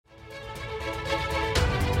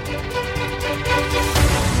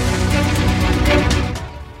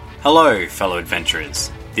Hello, fellow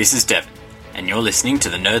adventurers. This is Devon, and you're listening to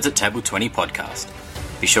the Nerds at Table 20 podcast.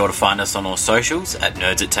 Be sure to find us on all socials at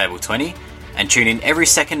Nerds at Table 20, and tune in every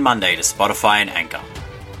second Monday to Spotify and Anchor.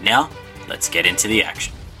 Now, let's get into the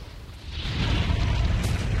action.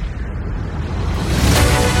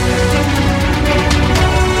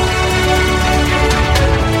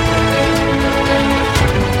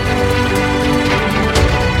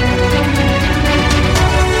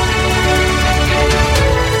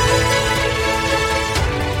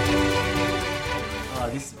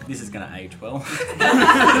 This is going to age well.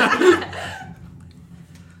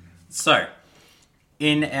 So,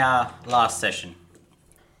 in our last session,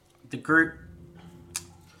 the group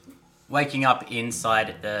waking up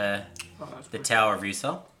inside the Tower of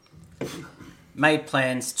Yusa made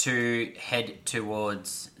plans to head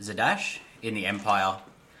towards Zadash in the Empire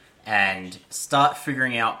and start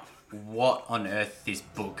figuring out what on earth this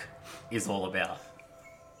book is all about.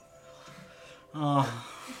 Oh...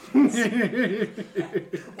 It's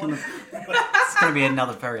going to be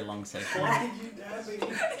another very long session. Why did you dare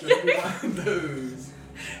me drinking booze?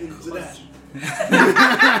 Insert dad.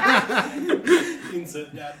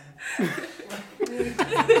 Insert dad.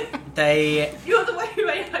 You're the one who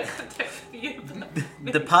made eye contact for you.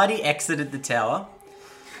 The party exited the tower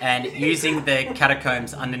and, using the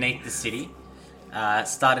catacombs underneath the city,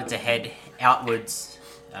 started to head outwards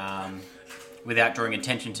without drawing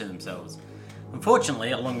attention to themselves.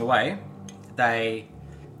 Unfortunately, along the way, they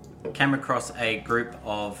came across a group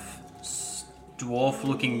of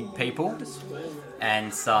dwarf-looking people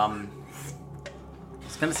and some... I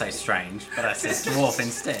was going to say strange, but I said dwarf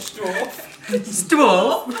instead.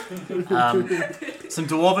 Dwarf! Some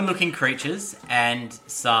dwarven-looking creatures and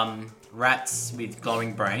some rats with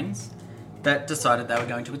glowing brains that decided they were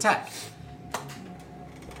going to attack.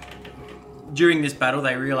 During this battle,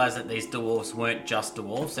 they realised that these dwarves weren't just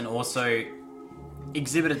dwarves and also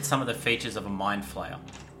exhibited some of the features of a mind flayer.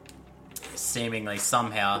 Seemingly,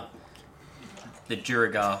 somehow, the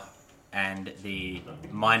Durigar and the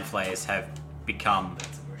mind flayers have become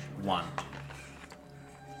one.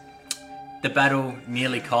 The battle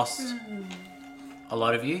nearly cost a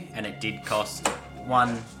lot of you, and it did cost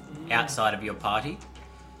one outside of your party,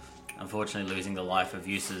 unfortunately losing the life of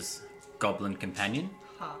Yusa's goblin companion.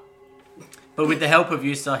 But with the help of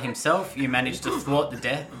Yusa himself, you managed to thwart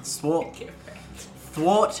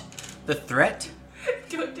the threat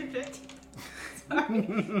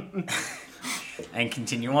and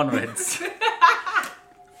continue onwards.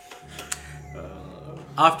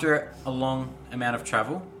 After a long amount of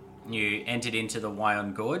travel, you entered into the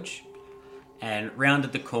Wuyun Gorge and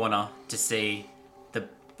rounded the corner to see the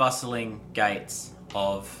bustling gates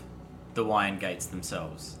of the Wuyun gates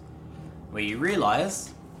themselves, where you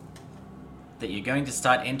realise that you're going to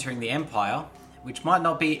start entering the Empire, which might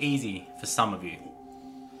not be easy for some of you.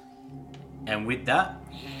 And with that,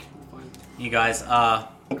 you guys are...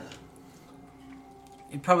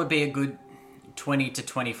 It'd probably be a good 20 to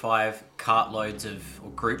 25 cartloads or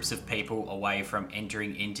groups of people away from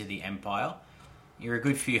entering into the Empire. You're a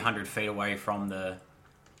good few hundred feet away from the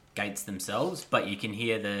gates themselves, but you can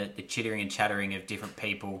hear the chittering and chattering of different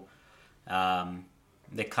people,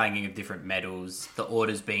 the clanging of different metals, the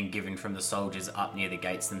orders being given from the soldiers up near the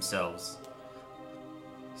gates themselves.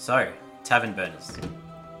 So, Tavern Burners,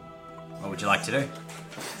 what would you like to do?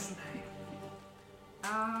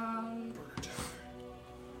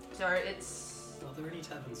 So it's... Are there any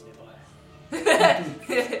taverns nearby?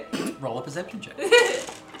 Roll a perception check.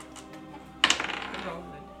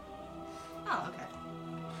 Oh, okay.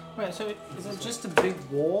 Wait, so is it just a big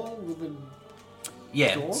wall with a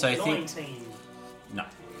Yeah, door? so I think... 19. No.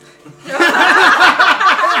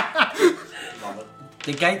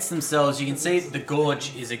 The gates themselves, you can see the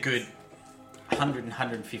gorge is a good 100 and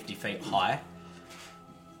 150 feet high.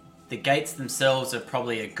 The gates themselves are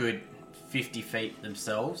probably a good 50 feet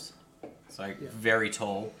themselves, so very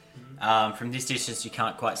tall. From this distance you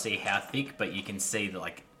can't quite see how thick, but you can see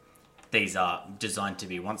that these are designed to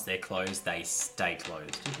be, once they're closed, they stay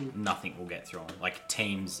closed. Nothing will get through them.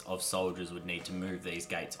 Teams of soldiers would need to move these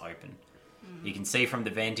gates open. You can see from the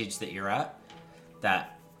vantage that you're at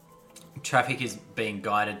that traffic is being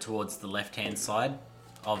guided towards the left-hand side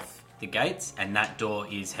of the gates, and that door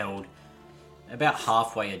is held about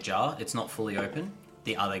halfway ajar. It's not fully open.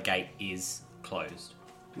 The other gate is closed.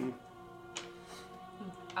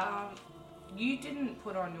 You didn't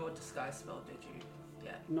put on your disguise spell, did you?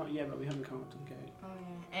 Yeah. Not yet, but we haven't come up to the gate. Oh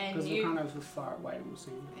yeah. And Because you... we're kind of far away and we're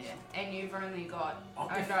seeing. Yeah. And you've only got...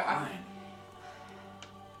 fine.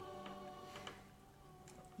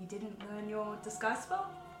 You didn't learn your disguise spell?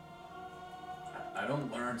 I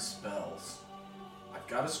don't learn spells. I've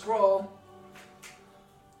got a scroll.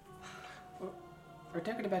 We're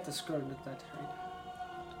talking about the scroll, not that, right?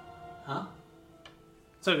 Huh?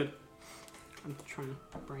 So good. I'm trying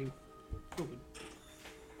to brain. Oh, good.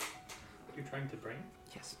 You're trying to brain?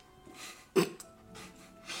 Yes.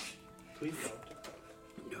 Please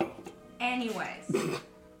don't. Anyways,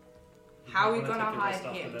 how are we Wanna gonna take a hide rest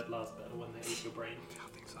him? after that last battle when they ate your brain? I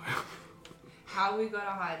think so. How are we gonna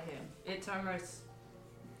hide him? It's almost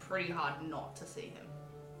pretty hard not to see him.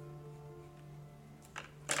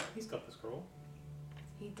 He's got the scroll.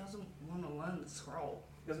 He doesn't want to learn the scroll.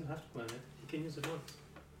 He doesn't have to learn it. He can use it once.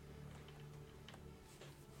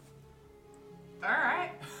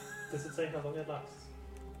 Alright. Does it say how long it lasts?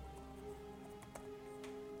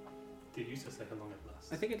 Did you just say how long it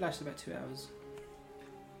lasts? I think it lasts about 2 hours.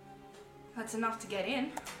 That's enough to get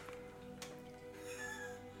in.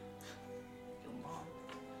 Your mom.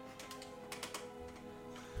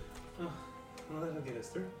 Well, that'll get us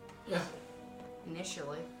through. Yeah.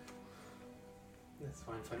 Initially. That's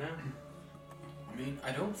fine for now. I mean,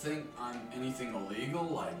 I don't think I'm anything illegal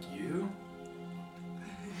like you.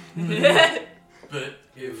 But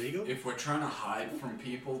Illegal? if we're trying to hide from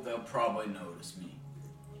people, they'll probably notice me.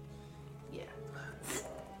 Yeah.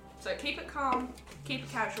 So keep it calm, keep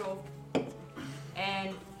it casual,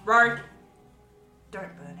 and Rogue,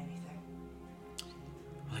 don't burn anything.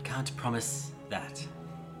 Well, I can't promise that.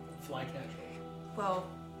 Fly casual. Well,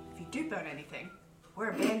 if you do burn anything, we're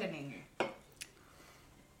abandoning you.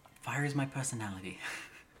 Fire is my personality.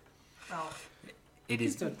 Well, It Please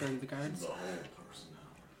is. don't burn the guards. The whole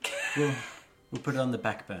personality. We'll put it on the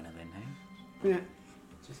back burner then, hey? Yeah.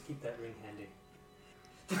 Just keep that ring handy.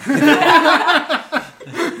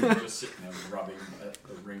 Just sitting there rubbing at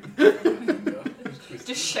the ring. on my finger.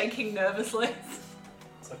 just shaking nervously.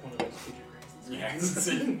 It's like one of those fidget rings. Yeah,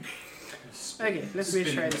 it's Okay, let's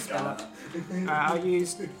spinning retry the the spell up. gun. I'll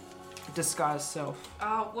use disguise self.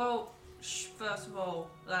 Well, first of all,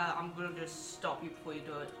 I'm gonna just stop you before you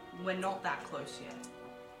do it. We're not that close yet.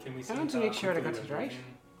 Can we see I want to how make sure I quickly got it we're right. moving?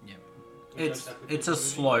 Yep. We It's don't have to it's a keep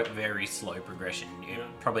slow, very slow progression. Yeah.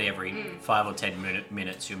 Probably every 5 or 10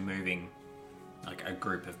 minutes you're moving like a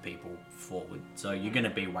group of people forward. So you're going to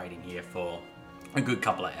be waiting here for a good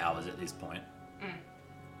couple of hours at this point.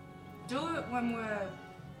 Do it when we're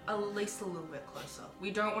at least a little bit closer. We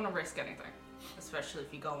don't want to risk anything, especially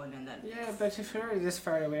if you go in and then Yeah, but if you're already this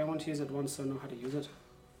far away, I want to use it once so I know how to use it.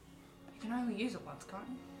 you can only use it once, can't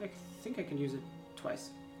you? I think I can use it twice.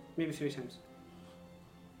 Maybe 3 times.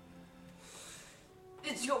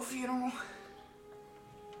 It's your funeral.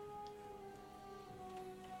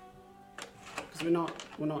 Because we're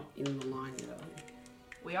not in the line yet, are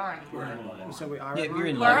We are in We're line. in line. we? So we are Yeah, in you're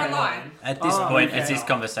in We're line. in line. At this Oh, point, okay. as this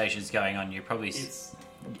conversation's going on, you're probably It's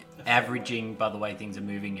averaging, by the way things are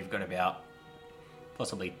moving, you've got about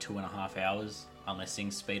possibly 2.5 hours, unless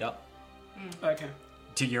things speed up. Okay.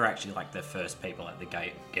 Till you're actually like the first people at the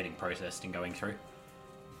gate getting processed and going through.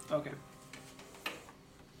 Okay.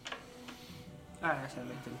 Alright, so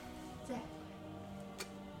like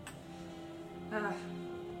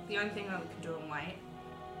The only thing that we can do and wait.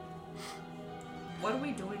 What are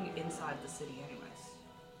we doing inside the city,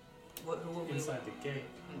 anyways? Who will we inside the gate.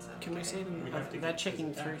 inside? Can the we gate? see them? We have to They're get checking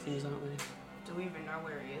to the through dash. things, aren't they? Do we even know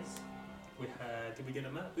where he is? Did we get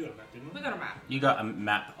a map? We got a map, didn't we? We got a map. You got a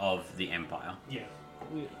map of the Empire. Yeah.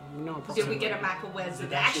 We know Did we approximately. get a map of where The Zadash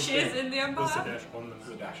dash is is in the Was the Empire? dash on the map?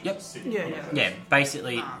 The dash is Yep. the city. Yeah, yeah. Yeah,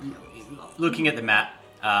 basically, looking at the map,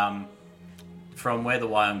 from where the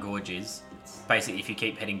Wuyun Gorge is, basically if you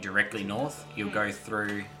keep heading directly north, you'll go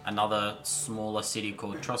through another smaller city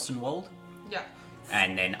called Trossenwald, Yeah.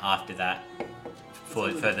 and then after that,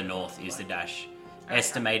 further north is the dash.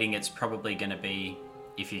 Estimating it's probably going to be,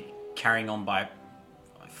 if you're carrying on by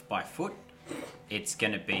foot, it's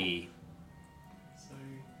going to be So,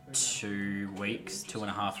 2 weeks,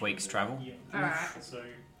 2.5 weeks travel. yeah. Alright. So,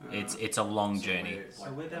 It's a long journey.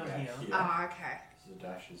 So we're down here. Oh, okay. The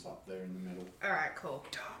dash is up there in the middle. Alright, cool.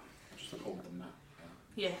 Just hold the map.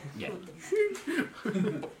 Yeah. Yeah.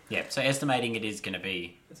 Yeah, so estimating it is going to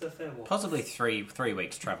be It's a fair walk. possibly three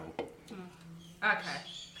weeks travel. Okay.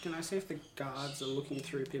 Can I see if the guards are looking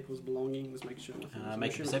through people's belongings, make sure nothing?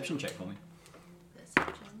 Make a perception check for me.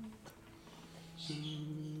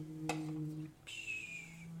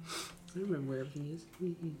 I don't remember where everything is.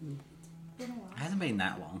 It hasn't been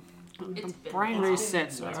that long. It's been Brain a while.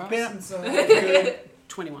 resets, alright? Yeah.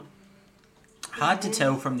 21. Hard to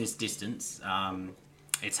tell from this distance.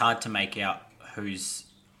 It's hard to make out who's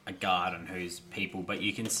a guard and who's people, but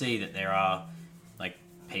you can see that there are like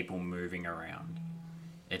people moving around.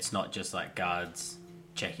 It's not just like guards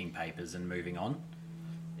checking papers and moving on.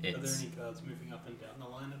 Are there It's any guards moving up and down the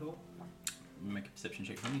line at all? make a perception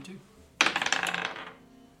check for me too.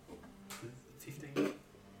 15.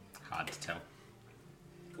 Hard to tell.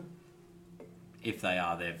 Cool. If they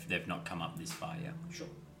are, they've not come up this far yet. Sure.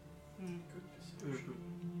 Mhm.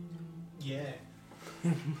 Yeah.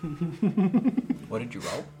 What did you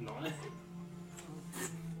roll? 9.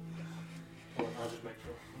 I'll just make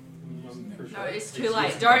sure. I'm pretty No, sure. it's too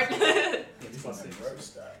late. Don't. It's plus 6.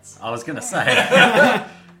 stats. I was gonna say.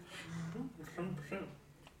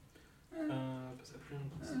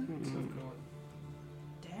 Perception. So I've got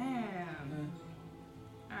Damn.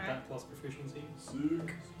 Alright. that plus proficiency.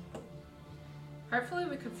 Sick. Hopefully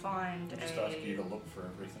we could find I just ask you to look for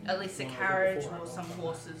everything. at least a Well, carriage before I or got some that.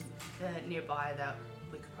 horses nearby that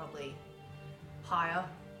we could probably hire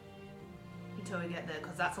until we get there,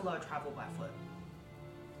 because that's a lot of travel by foot.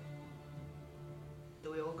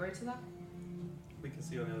 Do we all agree to that? We can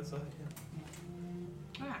see on the other side,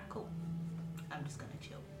 yeah. Alright, cool. I'm just gonna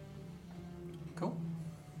chill. Cool.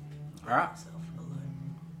 All right. Myself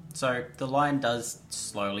alone. So the line does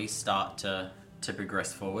slowly start to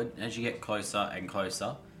progress forward. As you get closer and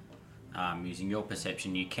closer, using your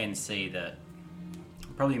perception, you can see that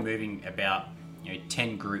probably moving about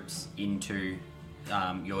 10 groups into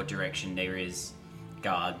your direction. There is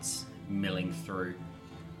guards milling through.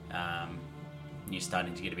 You're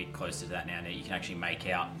starting to get a bit closer to that now. Now you can actually make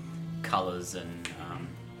out colours and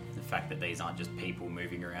the fact that these aren't just people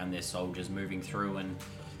moving around. They're soldiers moving through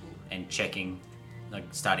and checking, like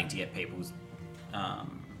starting to get people's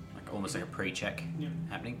like almost like a pre-check Yeah.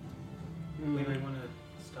 happening. We may want to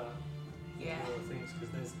start Yeah. all the things because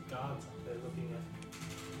there's guards up there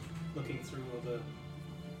looking through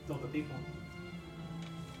all the people.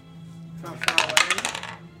 How far away?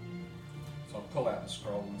 So I'll pull out the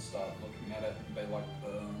scroll and start looking at it and be like,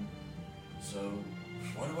 so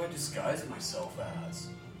what do I disguise myself as?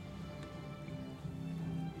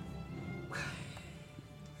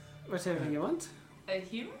 Whatever you want. A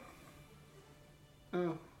human?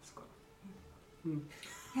 Oh.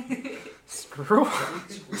 Screw.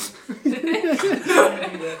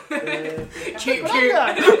 Cute,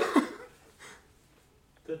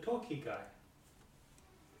 The talkie guy.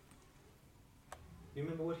 You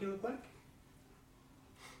remember what he looked like?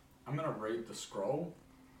 I'm gonna read the scroll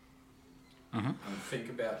Mhm. and think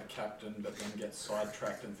about the captain, but then get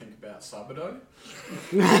sidetracked and think about Sabado.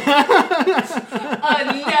 Oh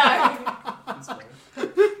no! That's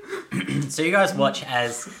fine. So you guys watch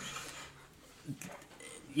as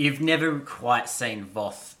you've never quite seen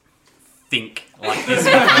Voth think like this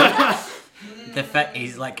before. The fact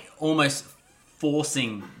he's like almost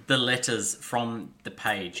forcing the letters from the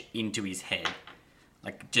page into his head,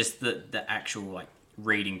 like just the actual like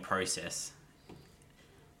reading process,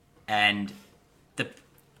 and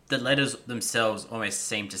the letters themselves almost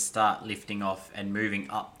seem to start lifting off and moving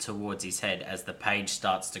up towards his head as the page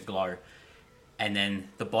starts to glow. And then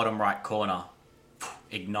the bottom right corner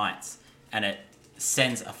ignites and it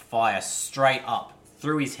sends a fire straight up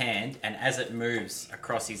through his hand, and as it moves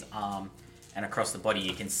across his arm and across the body,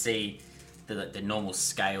 you can see the normal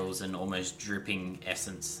scales and almost dripping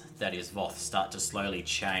essence that is Voth start to slowly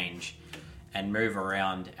change and move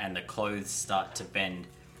around, and the clothes start to bend.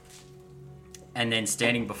 And then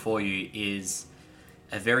standing before you is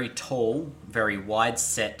a very tall, very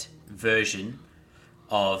wide-set version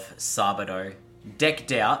of Sabado,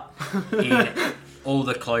 decked out in all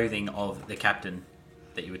the clothing of the captain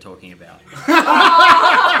that you were talking about.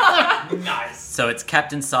 Nice! So it's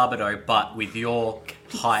Captain Sabado, but with your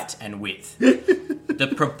height and width.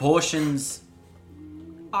 The proportions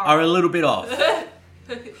are a little bit off.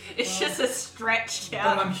 It's just a stretched But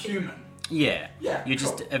out. I'm human. Yeah. Yeah, You're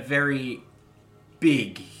just cool. a very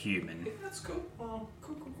big human. That's cool. Oh,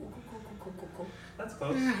 cool. That's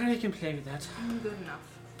close. Yeah, you can play with that. Good enough.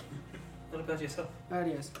 What about yourself? Oh,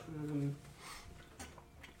 yes.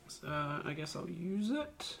 So I guess I'll use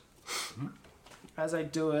it. As I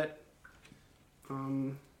do it,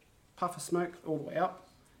 puff of smoke all the way up,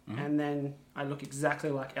 and then I look exactly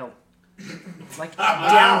like Elle. Like,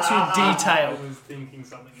 down to I detail. was thinking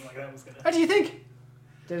something like that was gonna What do you think?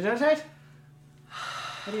 Did it rotate?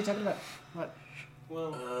 What are you talking about? What?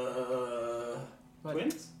 Well, What?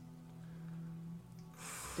 twins?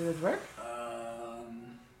 Did it work?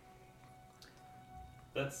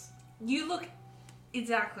 That's You look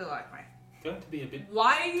exactly like me. going to be a bit...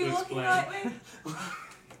 Why are you To looking explain.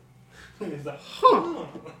 like me? Is that...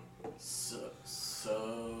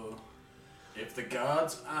 So, if the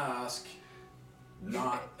guards ask,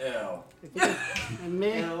 not L. I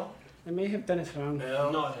may have done it wrong.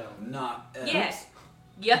 L, Not L. not L. Yes.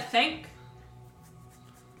 You think?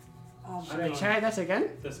 Oh Should my I god. try that again?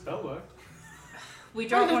 The spell worked. We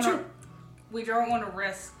don't Oh, want that's to. We don't want to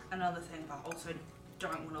risk another thing, but also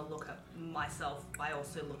don't want to look at myself by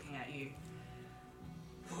also looking at you.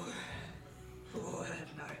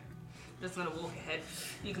 No. Just gonna walk ahead.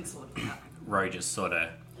 You can sort it out. Ro just sort of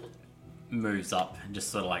moves up and just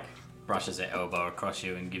sort of like brushes her elbow across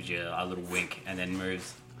you and gives you a little wink, and then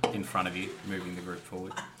moves in front of you, moving the group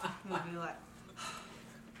forward. We'll be like,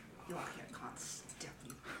 you're lucky I can't step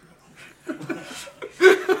you.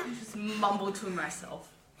 Just mumble to myself.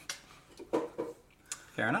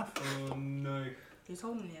 Fair enough. Oh no. Who's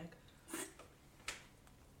holding the egg?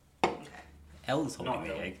 Okay. Elle's holding Not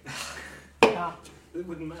the Elle. egg. Yeah. It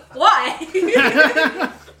wouldn't matter. Why?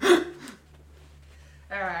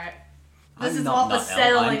 Alright. This I'm is not what we're Elle,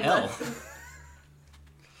 settling I'm Elle. with.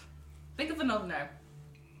 Think of another name.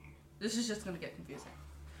 This is just gonna get confusing.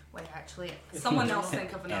 Wait, actually, someone else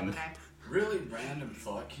think of another M. name. Really random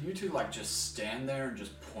thought. Can you two like just stand there and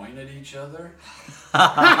just point at each other?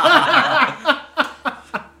 I'm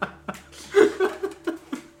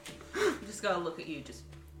just gonna look at you, just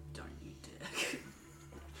don't you dare.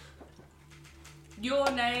 Your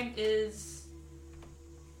name is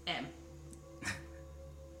M.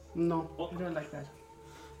 No, I don't like that.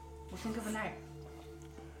 We'll think of a name.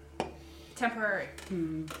 Temporary.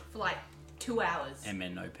 For like 2 hours.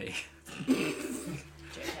 MNOP.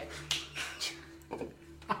 JK.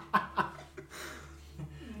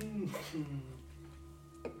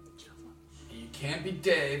 You can't be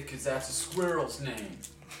Dave because that's a squirrel's name.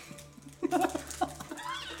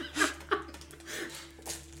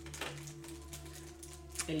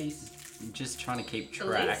 Elise. I'm just trying to keep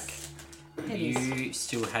track. You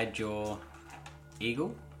still had your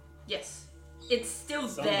eagle? Yes. It's still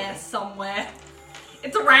Somewhere. there somewhere.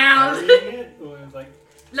 It's around. Carrying it, or like,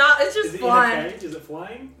 No, it's is just it flying. in a cage? Is it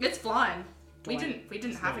flying? It's flying. We Flying. didn't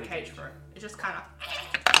It's have a not in a cage cage. for it. It just kind of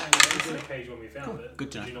It was in a cage when we found it.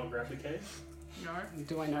 Good to Did know. you not grab the cage? no.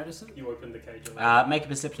 Do I notice it? You opened the cage. And Make a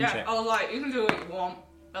perception Yeah, check. I was like, you can do what you want.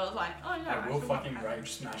 I was like, oh yeah. I will actually, fucking whatever.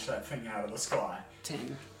 rage smash that thing out of the sky.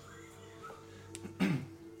 10.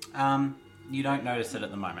 You don't notice it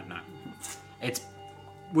at the moment, no. It's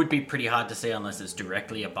would be pretty hard to see unless it's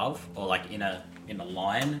directly above, or like in a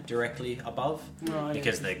line directly above, Right.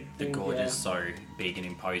 because the gorge Yeah. is so big and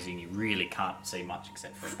imposing. You really can't see much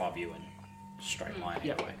except for above you and straight line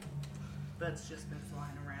Yep. anyway. Bird's just been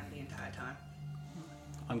flying around the entire time.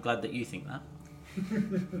 I'm glad that you think that.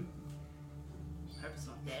 Hope it's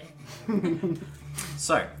not dead.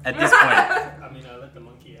 So at this point, I mean, I let the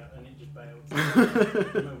monkey out and it just bailed. I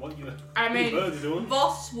don't know what you I the mean, birds are doing.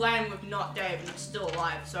 Voss swam with not Dave and it's still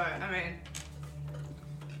alive, so I mean,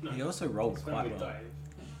 No, you also rolled swim quite with well. Dave.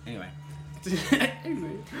 Anyway,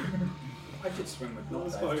 Anyway. I could swim with Not not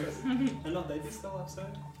as that. close. And not Dave is still up, so.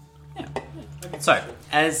 Yeah. Okay, so sure.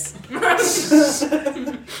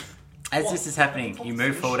 as this is happening, you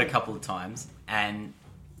move forward a couple of times, and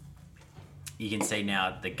you can see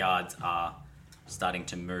now the guards are starting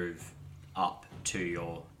to move up to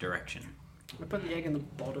your direction. I put the egg in the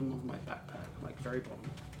bottom of my backpack, like very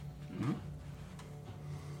bottom.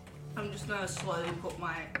 I'm just gonna slowly put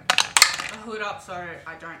my hood up so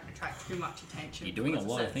I don't attract too much attention. You're doing a because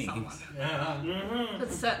lot of it's things. someone- Yeah. Mm-hmm.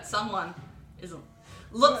 Because it's someone isn't.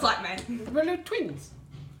 Looks like me. We're little twins.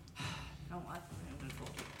 No, I've been before.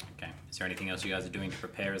 Okay. Is there anything else you guys are doing to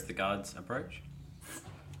prepare as the guards approach?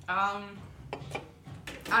 I'm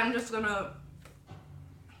just gonna.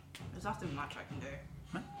 There's nothing much I can do.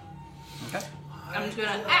 Okay. I'm just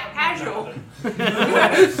gonna act casual.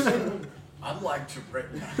 I'd like to break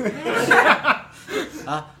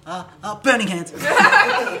Burning hands.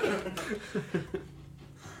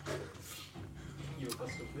 You were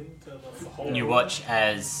possibly to the whole. And you watch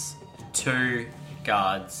as two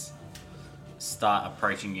guards start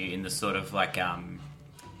approaching you in the sort of like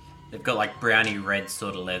they've got like browny red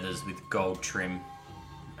sort of leathers with gold trim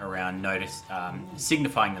around,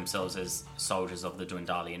 signifying themselves as soldiers of the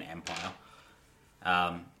Dwendalian Empire.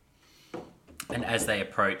 And as they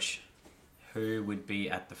approach, who would be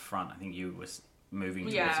at the front? I think you was moving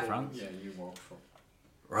towards Yeah. the front. Yeah, you walk for.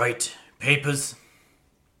 Right, papers.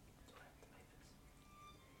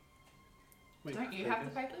 Wait, Don't you have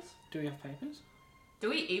the papers? Do we have papers? Do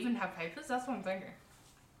we even have papers? That's what I'm thinking.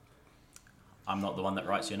 I'm not the one that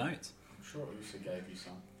writes your notes. I'm sure Usa gave you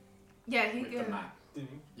some. Yeah, he With the map. Did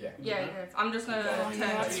you? Yeah. Yeah, yeah. I'm just gonna Oh, turn yeah,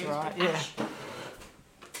 to that's you. right, yeah.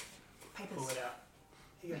 Papers. Pull it out.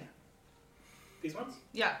 Here you go. These ones?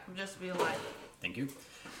 Yeah, just be like. Thank you.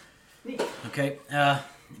 Neat. Okay,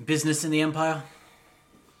 business in the Empire?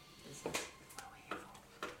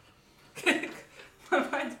 My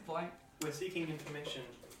mind's blank. We're seeking information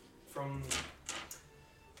from...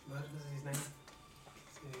 What was his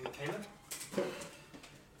name? Caleb?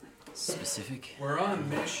 Specific. We're on a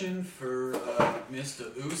mission for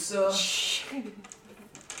Mr. Usa.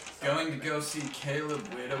 Going to go see Caleb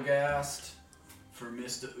Widogast for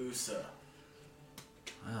Mr. Usa.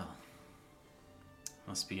 Wow.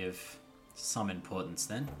 Must be of some importance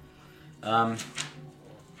then. Are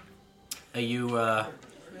you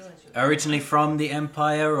originally from the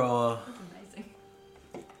Empire or Amazing.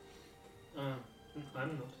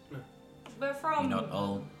 I'm not. No. We're from... you're not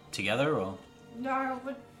all together or? No,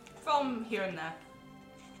 we're from here and there.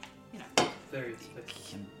 You know. Very specific.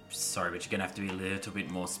 I'm sorry, but you're gonna have to be a little bit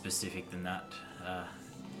more specific than that.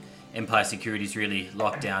 Empire security's really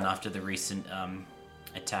locked down after the recent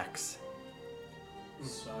attacks.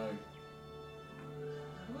 So,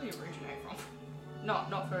 Where do you originate from? Not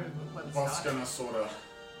for where we Voth's started. gonna sort of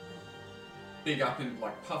big up and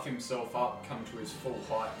like puff himself up, come to his full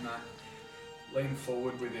height and that. Lean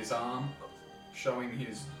forward with his arm, showing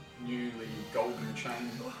his newly golden chain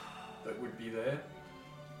that would be there.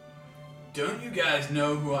 Don't you guys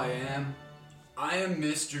know who I am? I am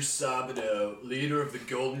Mr. Sabado, leader of the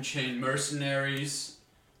Golden Chain Mercenaries,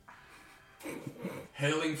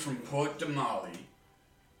 hailing from Port Damali,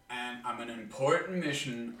 and I'm on an important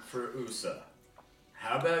mission for USA.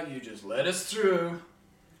 How about you just let us through,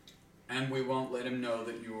 and we won't let him know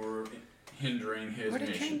that you're hindering his What are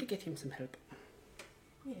you trying mission. to get him some help?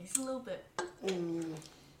 Yeah, he's a little bit...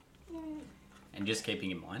 And just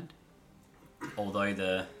keeping in mind, although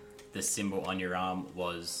the symbol on your arm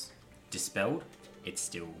was dispelled, it's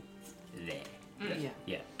still there. Yeah.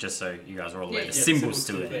 Yeah, just so you guys are all aware, Yeah, the yeah. symbol's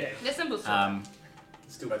still there. there. The symbol's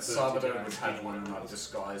Still But 30 Sabado rounds would have each one one. like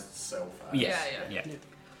disguised itself as. Yes, Yeah.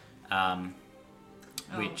 yeah.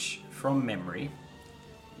 Oh. Which, from memory,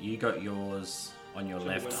 you got yours on your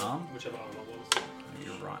Whichever left way- arm, Whichever arm it was.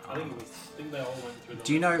 your right I think arm. it was. I think they all went through the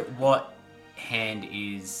Do you know what hand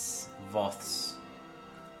is Voth's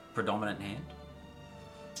predominant hand?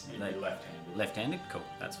 He'd Like- be left-handed. Left-handed? Cool,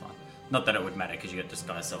 that's fine. Not that it would matter because you got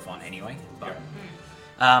disguise self on anyway. But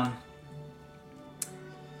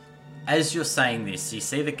as you're saying this, you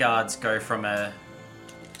see the guards go from a.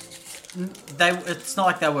 It's not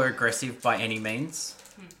like they were aggressive by any means.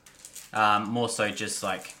 More so just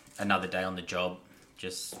like another day on the job.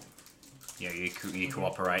 Just you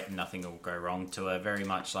cooperate and nothing will go wrong. To a very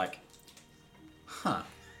much like, huh?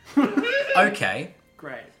 Okay.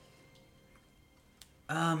 Great.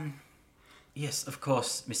 Yes, of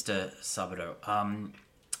course, Mr. Sabado.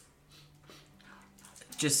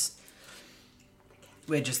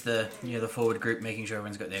 We're just the forward group, making sure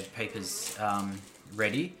everyone's got their papers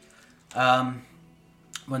ready.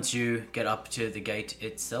 Once you get up to the gate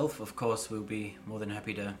itself, of course, we'll be more than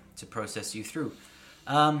happy to process you through.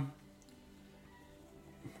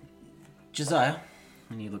 Josiah,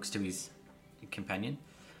 and he looks to his companion,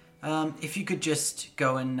 if you could just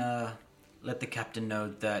go and let the captain know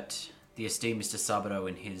that the esteemed Mr. Sabado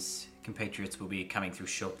and his compatriots will be coming through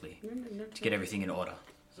shortly to get everything in order.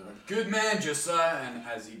 So, good man, Josiah. And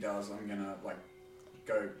as he does, I'm gonna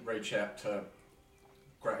go reach out to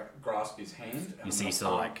grasp his hand. And You see I'm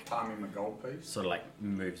sort of gonna like- palm him a gold piece. Sort of like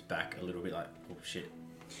moves back a little bit, like, oh shit,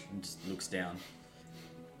 and just looks down.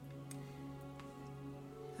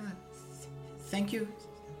 Thank you,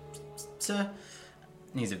 sir.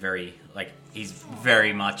 And he's he's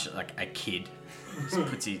very much like a kid.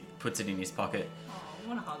 Just puts it in his pocket. Oh, I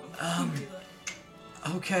want to hug him.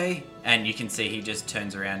 Okay. And you can see he just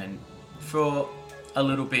turns around and for a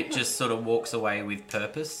little bit just sort of walks away with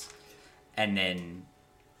purpose and then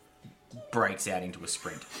breaks out into a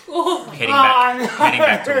sprint. Heading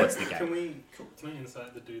back towards the gate. Can we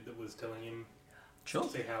insight the dude that was telling him? Sure.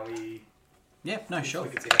 See how he. Yeah, no, if sure. We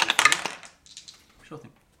could see how he feels. Sure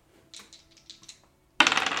thing.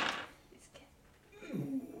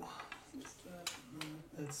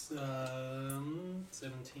 That's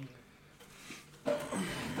 17.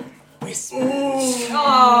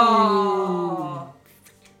 Oh.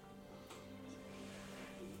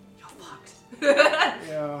 You're fucked.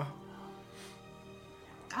 Yeah.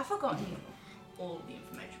 I've forgotten all the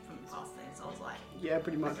information from the past day, so I was like, Yeah,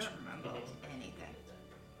 pretty I much. don't remember anything.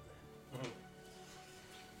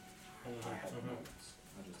 I have notes.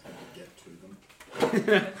 I just had to get to them.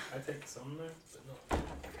 I take some notes, but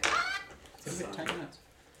not.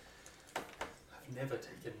 I've never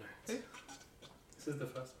taken notes. This is the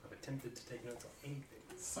first time I've attempted to take notes on anything,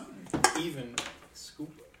 Same. even school.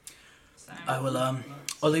 So, I will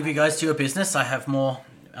I'll leave you guys to your business. I have more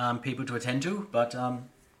people to attend to, but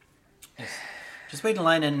yes. Just wait in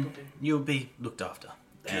line and you'll be looked after.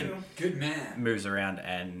 And Good man. moves around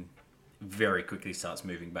and very quickly starts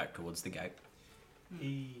moving back towards the gate.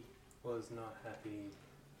 He was not happy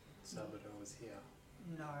Salvador was here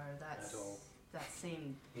No, at all. that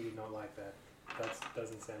seemed He did not like that. That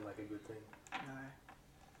doesn't sound like a good thing. no.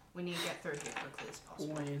 We need to get through here quickly as All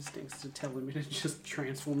possible. my instincts to tell him to just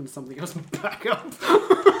transform into something else and back up.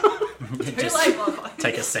 Too Just late, motherfucker.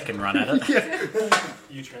 take a second run at it.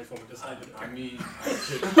 You transform into Salvador. I mean,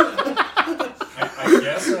 I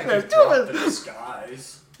guess I could drop the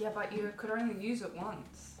disguise. Yeah, but you could only use it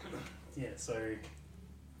once. Yeah, so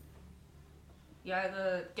You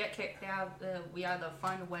either get kicked out, we either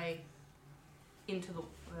find a way into the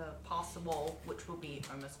past the wall, which will be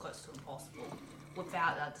almost close to impossible,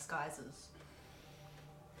 without our disguises,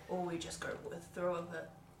 or we just go through with it.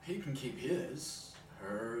 He can keep his,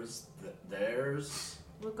 hers, theirs,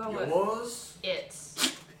 We'll go with yours.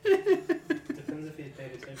 its. depends if he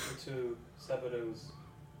paid attention to Salvador's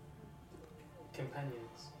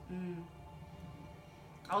companions.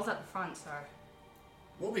 I was at the front, so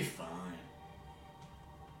We'll be fine.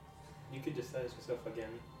 You could disguise yourself again.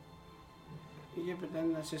 Yeah, but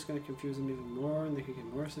then that's just going to confuse them even more, and they could get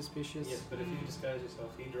more suspicious. Yes, but if you disguise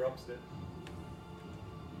yourself, he drops it.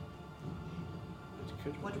 It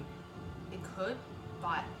could. what it could,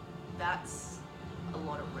 but that's a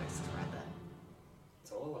lot of risk right there.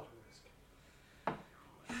 It's all a lot of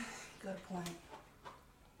risk. Good point.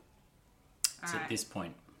 It's Alright. at this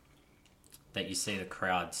point that you see the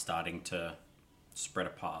crowd starting to spread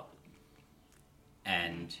apart,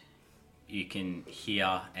 and you can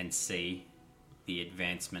hear and see the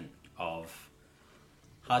advancement of,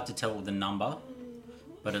 hard to tell the number,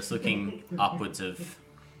 but it's looking upwards of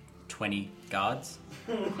 20 guards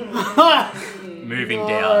moving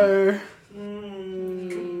down.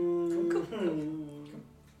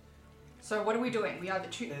 So what are we doing? We either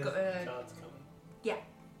There's guards coming. yeah,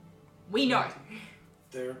 we know.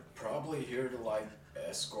 They're probably here to like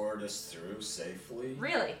escort us through safely.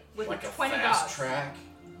 Really, with Like a 20 fast guards. track.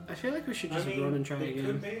 I feel like we should just run and try it again.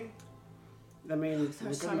 could be. I mean,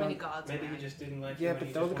 There's so many guards. Maybe around. he just didn't like Yeah, you and but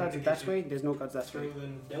he those just guards wanted are to that get way. There's no guards that way. you through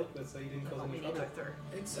and dealt with so you didn't cause But we any need to go trouble.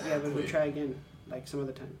 through. Exactly. Yeah, but we try again, like some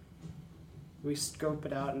other time. We scope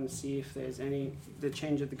it out and see if there's the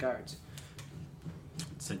change of the guards.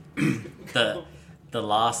 So the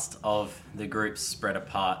last of the groups spread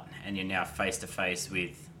apart, and you're now face to face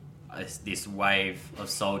with this wave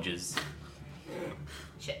of soldiers.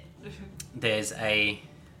 Shit. There's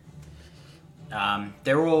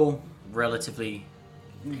they're all relatively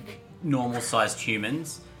normal-sized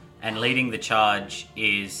humans, and leading the charge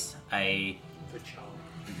is a The charm.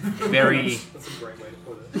 very That's a great way to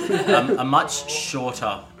put it. a much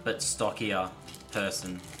shorter but stockier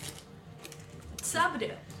person.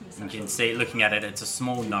 Salvador. You can see, looking at it, it's a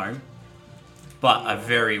small gnome, but a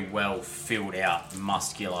very well filled out,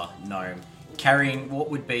 muscular gnome, carrying what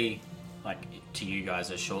would be, like, to you guys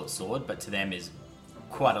a short sword, but to them is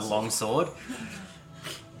quite a long sword,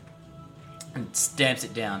 and stamps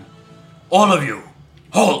it down. All of you,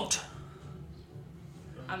 halt!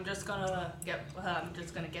 I'm just gonna get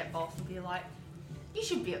boss and be like, you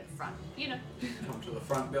should be up front, you know. Come to the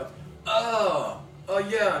front, go. Oh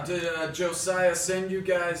yeah. Did Josiah send you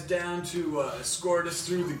guys down to escort us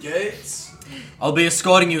through the gates? I'll be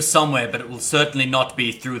escorting you somewhere, but it will certainly not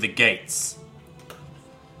be through the gates.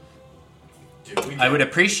 Did we I would get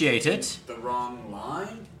appreciate it. the wrong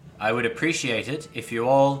line? I would appreciate it if you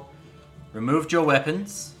all removed your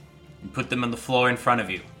weapons and put them on the floor in front of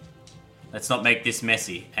you. Let's not make this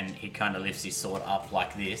messy. And he kind of lifts his sword up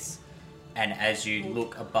like this. And as you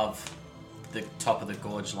look above the top of the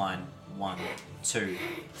gorge line, 1, 2,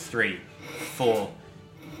 3, 4,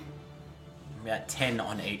 about 10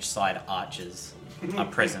 on each side archers are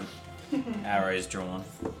present. Arrows drawn.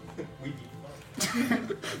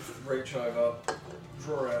 Reach over,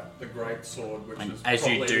 draw out the great sword, which And is as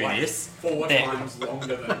you probably do like this, 4 there- times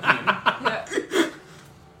longer than him. Yeah.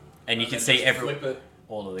 And you can then see just every flip it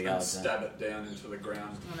all of the and guards there. stab it down into the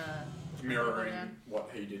ground, I'm gonna mirroring down. what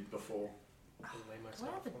he did before. Lay Do I myself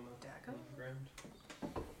have a on the dagger? ground.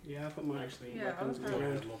 Yeah, I put my Actually, Yeah, I was weapons on the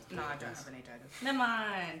gonna- ground No, I don't have any daggers. Never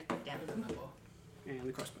mind. Put down. and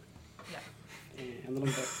the crossbow. Yeah. And the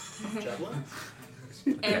longbow. Javelin?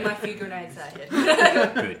 And my few grenades I hit.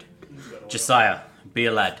 Good. Josiah, be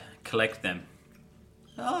a lad. Collect them.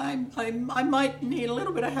 I might need a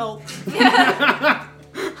little bit of help.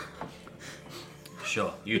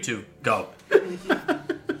 Sure, you two, go. And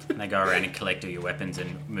they go around and collect all your weapons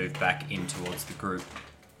and move back in towards the group.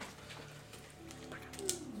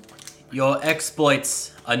 Your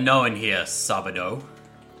exploits are known here, Sabado.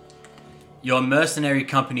 Your mercenary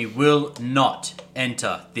company will not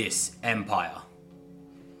enter this empire.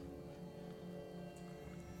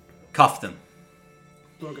 cuff them.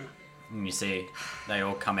 Okay. And you see they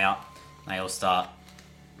all come out. They all start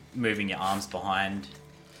moving your arms behind,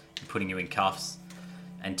 putting you in cuffs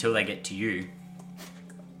until they get to you.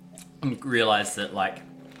 And you realise that, like,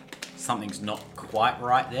 something's not quite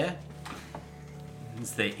right there.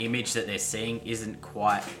 It's the image that they're seeing isn't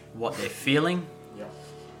quite what they're feeling. Yeah.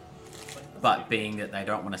 But being that they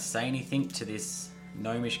don't want to say anything to this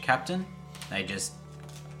gnomish captain, they just,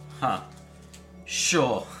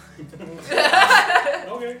 sure.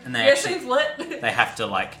 Okay. And they Yeah, actually, seems lit. they have to,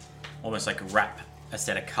 like, almost like wrap a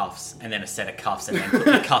set of cuffs and then a set of cuffs and then put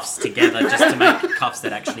the cuffs together just to make cuffs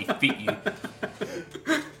that actually fit you.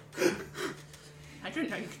 I didn't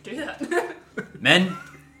know you could do that. Men,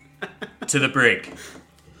 to the brig.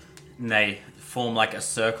 And they form like a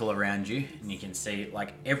circle around you, and you can see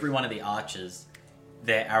like every one of the archers,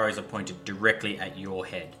 their arrows are pointed directly at your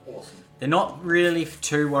head. Awesome. They're not really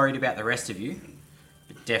too worried about the rest of you,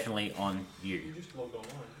 but definitely on You you. just logged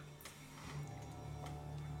online.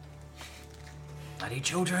 Bloody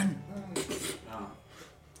children. It's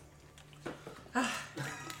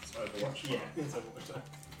Overwatch. Yeah. It's Overwatch.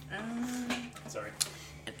 Sorry.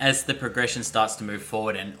 And as the progression starts to move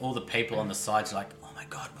forward, and all the people on the sides are like, "Oh my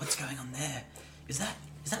god, what's going on there? Is that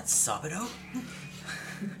Sabado?"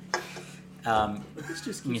 Let's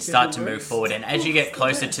just And you keep start to getting move worse. forward, and as you get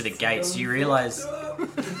closer to the gates, you realize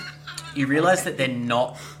that they're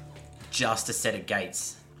not just a set of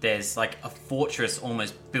gates. There's like a fortress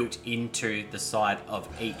almost built into the side of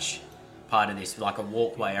each part of this, like a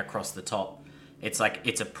walkway across the top. It's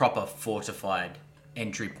a proper fortified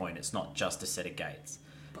entry point. It's not just a set of gates.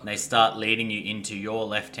 And they start leading you into your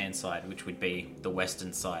left-hand side, which would be the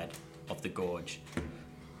western side of the gorge.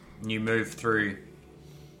 And you move through.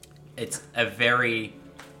 It's a very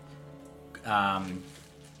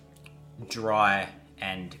dry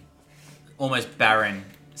and almost barren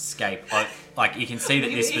scape. Like you can see that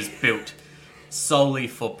this was built solely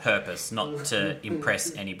for purpose, not to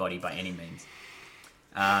impress anybody by any means.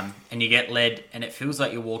 And you get led, and it feels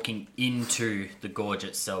like you're walking into the gorge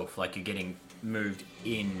itself, like you're getting moved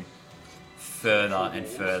in further and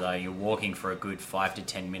further. You're walking for a good 5 to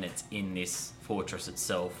 10 minutes in this fortress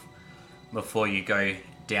itself before you go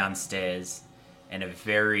downstairs, and a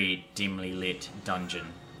very dimly lit dungeon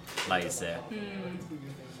lays there.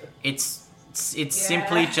 It's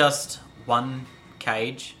simply just one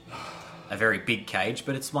cage, a very big cage,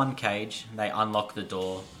 but it's one cage. They unlock the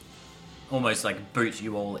door, almost like boot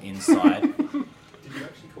you all inside. Did you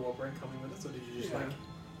actually cooperate coming with us, or did you just like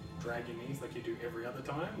drag your knees like you do every other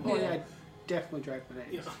time? Oh yeah, I definitely dragged my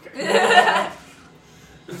Yeah, names. okay.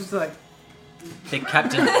 It's just like, The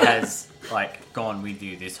captain has like gone with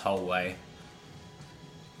you this whole way.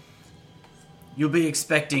 You'll be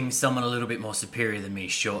expecting someone a little bit more superior than me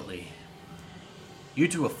shortly. You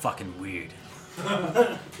two are fucking weird.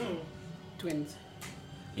 twins.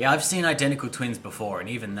 Yeah, I've seen identical twins before, and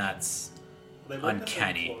even that's They both have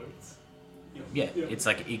uncanny. their clothes. Yeah, it's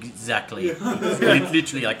like exactly,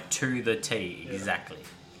 literally like to the T, exactly.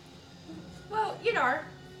 Well, you know,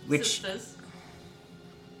 Which, sisters.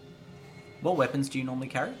 what weapons do you normally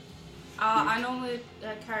carry? I normally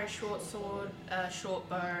carry a short sword, a short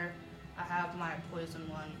bow. I have my poison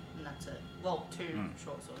one, and that's it. Well, two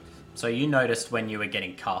short swords. So you noticed when you were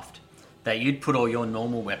getting cuffed that you'd put all your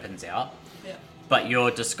normal weapons out, Yeah. but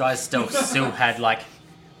your disguise stealth still had like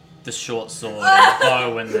the short sword and the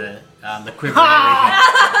bow and the quiver and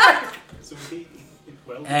everything. So he,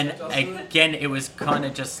 well, And adjusted. again, it was kind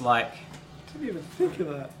of just like, I didn't even think of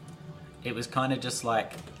that.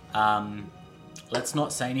 let's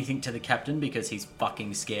not say anything to the captain because he's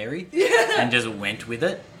fucking scary, and just went with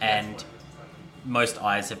it. And most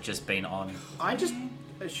eyes have just been on. I just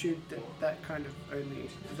assumed that kind of only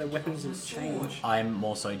the weapons has changed. I'm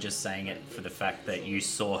also just saying it for the fact that you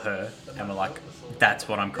saw her and were like, that's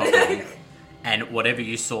what I'm copying. And whatever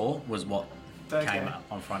you saw was what came up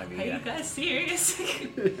on front of you. Are Yeah. you guys serious?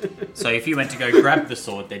 So if you went to go grab the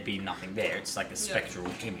sword, there'd be nothing there. It's like a spectral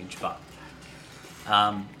image, but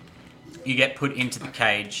you get put into the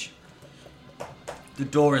cage. The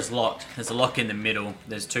door is locked. There's a lock in the middle.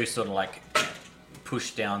 There's two sort of like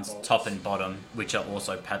push downs, top and bottom, which are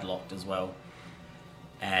also padlocked as well.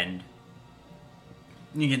 And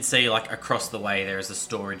you can see like across the way there is a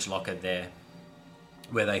storage locker there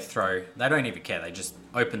where they don't even care. They just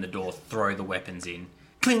open the door, throw the weapons in.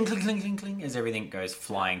 Cling, cling, cling, cling, cling, as everything goes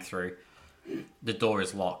flying through. The door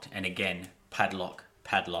is locked, and again, padlock,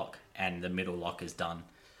 and the middle lock is done.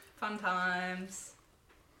 Fun times.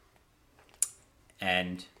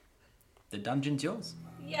 And The dungeon's yours.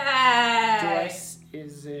 Yay!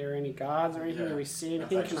 Is there any guards or anything? Yeah. Do we see If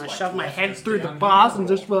anything? they Can just, I like, shove my left head us through the down bars here. and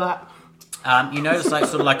just be like, You notice, like,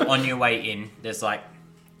 sort of like on your way in, there's like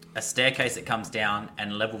a staircase that comes down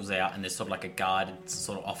and levels out, and there's sort of like a guarded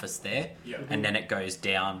sort of office there. Yeah. And then it goes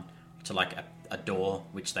down to like a door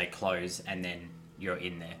which they close, and then you're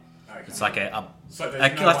in there. Okay. It's like So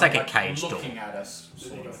there's it's no like one, a cage door. looking at us,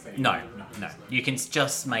 sort of thing. No. You can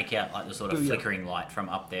just make out like the sort of Booyah. flickering light from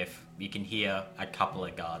up there. You can hear a couple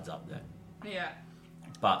of guards up there, Yeah.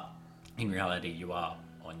 but in reality, you are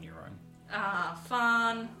on your own.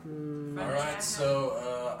 Fun. Alright,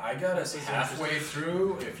 so I got us halfway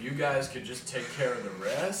through. If you guys could just take care of the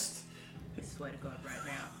rest. I swear to God, right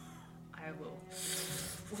now, I will.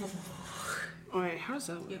 wait, how does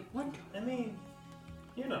that work? You want? I mean,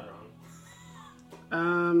 you're not wrong.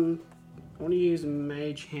 I want to use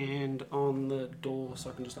Mage Hand on the door so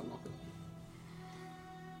I can just unlock it.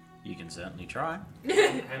 You can certainly try.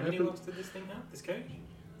 How many locks did this thing have? This cage?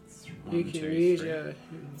 One, You can two, use three. your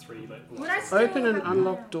Three, like, Would I locks. still open and have my-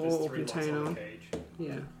 unlock door There's or 3 locks on container. the cage.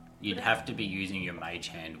 Yeah. You'd have to be using your mage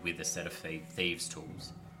hand with a set of thieves'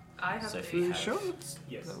 tools. I have So if to. you Are you have- sure? It's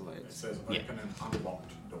Yes. that way. It says Yeah. open an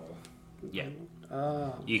unlocked door. Yeah.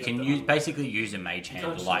 Ah. You Yeah, can but- use basically use a mage You can't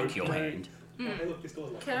hand just like open your it. hand. Oh, hey, look, this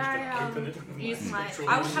door's locked. Can Just I open it. use my? Control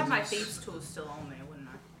I would room. have my thieves' tools still on me, wouldn't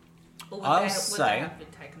I? Or would I'll they, would say- they have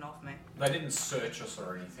been taken off me? They didn't search us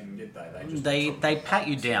or anything, did they? They just They took pat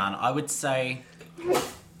you us. down. I would say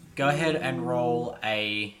go ahead and roll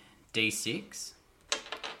a d6,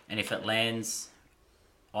 and if it lands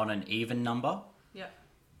on an even number, Yeah.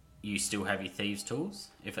 you still have your thieves' tools.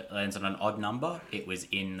 If it lands on an odd number, it was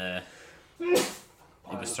in the.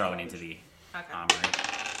 It was thrown into the Okay. armory.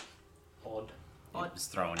 Odd. It was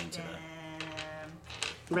thrown into the.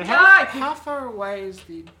 But Yeah. how far away is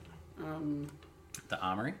the The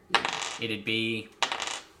armory. It'd be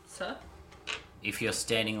Sir? if you're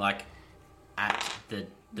standing like at the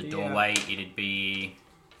Yeah. doorway, it'd be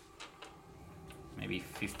maybe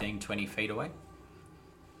 15, 20 feet away.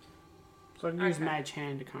 so I can use Okay. Mage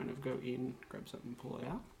Hand to kind of go in, grab something, and pull it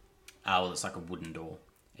out. Oh, well, it's like a wooden door.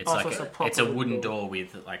 It's Oh, like so it's a proper it's a wooden wooden door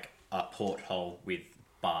with like a porthole with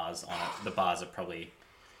bars on it. The bars are probably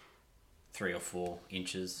 3 or 4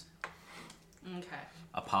 inches Okay.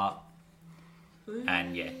 apart.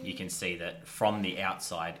 And yeah, you can see that from the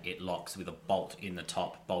outside it locks with a bolt in the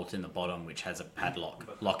top, bolt in the bottom, which has a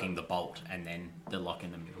padlock locking the bolt, and then the lock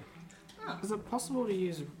in the middle. Is it possible to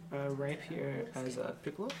use a rapier as a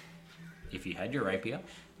pickler? If you had your rapier,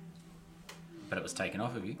 but it was taken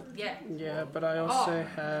off of you, Yeah. Yeah, but I also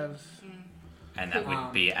have. and that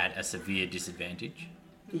would be at a severe disadvantage.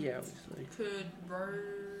 Yeah, obviously. Could Ro...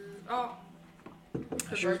 Oh.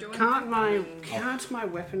 Could Ro do Can't my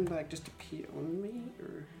weapon like just appear on me?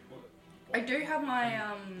 Or I do have my,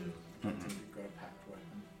 You've got a packed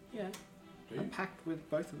weapon. yeah, Do I'm you? packed with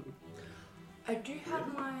both of them. I do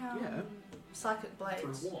have my, Yeah. psychic For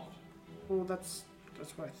blades. what? Well, that's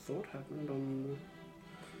what I thought happened on.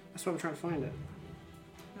 That's why I'm trying to find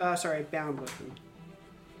it. Sorry, bound weapon.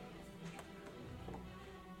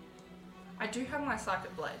 I do have my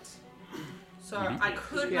psychic blades. So Mhm. I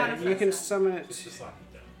could Yeah, manifest you can it. summon it. Just a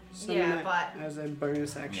psychic down. Summon Yeah, it but- as a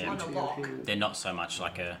bonus action Yeah. On to a your lock. hand. They're not so much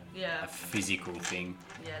like a Yeah. physical thing.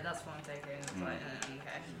 Yeah, that's what I'm thinking. It's like,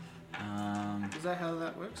 okay. Is that how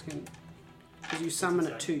that works? Because you summon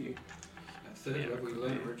it to you. At third Yeah, level, you cool.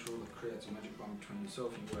 learn a ritual that creates a magic bond between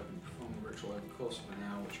yourself and your weapon. Perform the ritual over the course of an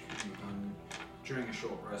hour, which can be done during a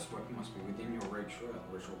short rest. Weapon must be within your reach throughout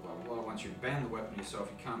the ritual, blah blah blah. Once you ban the weapon yourself,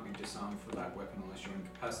 you can't be disarmed for that weapon unless you're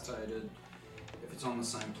incapacitated. If it's on the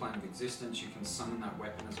same plane of existence, you can summon that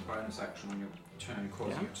weapon as a bonus action on your turn,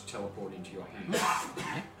 causing it to teleport into your hand. Yeah, You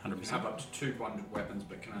can 100%. have up to 2 bonded weapons,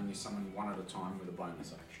 but can only summon one at a time with a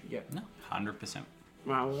bonus action. Yep. No, 100%.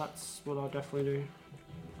 Well, that's what I'll definitely do.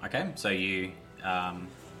 Okay, so you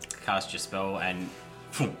cast your spell and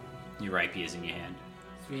your rapier's in your hand.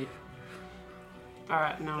 Sweet. All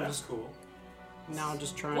right, now That's cool. I'll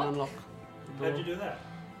just try and What? unlock the How'd door. you do that?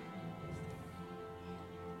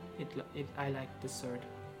 I like the sword.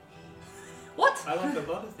 What? I like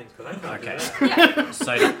a lot of things, but I can't Okay. do that. Yeah.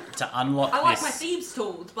 So to unlock I like my this, thieves'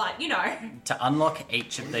 tools, but you know. to unlock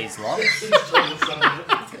each of these locks,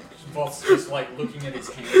 Voth's just like looking at his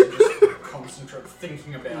hands and just concentrate,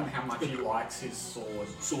 thinking about how much he likes his sword.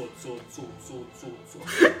 Sword, sword, sword, sword, sword,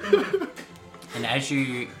 sword. and as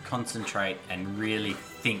you concentrate and really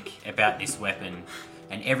think about this weapon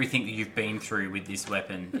and everything that you've been through with this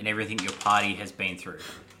weapon and everything your party has been through,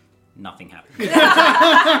 nothing happens.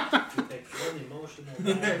 You take one emotional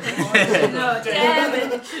damage. No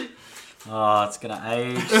damage. Oh, it's gonna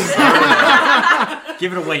age. slowly.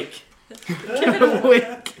 Give it a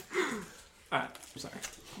week. Alright,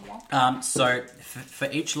 sorry. So for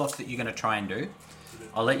each lock that you're gonna try and do,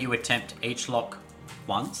 I'll let you attempt each lock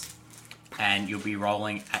once, and you'll be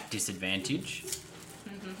rolling at disadvantage.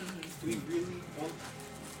 Do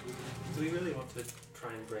we really want to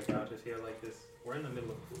try and break out of here like this? We're in the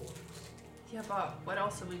middle of a forest. Yeah, but what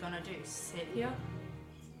else are we gonna do? Sit here?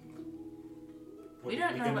 What We are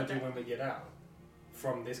don't we know gonna what do that- when we get out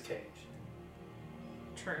from this cage?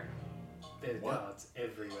 True. There's What? guards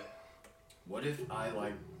everywhere. What if I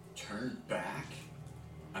like turn back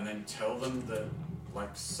and then tell them that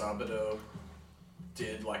like Sabado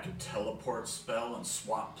did like a teleport spell and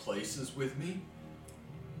swap places with me?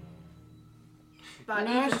 But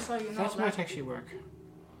No, even so, you're that not might allowed. actually work.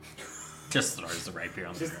 Just throws the rapier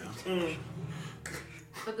on the ground.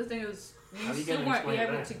 But the thing is, How you are you still gonna won't be explain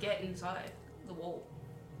able that? to get inside the wall.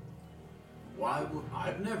 Why would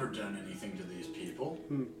I've never done anything to these people?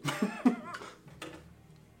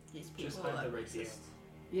 These Just people hide are the rapier. racist.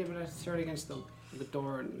 Yeah, but I throw it against the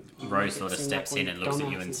door and... Rose sort of steps in and looks at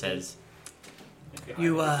you and says, If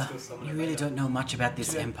you "You hide it, still summon you it really later. don't know much about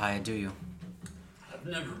this Yeah. empire, do you?" I've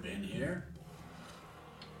never been here.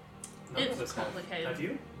 None It's of us have. complicated. Have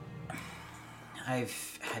you?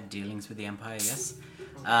 I've had dealings with the empire, yes.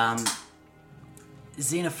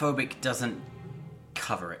 Xenophobic doesn't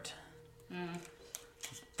cover it.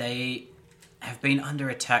 They have been under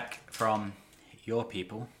attack from your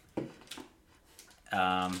people,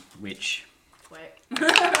 which Wait.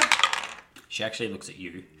 she actually looks at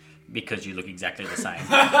you because you look exactly the same.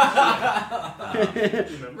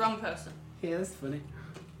 Remember? Wrong person. Yeah, that's funny.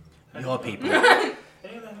 Your people. Hey, they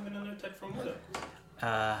haven't been under attack from what?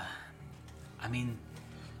 I mean,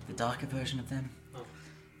 the darker version of them. Oh.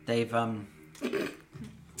 They've,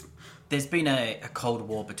 there's been a cold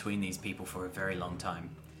war between these people for a very long time.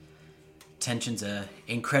 Tensions are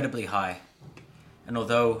incredibly high. And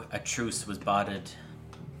although a truce was bartered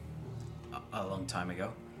a long time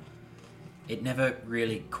ago, it never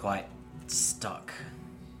really quite stuck.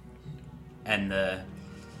 And the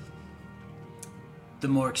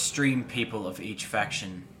more extreme people of each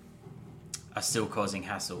faction are still causing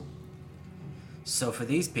hassle. So for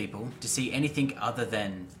these people, to see anything other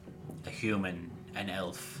than a human, an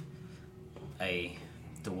elf, a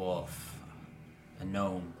dwarf, a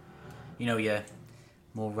gnome, you know, your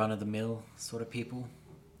more run-of-the-mill sort of people,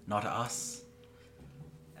 not us.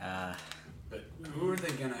 But who are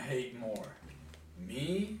they gonna hate more?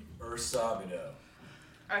 Me or Sabado?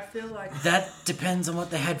 I feel like That depends on what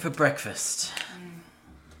they had for breakfast.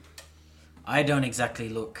 I don't exactly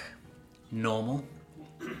look normal.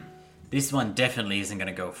 This one definitely isn't going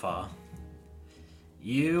to go far.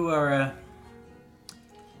 You're a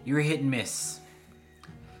hit and miss.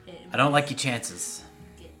 I don't like your chances.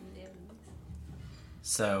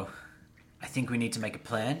 So, I think we need to make a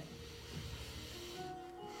plan.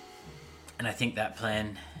 And I think that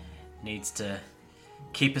plan needs to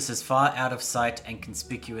keep us as far out of sight and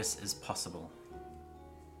conspicuous as possible.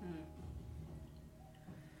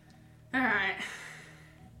 Alright.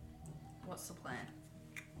 What's the plan?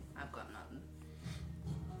 I've got nothing.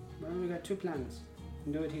 Well, we got two plans.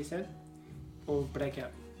 Do what he said, or break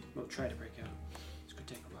out. Well, try to break out. It's gonna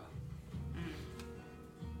take a while.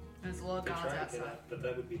 There's a lot of We guards try to get outside. out, but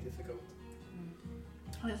that would be difficult.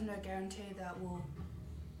 There's no guarantee that we'll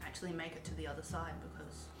actually make it to the other side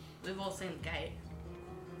because we've all seen the gate.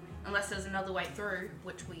 Unless there's another way through,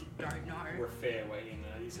 which we don't know. We're fair waiting.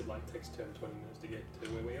 You said like takes 10, 20 minutes to get to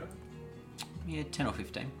where we are. Yeah, 10 or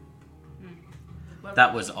 15. Well,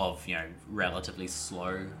 That was of, relatively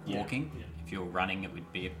slow Yeah, walking. yeah. If you're running, it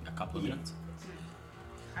would be a couple of minutes.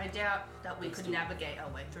 I doubt that we Let's could do it. navigate our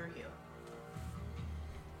way through here.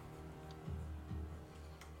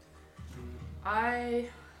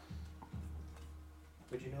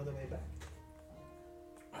 Would you know the way back?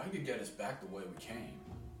 I could get us back the way we came.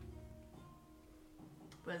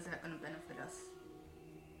 Where's that going to benefit us?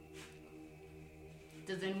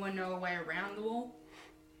 Does anyone know a way around the wall?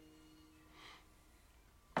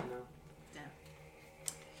 No. Damn.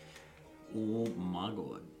 Oh my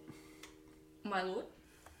god. My lord?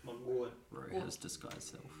 My lord. Rory has disguised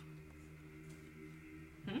self.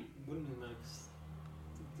 Wouldn't it nice?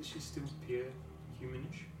 Does she still appear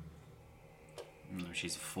humanish? No,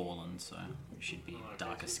 she's fallen, so she'd be Oh, okay,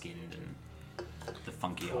 darker so- skinned and the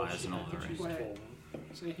funky Of course eyes she and all had the to rest. choose Wait. fallen.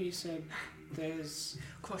 So he said there's...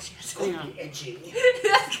 Of course she is. Hang on. Edging.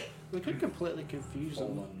 We could completely confuse them.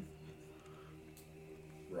 Fallen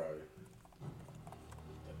row.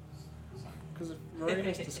 Because if Rory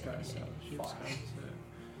has disguised self, she Fine. disguises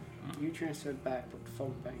her. You transferred back, but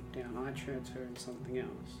fog back down. I transferred in something else.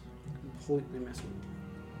 Completely messing with me.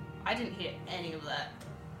 I didn't hear any of that.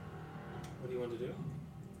 What do you want to do?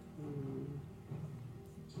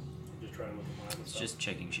 Just try and look at my other It's stuff. just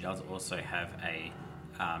checking. She does also have a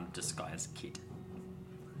disguise kit.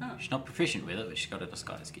 Oh. She's not proficient with it, but she's got a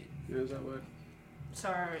disguise kit. How does that work?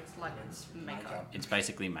 So it's like it's makeup. It's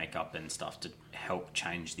basically makeup and stuff to help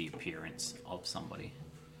change the appearance of somebody.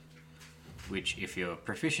 Which, if you're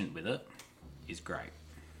proficient with it, is great.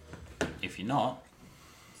 If you're not,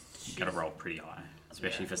 you gotta roll pretty high.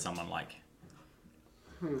 Especially for someone like...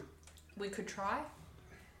 We could try.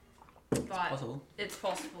 But possible. It's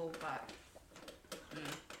possible, but...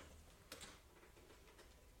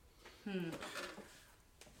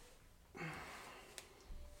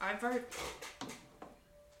 I vote...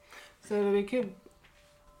 So we could...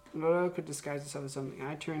 Laura could disguise herself as something.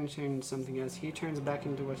 I turn into something else. He turns back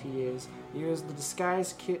into what he is. Use the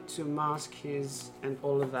disguise kit to mask his and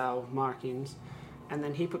all of our markings. And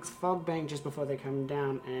then he puts fog bang just before they come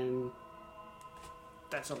down, and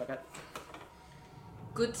that's all I got.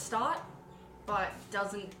 Good start, but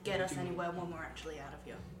doesn't get us anywhere when we're actually out of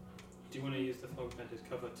here. Do you want to use the fog band as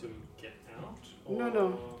cover to get out?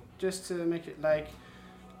 No. Just to make it like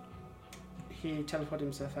he teleported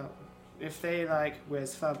himself out. If they like,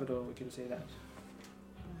 where's Fabador, we can say that.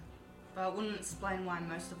 But it wouldn't explain why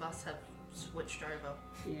most of us have switched over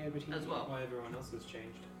Yeah, but he... as well. Why everyone else has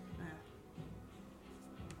changed. Yeah.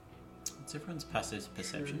 What's everyone's passive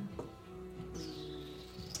perception? I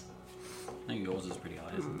think yours is pretty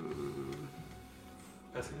high, isn't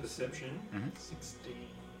it? Passive perception, Mm-hmm. 16.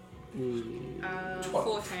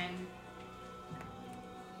 14.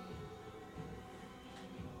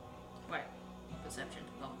 Wait, perception.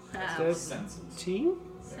 Oh. 13?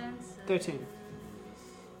 Sense. 13.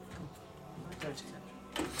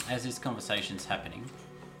 As this conversation's happening,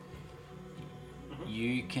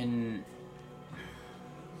 you can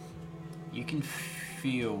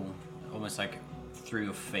feel almost like through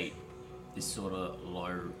your feet this sort of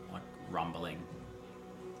low like rumbling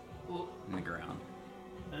Ooh. in the ground.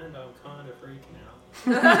 And I'm kind of freaking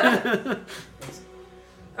out.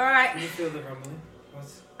 Alright, Can you feel the rumbling?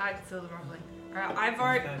 I can feel the rumbling. Alright, I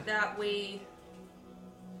vote that we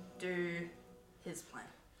do his plan,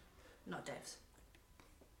 not Dave's.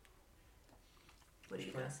 What do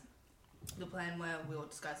you guys? The plan where we all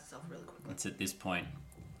disguise ourselves really quickly. It's at this point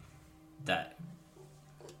that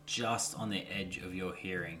just on the edge of your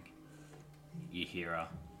hearing, you hear a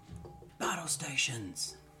battle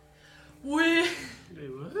stations. We.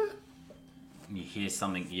 You hear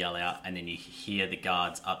something yell out, and then you hear the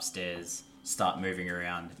guards upstairs start moving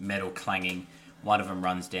around, metal clanging. One of them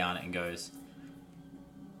runs down and goes,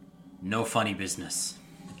 "No funny business,"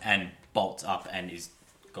 and bolts up and is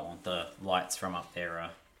gone. The lights from up there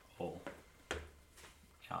are all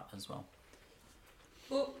out as well.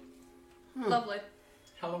 Ooh. Lovely.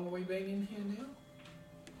 How long have we been in here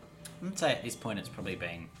now? I'd say at this point it's probably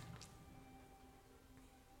been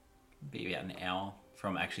about an hour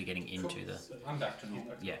from actually getting into the... I'm back to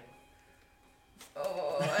normal. Yeah,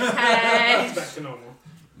 Oh, okay. It's back to normal.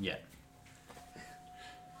 yeah.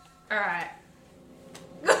 Alright.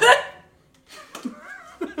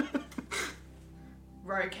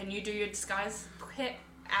 Ro, can you do your disguise hit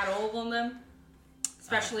at all on them?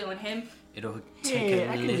 Especially on him? It'll take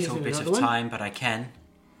Yeah, I a can use little bit another of one. time, but I can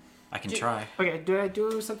Do- try. Okay, do I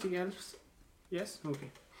do something else? Yes? Okay.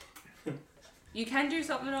 You can do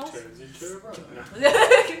something else? Turns into a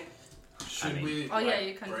brother. Should mean- we Oh, yeah,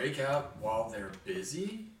 you can. break out while they're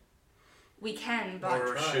busy? We can, but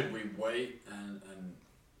Or try. should we wait and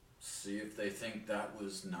see if they think that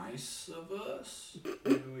was nice of us?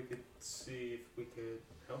 Maybe we could see if we could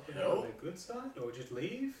help them on Help? their good side, or just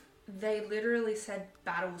leave. they literally said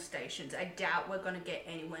battle stations. I doubt we're gonna get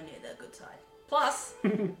anywhere near their good side. Plus,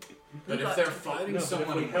 But we if got they're to- fighting No, but someone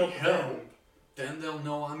if we and help we help, them, then they'll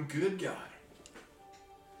know I'm good guy.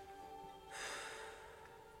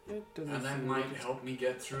 It doesn't And that seem might like it. help me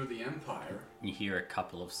get through the Empire. You hear a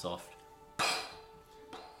couple of soft...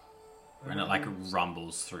 and it like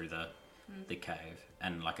rumbles through the cave.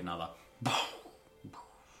 And like another... I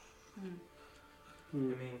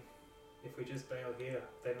mean, if we just bail here,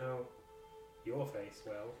 they know your face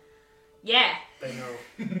well. yeah. They know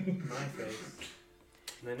my face.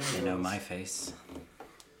 And they know You know yours. my face.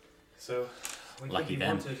 So, we Lucky could be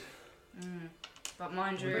them. wanted. But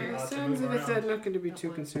mind We're you, being It hard to sounds move as if they're around. not going to be That too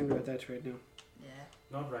would- concerned about that right now. yeah.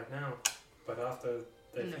 Not right now, but after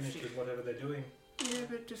they In the finish future. with whatever they're doing. Yeah,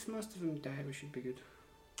 but if most of them die, we should be good.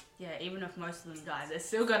 Yeah, even if most of them die, they're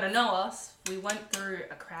still gonna know us. We went through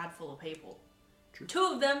a crowd full of people. True. 2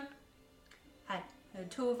 of them had The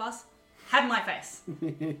two of us have my face.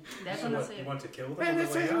 They're So gonna what, see you it. want to kill them Man, on the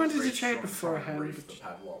that's way what I out? wanted to Reach trade from beforehand. trying to reef the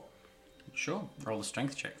padlock. Sure. Roll a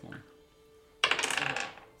strength check for me. That's right.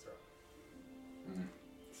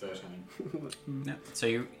 13. Yeah.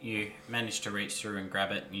 So you manage to reach through and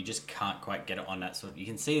grab it, and you just can't quite get it on that sort. You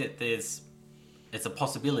can see that it's a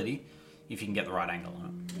possibility if you can get the right angle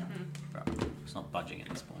on it. Yeah. But it's not budging at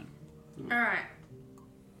this point. Alright.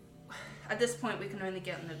 At this point, we can only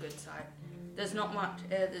get on the good side. There's not much.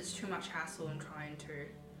 There's too much hassle in trying to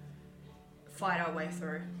fight our way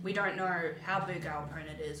through. We don't know how big our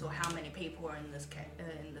opponent is or how many people are in this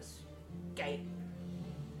gate.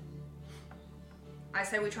 I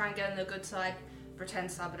say we try and get on the good side. Pretend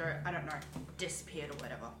Sabado, I don't know, disappeared or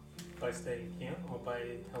whatever. By staying here or by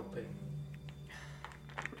helping?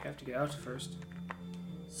 We have to get out first.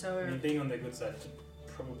 So I mean, being on the good side,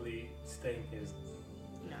 probably staying here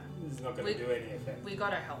no, is not going to do any effect. we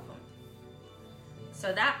gotta help them.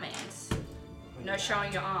 So that means We no need showing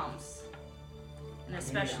out. your arms, and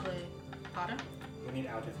especially. Pardon? We need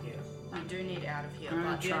out of here. We do need out of here, I'm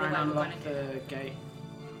gonna but the try only and way we're unlock gonna get. the gate.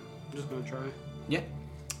 I'm just gonna try. Yeah.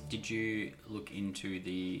 Did you look into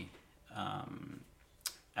the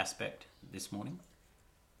aspect this morning?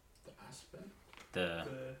 The aspen. The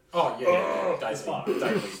Oh, yeah. Daisy. fuck.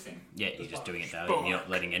 Daisy thing. yeah, you're just doing it daily. You're not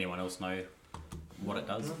letting anyone else know what it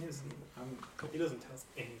does. No, he doesn't. He doesn't tell us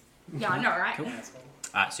anything. Yeah, I know, right? Cool.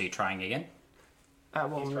 Asshole. So you're trying again?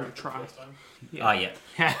 Well, He's I'm gonna trying try. for the first time. Oh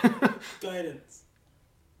yeah. Guidance.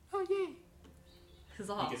 Oh yeah.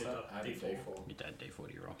 Huzzah. You get it So up. add a D4. D4. You did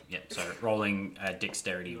D40 roll. Yeah. So rolling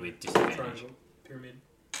dexterity with disadvantage. Triangle. Pyramid.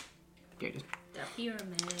 Gated. The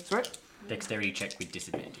pyramid. Sorry. Dexterity check with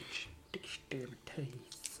disadvantage. Dexterity.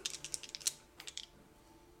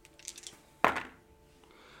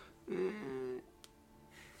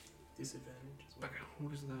 Disadvantage as well. Okay,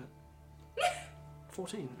 what is that?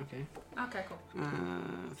 14, okay. Okay, cool.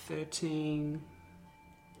 13.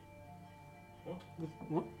 What?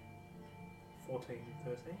 What? 14,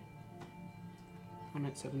 13? I'm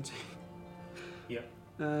at 17. Yep.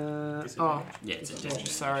 Oh, Disadvantage. Yeah, it's a yeah, disadvantage.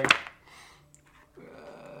 sorry.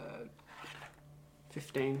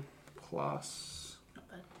 15 plus Not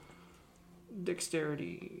bad.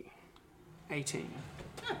 dexterity 18.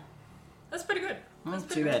 That's pretty good. Not That's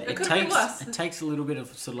too pretty bad. good. It It could've been takes worse. it takes a little bit of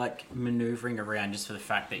sort of like manoeuvring around just for the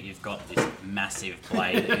fact that you've got this massive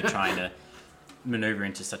blade that you're trying to maneuver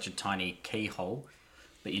into such a tiny keyhole,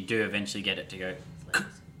 but you do eventually get it to go,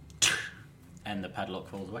 and the padlock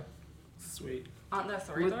falls away. Sweet. Aren't there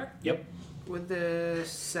three though? Yep. With the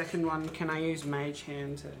second one, can I use Mage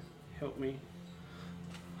Hand to help me?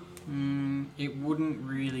 It wouldn't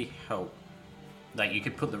really help. Like you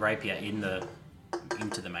could put the rapier into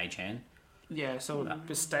the mage hand. Yeah, so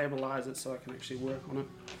just stabilize it so I can actually work on it.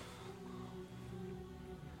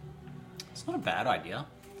 It's not a bad idea.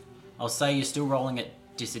 I'll say you're still rolling at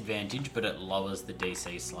disadvantage, but it lowers the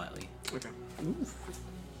DC slightly. Okay.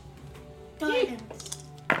 Guidance.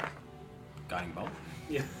 Guiding bolt.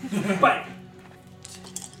 Yeah. Bang!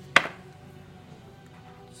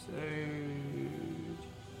 So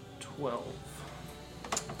 12.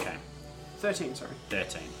 Okay. 13, sorry.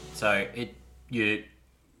 13. So you're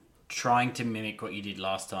trying to mimic what you did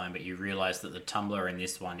last time, but you realise that the tumbler in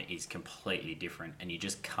this one is completely different, and you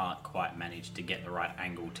just can't quite manage to get the right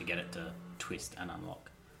angle to get it to twist and unlock.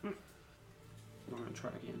 I'm gonna try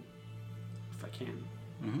again. If I can.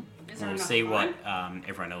 Is there We'll enough see time? what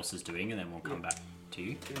everyone else is doing, and then we'll come back to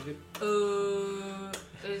you. Gated.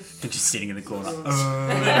 Is You're just sitting in the corner.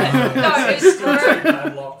 no, is Rose,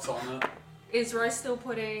 Padlocks on it. is Rose still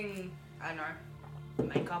putting, I don't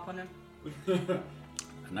know, makeup on him?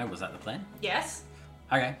 No, was that the plan? Yes.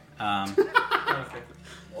 Okay. Okay.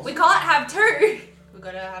 We can't have two. We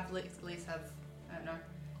gotta have at least have, I don't know. I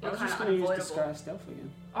You're was kind just of gonna use unavoidable. disguise stealth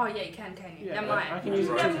again. Oh yeah, you can you? Yeah, Never I mind. can use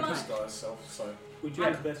it Right, Never to mind. disguise self, so Would you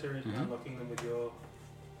do better at unlocking them with your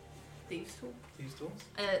Thieves tool. these tools?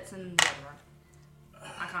 It's in the other room.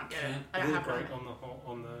 I can't get it. I don't Is it have break it.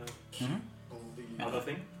 on the believe other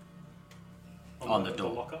thing? On the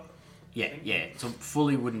door. locker? Yeah, yeah. It's a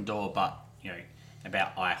fully wooden door, but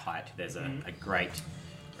about eye height. There's a grate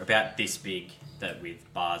about this big that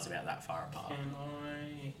with bars about that far apart. Can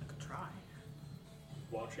I I could try.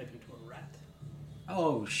 wild shape into a rat?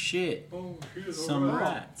 Oh shit! Oh, here's Some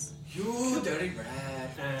rats. you dirty rat.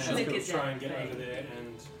 And I I'm think going it's to try that and get thing. over there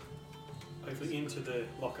and hopefully into the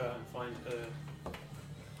locker and find her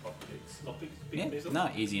Optics. lockpicks. Yeah, no,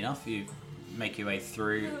 easy enough. You make your way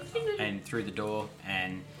through and through the door,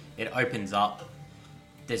 and it opens up.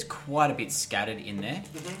 There's quite a bit scattered in there,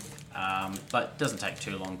 but it doesn't take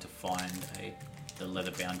too long to find a the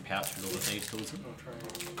leather-bound pouch with all the thieves' tools in. I'll try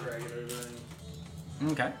and drag it over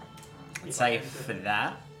and... Okay. I'd say for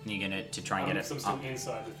that, you're gonna to try and get it So I'm still up.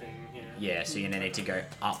 inside the thing, yeah. Yeah, so you're gonna need to go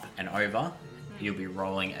up and over. You'll be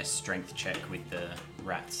rolling a strength check with the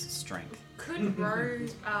rat's strength. Could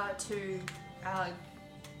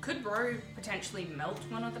could Ro potentially melt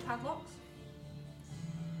one of the padlocks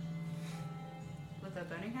with her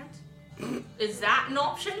burning hands? Is that an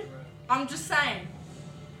option? I'm just saying.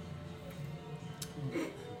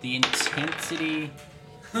 The intensity.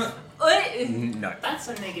 No. That's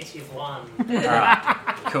a -1.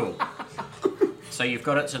 Alright, cool. So you've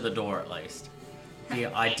got it to the door at least. The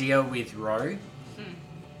idea with Ro.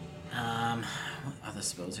 What other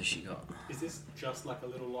spells has she got? Is this just like a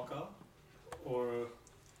little locker? Or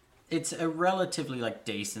It's a relatively like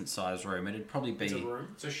decent sized room. It'd probably be. it's a room?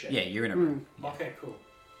 It's a shed. Yeah, you're in a room. Okay, cool.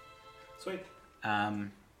 Sweet.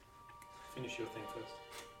 Finish your thing first.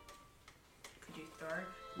 Could you throw?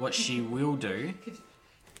 What she will do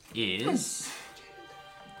is.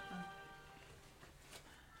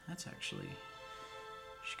 That's actually.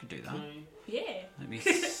 She could do that. Yeah. Let me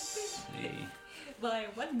see. My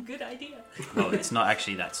one good idea. Well, it's not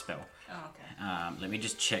actually that spell. Oh, okay. Let me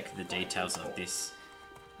just check the details of this.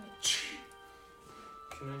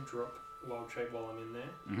 Can I drop wild shape while I'm in there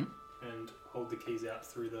Mhm. and hold the keys out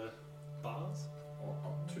through the bars? Or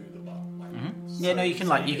up to the bar. Like, Yeah, no, you can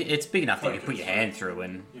like. so It's big enough that you can put focus. your hand through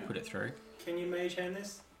and Yeah. put it through. Can you mage hand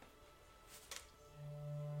this?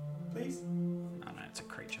 Please? Oh no, it's a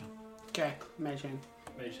creature. Okay, mage hand.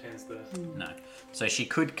 Mage hands the... No. So she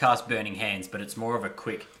could cast Burning Hands, but it's more of a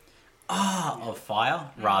quick of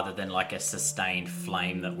fire rather than like a sustained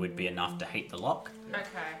flame that would be enough to heat the lock. Okay.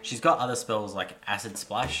 She's got other spells like Acid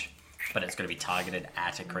Splash, but it's got to be targeted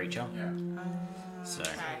at a creature. Yeah. So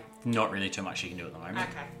Okay. not really too much she can do at the moment.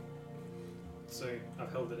 Okay. So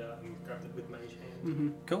I've held it out and grabbed it with mage hand. Mm-hmm.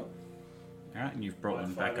 Cool. Alright, and you've brought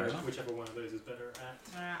them back Fire over. Whichever one of those is better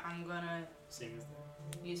at Alright, I'm gonna seeing as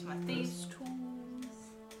use my thieves tools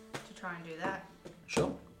to try and do that.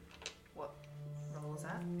 Sure. What roll is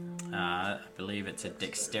that? I believe it's a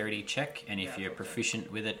dexterity check, and if you're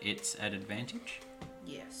proficient with it, it's at advantage.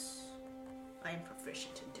 Yes. I am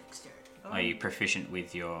proficient in dexterity. Are you proficient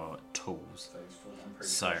with your tools? I'm pretty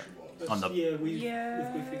So- sure she was. On the- Yeah, if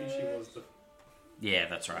Yeah. we figured she was the Yeah,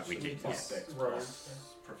 that's right, we did. Plus dex Right.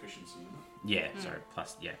 plus proficiency. Yeah, sorry,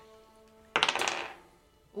 plus, yeah.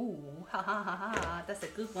 Ooh, ha ha ha ha. That's a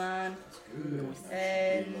good one. That's good.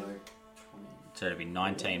 And- Like 20. So it'll be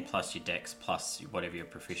 19 plus your dex plus whatever your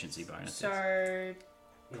proficiency bonus is. So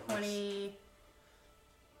 20.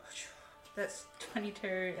 That's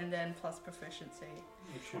 22 and then plus proficiency.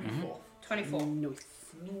 24. 24.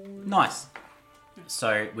 Nice.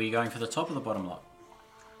 So were you going for the top or the bottom lock?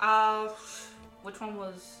 Which one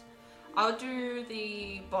was? I'll do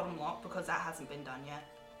the bottom lock because that hasn't been done yet.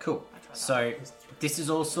 Cool. I tried that. So this is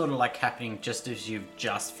all sort of like happening just as you've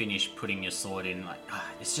just finished putting your sword in, like,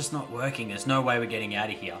 it's just not working. There's no way we're getting out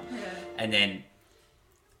of here. Yeah. And then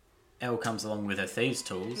Elle comes along with her thieves'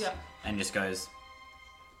 tools Yeah. and just goes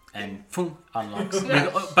and boom, unlocks. Yeah.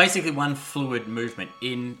 With basically one fluid movement.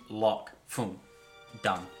 In, lock, boom,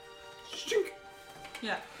 done.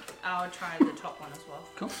 Yeah. I'll try the top one as well.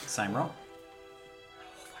 Cool. Same roll.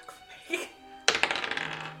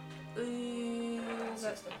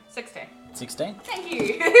 16. 16. Thank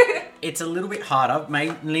you. It's a little bit harder,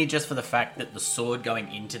 mainly just for the fact that the sword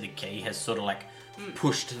going into the key has sort of like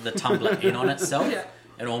pushed the tumbler in on itself Yeah.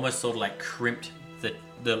 and almost sort of like crimped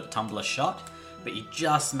the tumbler shut. But you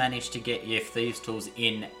just managed to get your thieves' tools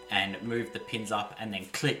in and move the pins up and then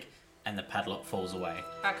click and the padlock falls away.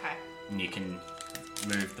 Okay. And you can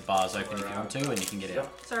move the bars open if you want to and you can get out.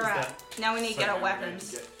 So right. Now we need to get our So now we need to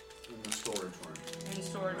weapons get in the storage room. in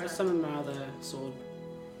storage. I room. summon my other sword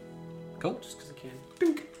Cool. just because I can.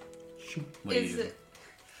 What do Is you- it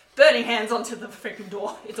burning hands onto the freaking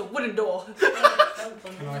door? It's a wooden door.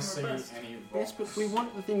 Can I see any Yes, rocks? but we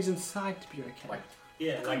want the things inside to be okay. Like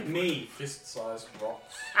Yeah, like me. fist-sized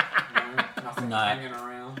rocks? No, nothing No. hanging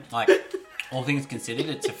around. Like, all things considered,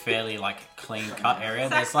 it's a fairly like clean cut area.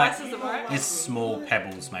 There's like Sacrifices of right. there's small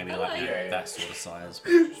pebbles, maybe like Yeah. that sort of size. Oh,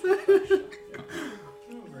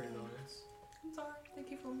 very nice. I'm sorry.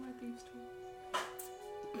 Thank you for my thieves too.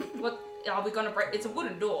 What are we gonna break? It's a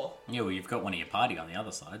wooden door. Yeah, well, you've got one of your party on the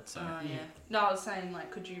other side, so Oh yeah. No, I was saying like,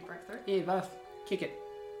 could you break through? Yeah, both. Kick it.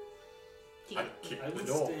 I kicked I the will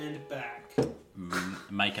door. stand back.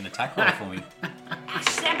 make an attack roll for me.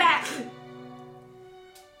 Stand back.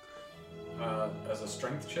 As a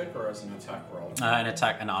strength check or as an attack roll? An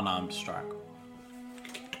attack, an unarmed strike.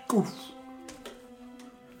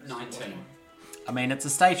 19. I mean, it's a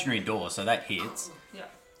stationary door, so that hits. Yeah.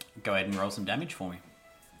 Go ahead and roll some damage for me.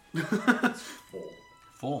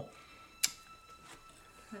 4.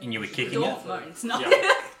 And you were kicking Door? it, No, it's not.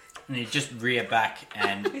 and you just rear back,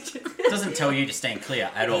 and it doesn't tell you to stand clear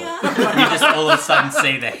at all. You just all of a sudden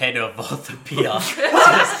see the head of Orthopia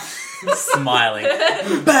just smiling.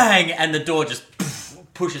 Bang! And the door just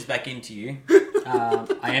pushes back into you.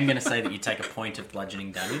 I am going to say that you take a point of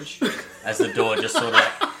bludgeoning damage as the door just sort of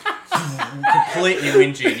completely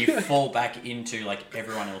wins you, and you fall back into like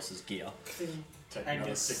everyone else's gear. Take And another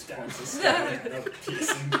get 6 stabbed. points of stabbing, another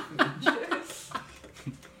piercing.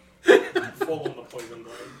 Fall on the poison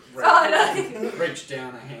blade. Reach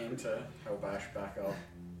down a hand to help Ash back up.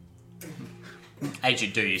 As you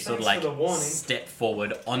do, you sort of Thanks like for the warning. step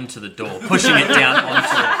forward onto the door, pushing it down onto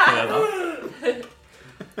it further.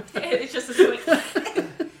 It's just a swing.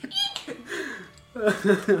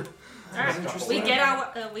 Alright, we get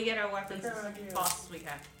our weapons as fast as we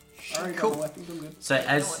can. Alright, Cool. got my weapons, I'm good. So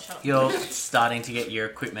as you're starting to get your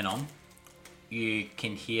equipment on, you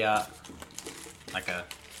can hear like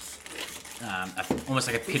almost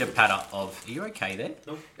like a pitter patter of. Are you okay there?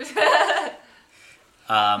 Nope.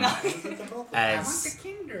 As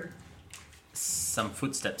some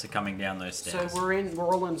footsteps are coming down those So stairs. we're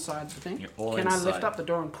all inside the thing. You're all Can I inside. lift up the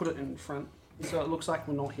door and put it in front so it looks like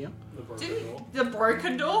we're not here? The broken door. The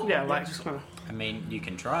broken door? Yeah, like just kind of. I mean, you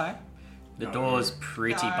can try. The No. door's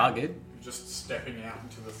pretty No. buggered. Just stepping out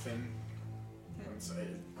into the thing. And see.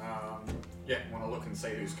 Want to look and see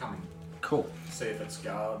who's coming. Cool. See if it's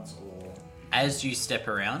guards or. As you step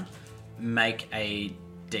around, make a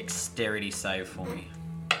dexterity save for me.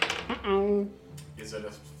 Is it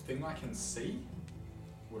a thing I can see?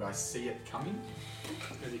 Would I see it coming?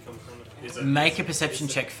 Does he come from the Is it? Make a perception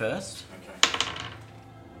check first. Okay.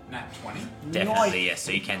 Nat 20. Definitely, yes,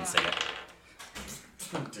 so you can see it.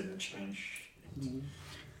 Didn't change.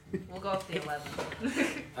 We'll go with the 11.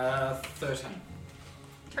 13.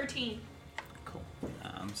 13. Cool.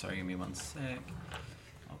 Sorry, give me one sec.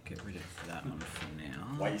 I'll get rid of that one for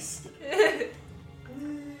now. Wasted.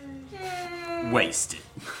 Wasted.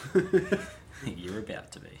 You're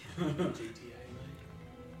about to be.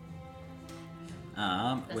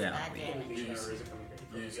 GTA, Where are we?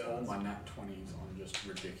 Use all my nat 20s on just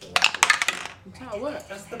ridiculous. That's how it works.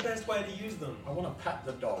 That's the best way to use them. I want to pat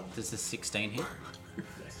the dog. Does the 16 hit?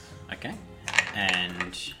 Yes. Okay.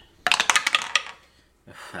 And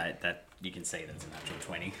that you can see that's a natural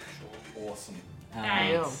 20. Awesome.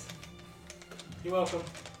 Nice. You're welcome.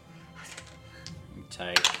 You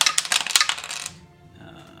take.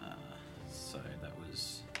 So that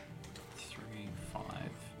was 3, 5, 4,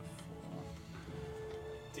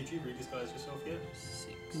 Did you redisguise yourself yet?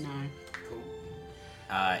 6. No. Cool.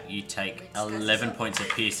 You take 11 points of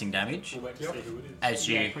piercing damage. We'll wait to see who it is. As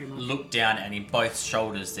you Yeah, pretty much. look down, and in both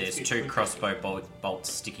shoulders, there's 2 crossbow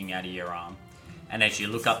bolts sticking out of your arm. And as you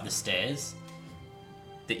look up the stairs,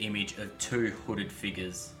 the image of 2 hooded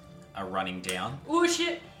figures are running down Oh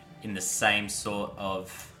shit. in the same sort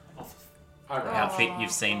of Okay. outfit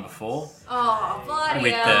you've seen before, Oh, bloody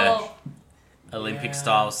with hell. the Olympic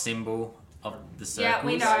style symbol of the circles. Yeah,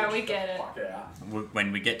 we know, we get it. Fuck out.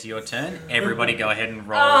 When we get to your turn, everybody go ahead and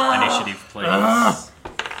roll Oh. initiative, please. Well,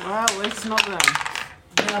 at least it's not them.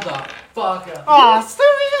 Motherfucker. Oh,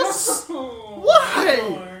 serious?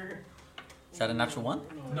 Why? Is that a natural 1?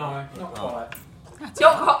 No, not quite.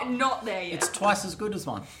 Not there yet. It's twice as good as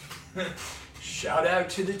 1. Shout out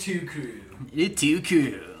to the 2 crew. You're too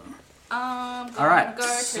cool. Alright, Go to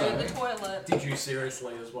so- the toilet. Did you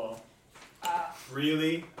seriously as well?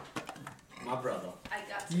 Really? My brother. I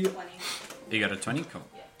got to 20. You got a 20? Cool.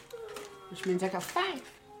 Which means I got 5.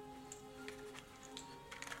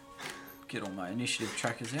 Get all my initiative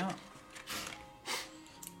trackers out.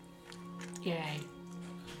 Yay.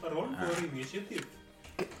 I don't want to initiative.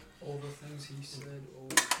 All the things he said, all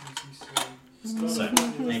the things he said. So,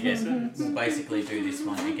 again, we'll basically do this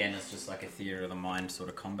one again as just like a theatre of the mind sort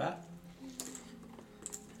of combat.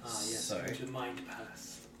 Yes, So- use your mind palace.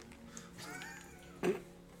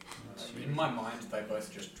 In my mind, they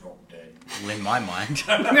both just dropped dead. Well, in my mind,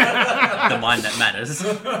 the mind that matters.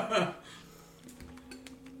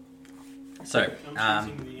 So, I'm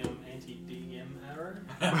choosing the anti-DM arrow.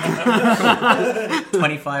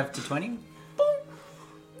 25 to 20?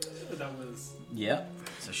 That was... Yeah,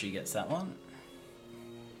 so she gets that one.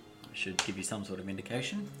 Should give you some sort of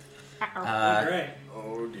indication. great.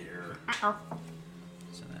 Oh dear. So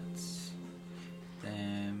that's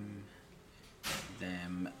them.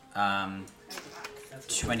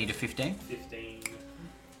 That's 20 to 15. 15.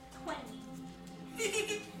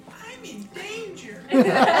 I'm in danger.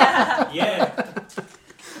 Yeah.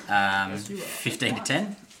 15 to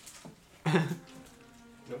 10.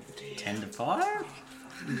 Nope. 10 to 5.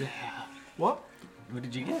 Yeah. What? What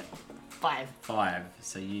did you get? 5. 5.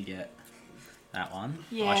 So you get that one.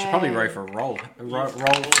 Yeah. Oh, I should probably roll for a roll. Roll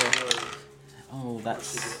for. Oh,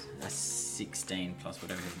 that's a 16 plus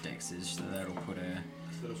whatever his dex is. So that'll put a.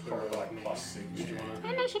 So it'll put Probably like like plus 6. Did you want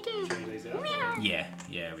to change these out?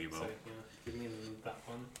 Yeah, we will. So, yeah, give me that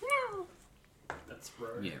one. That's row.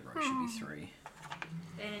 Yeah, roll should be 3.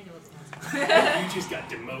 And yours. You just got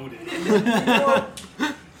demoted.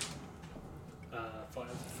 5.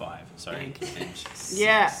 5. Sorry. Thank And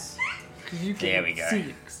Yeah. 6. You There we go.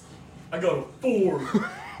 6. I got a 4. Why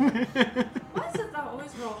is it that I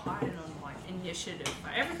always roll higher on like initiative?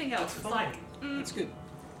 Like, everything else is like, That's good.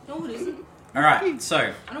 no, it isn't. Alright,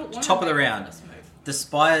 so I don't want top of to the make round. this move. The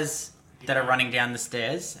spires that are running down the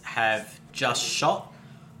stairs have just shot,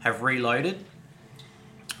 have reloaded.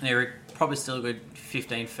 They're probably still a good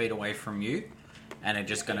 15 feet away from you, and are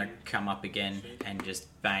just going to come up again and just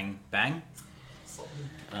bang, bang.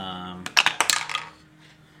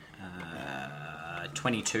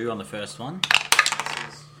 22 on the first one,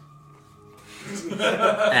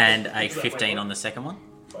 and a 15 on the second one.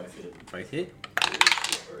 Both hit.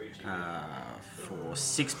 For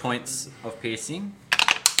 6 points of piercing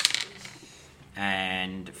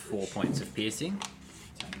and 4 points of piercing.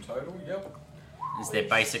 10 total, yep. Is they're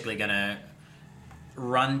basically going to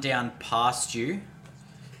run down past you,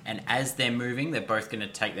 and as they're moving, they're both going to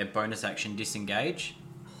take their bonus action disengage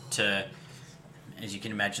to, as you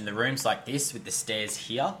can imagine, the room's like this with the stairs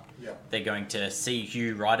here. Yep. They're going to see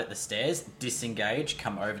you right at the stairs, disengage,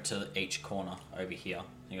 come over to each corner over here.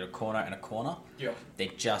 You got a corner and a corner. Yep. They're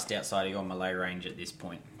just outside of your melee range at this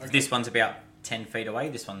point. Okay. This one's about 10 feet away.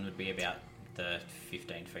 This one would be about the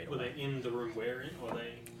 15 feet Were away. they in the room we're in, or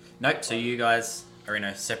they? Nope, so you guys are in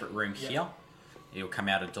a separate room Yeah. here. You'll come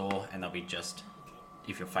out a door and they'll be just,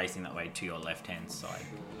 if you're facing that way, to your left-hand side.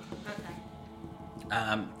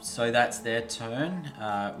 Okay. So that's their turn.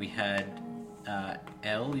 We had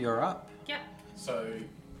Elle, you're up. Yep. So,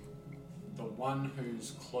 the one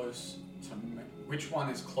who's close to me, which one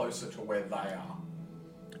is closer to where they are?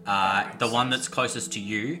 That The makes one sense. that's closest to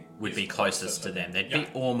you would Is be closer closest to to them. They'd Yeah. be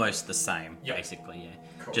almost the same, Yeah. basically, yeah.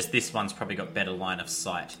 Cool. Just this one's probably got better line of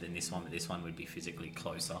sight than this one, but this one would be physically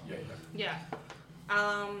closer. Yeah, Yeah.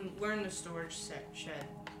 We're in the storage shed,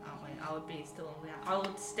 aren't we? I would be still in there. I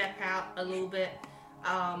would step out a little bit.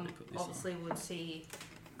 Put this Obviously would see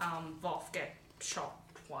Voth get shot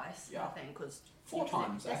twice, Yeah. I think, because 4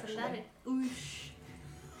 times, that's actually. a lot of oosh.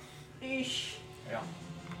 Oosh. Yeah.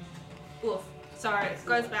 Oof. Sorry, it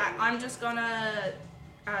goes back. I'm just gonna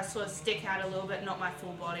sort of stick out a little bit, not my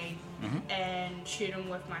full body, and shoot him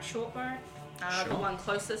with my short bow. The Sure. one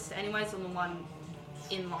closest, anyways, and the one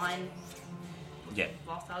in line with Yeah.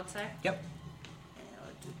 Voth, I would say. Yep. And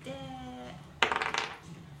I'll do that.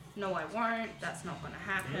 No, I won't. That's not gonna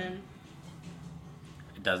happen.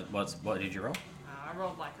 It does. What did you roll? I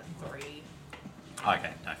rolled like a 3.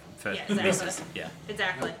 Okay, no. First Yeah, exactly. misses. Yeah.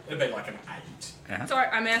 Exactly. It'd be like an 8. Sorry,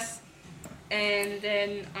 I missed. And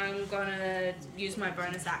then I'm gonna use my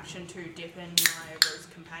bonus action to dip in my Rose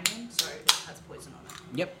Companion, so it has poison on it.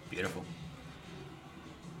 Yep. Beautiful.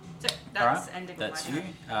 So that's Alright. ending That's my you.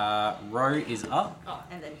 turn. Ro is up. Oh,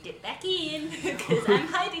 and then dip back in, because I'm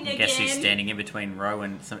hiding again. Guess who's standing in between Ro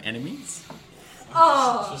and some enemies?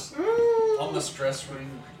 Oh, Just on the stress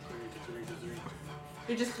ring.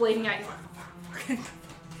 you're just bleeding out.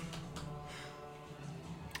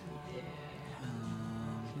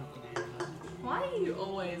 Why are you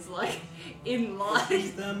always like in line?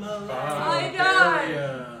 I know.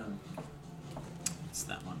 Barbarian. What's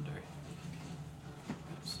that one do?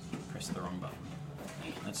 Oops, press the wrong button.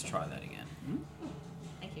 Let's try that again.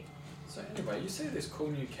 Thank you. So anyway, you see this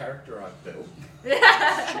cool new character I've built?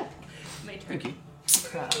 Me too. Thank you.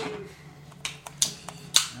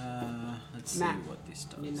 Let's see Matt, what this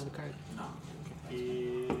does. Need another card? No.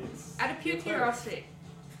 It's Out of pure curiosity,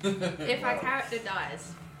 if our character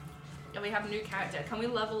dies and we have a new character, can we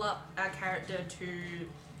level up our character to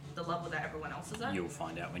the level that everyone else is at? You'll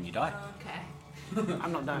find out when you die. Okay.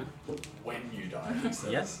 I'm not done. When you die, he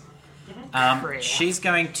says. Yes. Crap. She's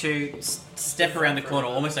going to step around the corner,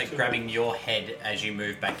 almost like grabbing your head as you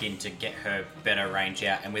move back in to get her better range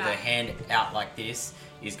out. And with her hand out like this,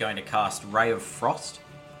 is going to cast Ray of Frost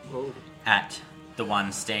Whoa. at the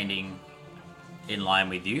one standing in line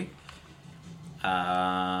with you.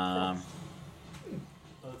 That's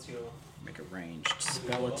your Make a ranged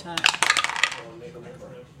spell attack.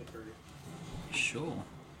 Sure.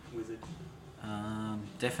 Wizard.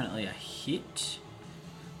 Definitely a hit.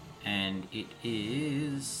 And it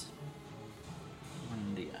is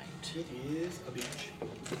 1d8. It is a beach.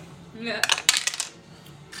 Yeah.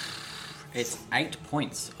 It's 8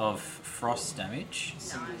 points of frost damage.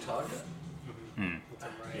 Single target. Hmm.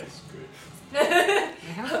 Yes, good.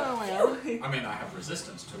 How far away are we? I mean, I have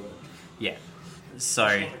resistance to it. Yeah. So,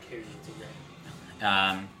 It's not a cave, it's a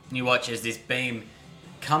rain. you watch as this beam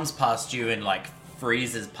comes past you and like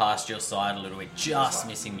freezes past your side a little bit, just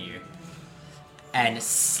missing you, and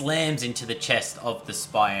slams into the chest of the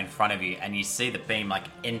spy in front of you, and you see the beam like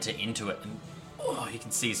enter into it, and you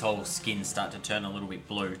can see his whole skin start to turn a little bit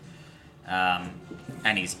blue,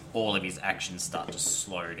 and all of his actions start to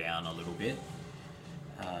slow down a little bit.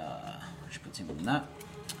 Which puts him in that.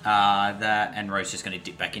 That and Rose's just going to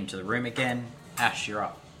dip back into the room again. Ash, you're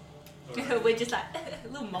up. We're just like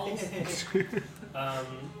little moles.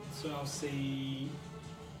 So I'll see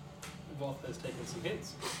Voth has taken some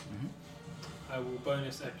hits. I will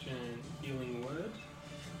bonus action healing word.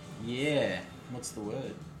 Yeah. What's the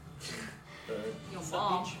word? Your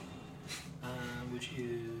mom. Which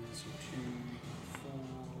is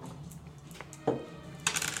 2, 4.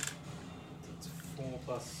 That's 4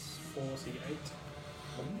 plus 4, so 8.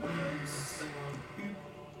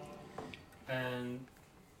 And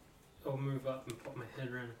I'll move up and pop my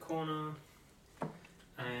head around the corner.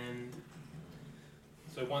 And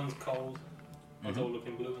so one's cold, one's all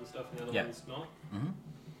looking blue and stuff, and the other one's not.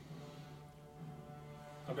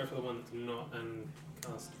 I'll go for the one that's not and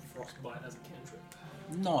cast Frostbite as a cantrip,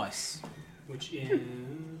 Nice. which is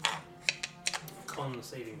con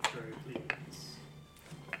saving throw, please.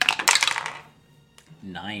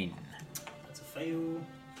 9. That's a fail.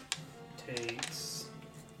 Takes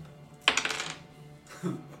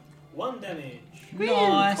 1 damage.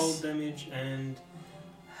 Nice. Cold damage and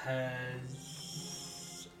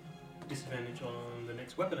has disadvantage on the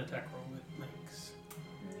next weapon attack roll it makes.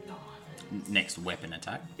 Next weapon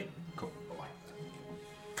attack. Yep. Cool.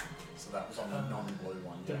 So that was on the non-blue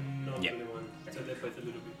one. The non-blue Yep. one. So they're both a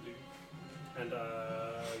little bit blue. And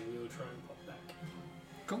we'll try and pop back.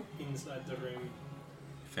 Cool. Inside the room.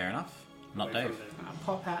 Fair enough. Not away Dave. from them.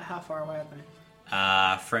 Pop out. How far away are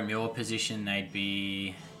they? From your position, they'd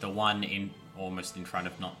be the one in almost in front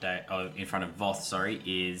of not Dave. Oh, in front of Voth. Sorry,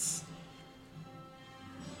 is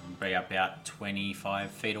be about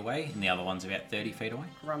 25 feet away, and the other one's about 30 feet away.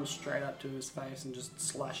 Run straight up to his face and just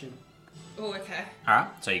slash him. Oh, okay. All right.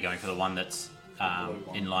 So you're going for the one that's blue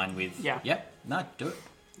one. in line with. Yeah. Yep. No, do it.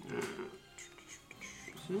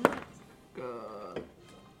 Got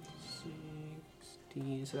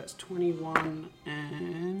 16, so that's 21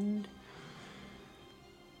 and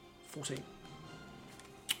 14.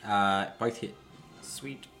 Both hit.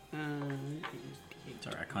 Sweet.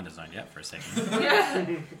 Sorry, I kind of zoned out for a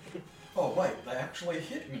second. Oh wait, they actually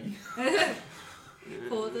hit me.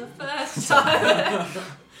 For the first time.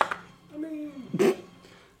 I mean,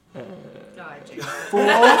 God, Jake.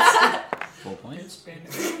 4 points. It's been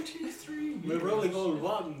 83 we're rolling all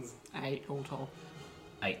ones. 8 all told.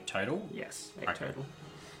 8 total. Yes, 8 Okay. total.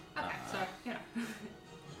 Okay, so, you know.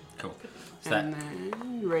 Cool. So that. And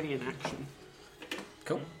then ready in action.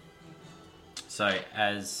 Cool. So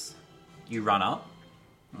as you run up,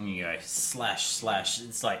 and you go slash.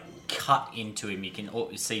 It's like cut into him. You can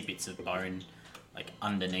see bits of bone like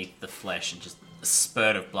underneath the flesh, and just a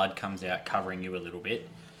spurt of blood comes out, covering you a little bit.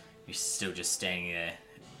 You're still just standing there,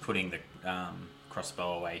 putting the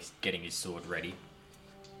crossbow away, getting his sword ready.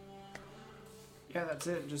 Yeah, that's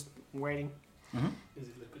it. Just waiting. Is it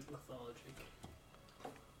a little bit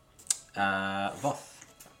lethargic? Voth.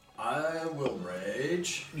 I will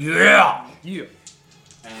rage Yeah.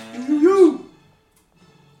 and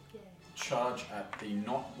charge at the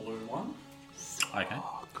not blue one. Okay.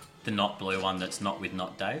 The not blue one that's not with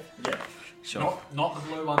not Dave. Yeah. Sure. Not the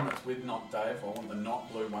blue one that's with not Dave. I want the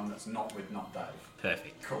not blue one that's not with not Dave.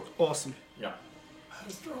 Perfect. Cool. Awesome. Yeah.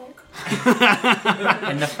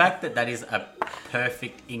 And the fact that is a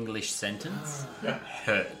perfect English sentence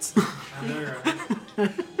hurts. I know,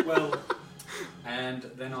 right? Well, And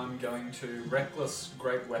then I'm going to reckless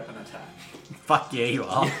great weapon attack. Fuck yeah, you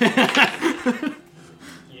are.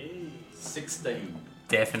 yay. 16.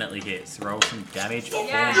 Definitely hits. Roll some damage.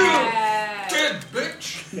 Yeah! Dead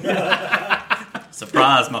bitch.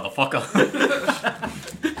 Surprise, motherfucker.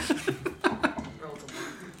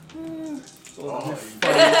 Oh,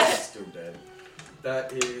 he's still dead.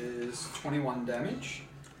 That is 21 damage.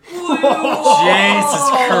 Jesus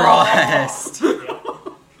Christ.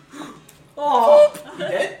 Oh! You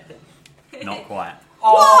dead? Not quite.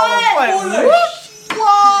 What?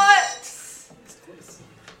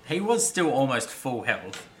 He was still almost full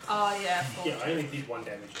health. Oh, yeah. Yeah, I only did 1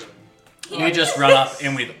 damage to him. You just run up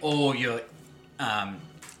and with all your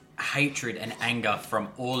hatred and anger from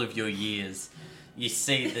all of your years. You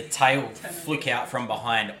see the tail flick out from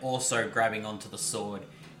behind, also grabbing onto the sword,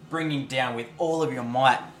 bringing down with all of your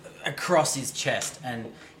might across his chest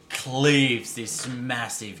and cleaves this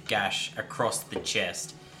massive gash across the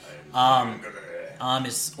chest. Arm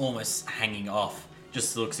is almost hanging off,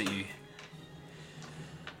 just looks at you.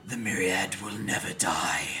 The Myriad will never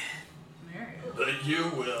die. But you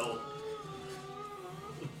will.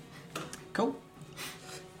 Cool.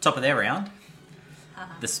 Top of their round.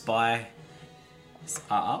 The spies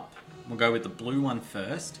are up. We'll go with the blue one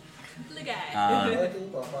first. Blue guy.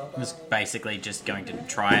 Was basically just going to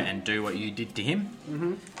try and do what you did to him. Blue. Those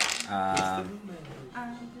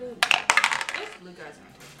blue guys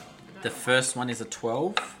aren't The first one is a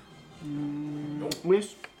 12.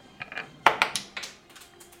 Miss. I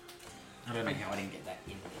don't know how I didn't get that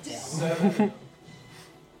in.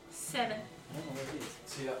 7.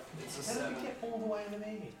 It's a 7.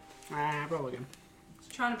 Roll again. It's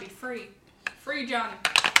trying to be free. Free Johnny.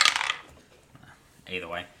 Either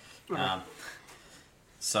way. Okay.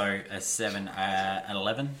 So a 7, an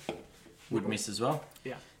 11 would miss as well.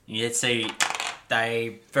 Yeah. You'd see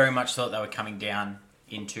they very much thought they were coming down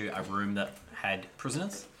into a room that had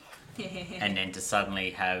prisoners, and then to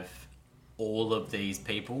suddenly have all of these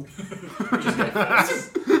people.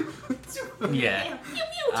 Yeah.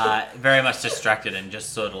 Very much distracted and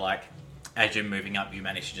just sort of like, as you're moving up, you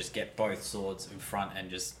manage to just get both swords in front and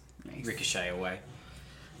just ricochet away.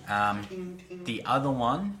 The other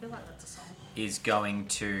one I feel like that's a song. is going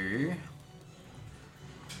to...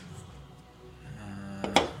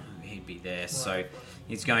 he'd be there. So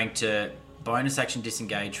he's going to bonus action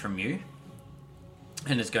disengage from you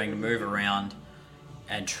and is going to move around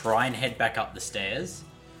and try and head back up the stairs.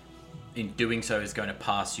 In doing so, is going to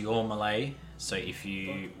pass your melee. So if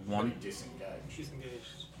you want...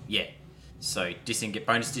 Disengaged. Yeah. So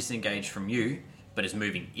bonus disengage from you, but is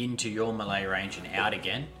moving into your melee range and out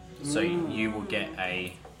again. So you will get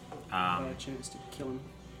a... chance to kill him.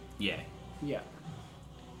 yeah. Yeah.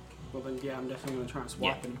 Well then, yeah, I'm definitely going to try and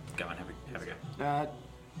swipe him. Go on, have a go.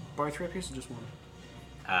 Both rapiers or just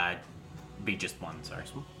one? Be just one, sorry.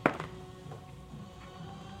 Just one.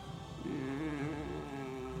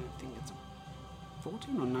 I think it's a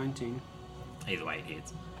 14 or 19. Either way, it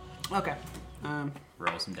hits. Okay.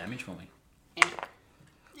 Roll some damage for me.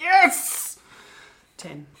 Yes!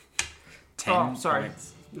 10. 10 Oh, sorry.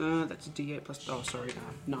 points. That's a D8 plus... Oh, sorry.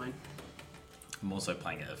 9. I'm also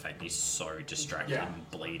playing at the fact he's so distracted Yeah. and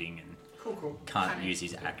bleeding and Cool. can't Kinda use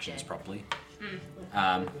his actions dead. properly.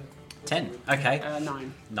 10. Okay.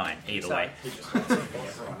 9. 9. Either Sorry. way. He just wants to kill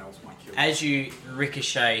everyone else might kill. As you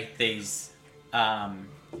ricochet these You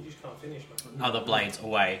just can't finish, man. other blades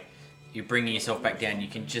away, you're bringing yourself back down. You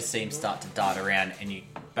can just see him start to dart around, and you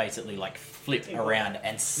basically like flip around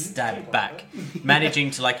and stab back, managing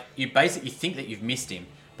to like you think that you've missed him,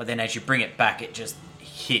 but then as you bring it back, it just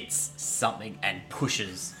hits something and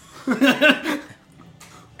pushes,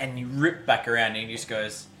 and you rip back around, and he just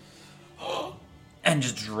goes and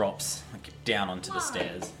just drops like down onto the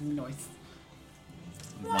stairs. Nice.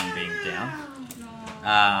 One being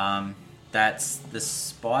down. That's the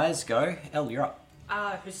spies go. Elle, you're up.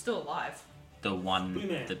 Who's still alive? The one Blue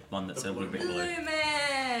man. that's a little bit Blue blue.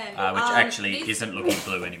 man! Which actually these- isn't looking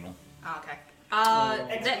blue anymore. Oh, okay.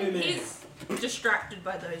 Ex-Blue man. He's distracted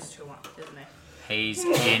by those two, isn't he? He's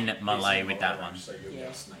in melee with that one. So you'll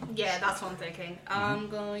get a snake. Yeah, that's what I'm thinking. I'm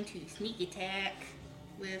going to sneak attack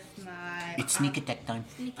with my... It's sneak attack time.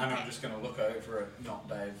 Sneak And I'm attack. just going to look over at not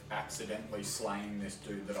Dave accidentally slaying this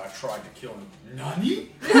dude that I tried to kill him.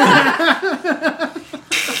 Nani?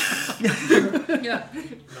 Yeah.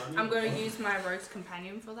 I'm going to use my rogue's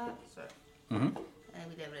companion for that. So. Mhm.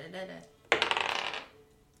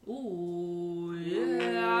 Ooh,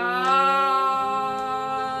 yeah.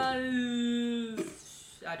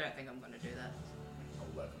 I don't think I'm going to do that.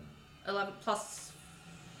 11. 11 plus...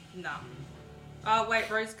 No. Wait,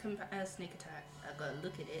 sneak attack. I gotta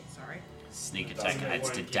look at it, sorry. Sneak attack Okay, adds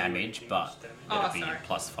to won't give you damage, anything, but just damage. it'll Oh, be sorry.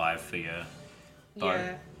 +5 for your bow.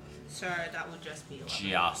 Yeah. So that would just be 11.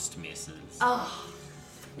 Just misses. Oh.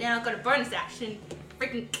 Now I've got a bonus action.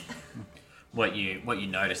 Freaking... What you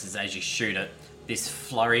notice is as you shoot it, this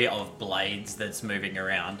flurry of blades that's moving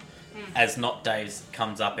around, as Not Dave's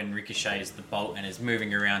comes up and ricochets the bolt and is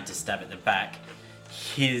moving around to stab at the back,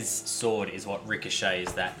 his sword is what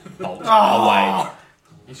ricochets that bolt away.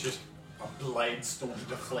 He's just a blade storm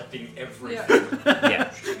deflecting everything. Yeah.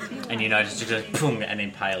 Yeah. And you notice it just boom and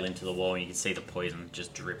impale into the wall, and you can see the poison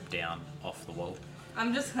just drip down off the wall.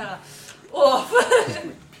 I'm just gonna... Off!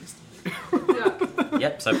 Yeah.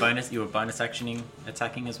 Yep. So you were bonus actioning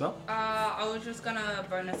attacking as well. I was just gonna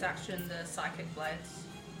bonus action the psychic blades.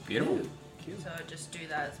 Beautiful. Cute. So just do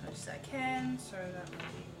that as much as I can. So that would be.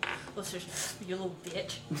 Let's just you little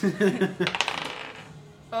bitch.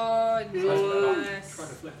 Oh, nice. Try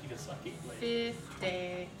deflecting a psychic blade.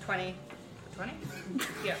 50, 20. 20?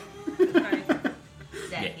 Yeah. 20. That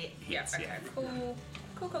Yeah, hit. Yeah, hits, okay, yeah. cool.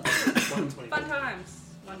 Cool. 120. Fun times.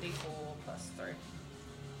 1d4 plus 3.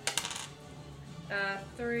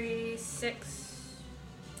 3, 6.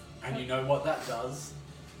 And you know what that does?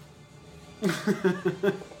 Good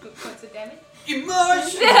points of damage.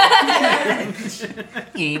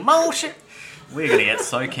 Emotion. We're gonna get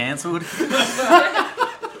so cancelled.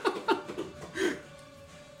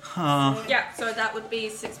 Yeah, so that would be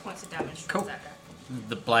 6 points of damage. Cool. That guy.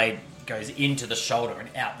 The blade goes into the shoulder and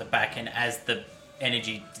out the back, and as the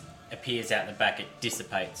energy appears out the back, it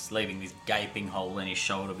dissipates, leaving this gaping hole in his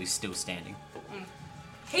shoulder. He's still standing.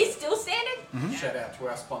 He's still standing? Shout out to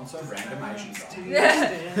our sponsor, Randomation.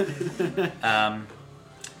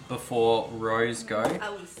 Before Rose go, I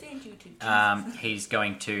will send you to he's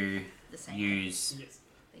going to the same. use Yes.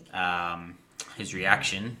 Thank you. his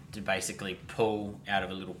reaction to basically pull out of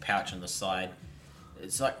a little pouch on the side.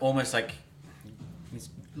 It's like almost like he's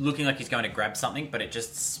looking like he's going to grab something, but it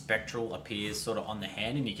just spectral appears sort of on the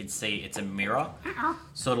hand, and you can see it's a mirror.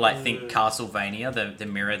 Sort of like think Castlevania, the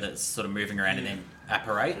mirror that's sort of moving around and then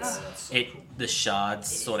apparates. The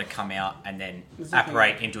shards sort of come out and then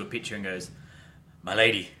apparate into a picture and goes, "My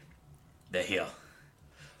lady, they're here."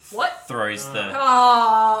 What? Throws the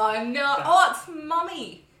Oh, no. Oh, it's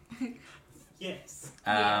mummy. Yes.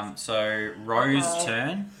 Yes. So Rose's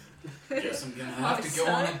turn. Guess I'm gonna have to go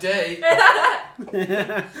on a date.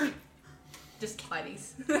 Just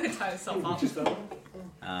tidies. Tie yourself up. Just that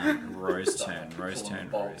one. Rose turn. Rose Pulling turn.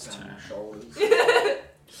 bolts Rose down turn. my shoulders.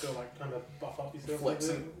 Still like trying to buff up yourself.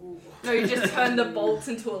 Flexing. Ooh. No, you just turn the bolts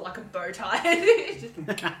into like a bow tie. Just-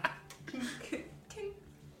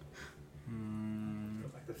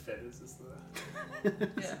 Like the feathers is the.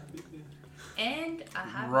 yeah. And I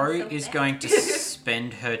have Ro myself is back. going to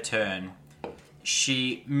spend her turn.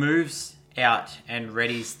 She moves out and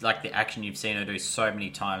readies like the action you've seen her do so many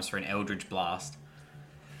times for an Eldritch Blast.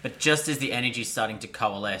 But just as the energy's starting to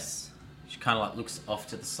coalesce, she kind of like looks off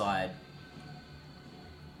to the side,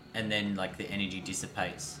 and then like the energy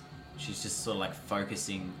dissipates. She's just sort of like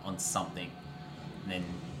focusing on something, and then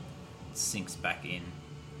sinks back in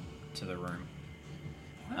to the room.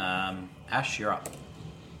 Ash, you're up.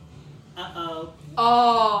 Uh-oh.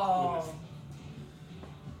 Oh.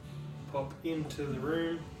 Pop into the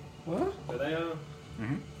room. What? There they are.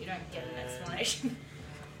 You don't get an explanation.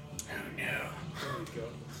 Oh no. What we got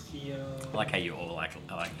here? I like how you all like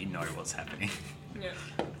you know what's happening. Yeah.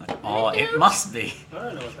 Like, oh, it must be. I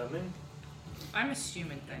don't know what's happening. I'm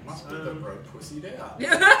assuming things. Must be the road pussied out.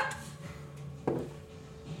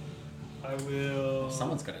 I will.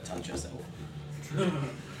 Someone's got to touch herself.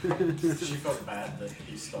 She felt bad that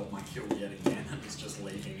he stole my kill yet again and is just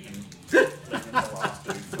leaving him. Leaving the last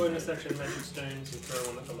dude. Bonus action magic stones and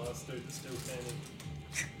throw one at the last dude that's still standing.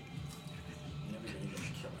 Never gonna get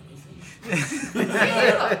to kill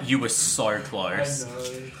anything. You were so I close. know.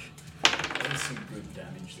 That was some good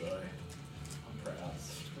damage though. I'm proud. 12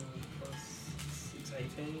 plus 6,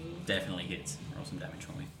 18. Definitely hits. Roll some damage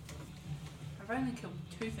for me. I've only killed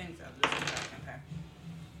 2 things out of this entire campaign.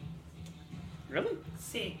 Really?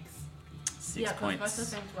 6. 6 Yeah, because most of points. the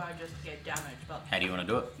things where I just get damage, but How do you want to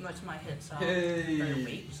do it? most of my hits are Hey. very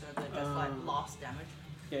weak, so they're just like last damage.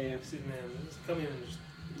 Yeah. Sitting there and just come in and just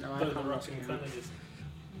No, I blow the can't rock rock and kind of just.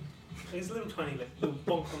 There's a little tiny like little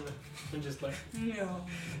bonk on the and just like No.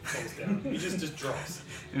 falls down. He just drops.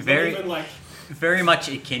 Very, Not even like very much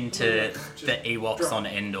akin to Just the Ewoks drop. on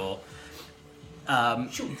Endor.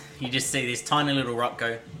 You just see this tiny little rock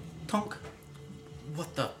go, tonk.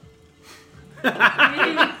 What the?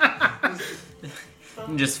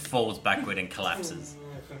 And just falls backward and collapses.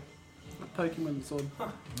 Poke him with the sword.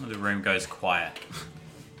 The room goes quiet.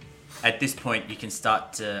 At this point, you can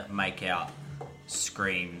start to make out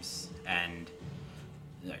screams and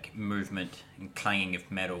like movement and clanging of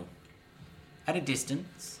metal at a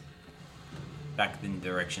distance, back in the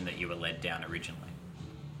direction that you were led down originally.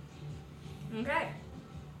 Okay.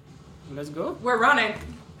 Let's go. We're running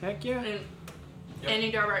Heck yeah. in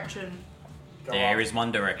any direction. Go There up. is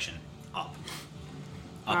one direction, up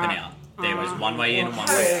and out. There was one way in and one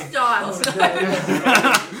way Harry out. Styles.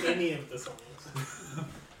 any of the songs.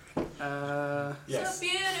 Yes. So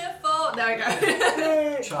beautiful. There we go.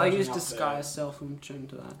 I'll Charging use up disguise self and turn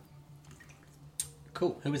to that.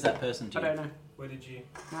 Cool. Who was that person to I you? don't know. Where did you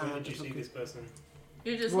No, where did you just see look this person?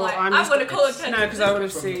 You're just Well, like, I'm I'm just- gonna call attention. No, because I would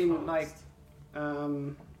have From the seen past. like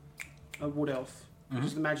a wood elf.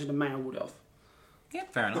 Just imagine a male wood elf. Yeah,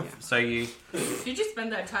 fair enough. So you You just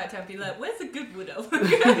spend that entire time being like, where's the good widow?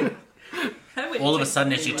 all of a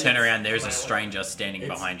sudden, as you turn around, there is a stranger standing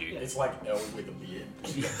behind you. It's like L with a beard.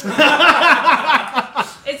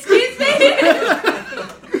 Excuse me?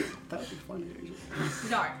 That would be funny.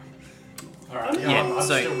 No. Alright, Yeah, I'm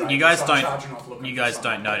so still you guys so I'm don't charging off looking you for guys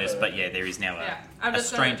something don't notice, to- but yeah, there is now Yeah. I'm a just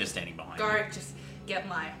stranger gonna standing behind go you. just get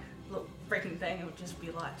my little freaking thing and just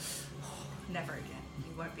be like, oh, never again.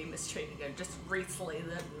 You won't be mistreated again. Just recently,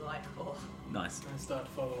 then be like, oh. Nice. I start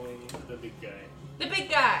following the big guy. The big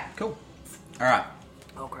guy! Cool. All right.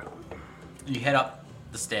 Oh crap. You head up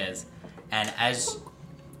the stairs, and as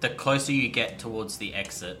the closer you get towards the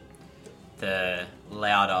exit, the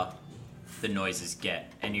louder the noises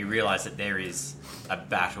get, and you realize that there is a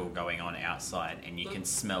battle going on outside, and you can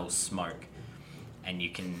smell smoke, and you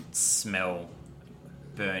can smell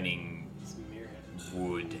burning It's Mirrorhead.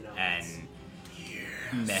 wood and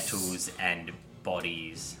metals and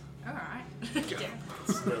bodies. Alright.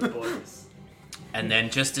 Smell boys. And then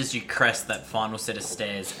just as you crest that final set of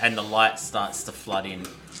stairs and the light starts to flood in,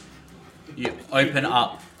 you open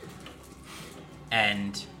up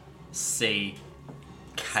and see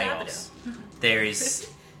chaos. There is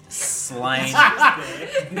slain.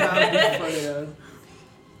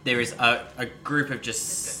 There is a group of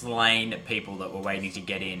just slain people that were waiting to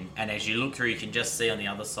get in, and as you look through, you can just see on the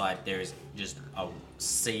other side there is just a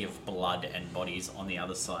sea of blood and bodies on the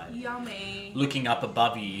other side. Yummy. Looking up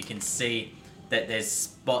above you, you can see that there's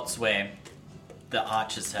spots where the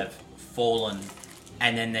archers have fallen,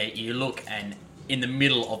 and then you look, and in the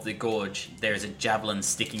middle of the gorge, there is a javelin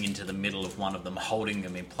sticking into the middle of one of them, holding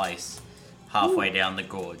them in place halfway down the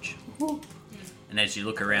gorge. And as you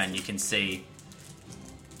look around, you can see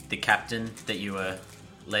the captain that you were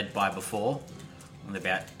led by before, with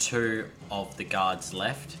about 2 of the guards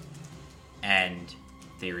left, and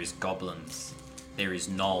there is goblins, there is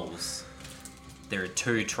gnolls, there are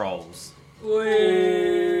 2 trolls.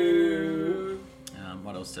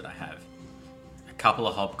 What else did I have? A couple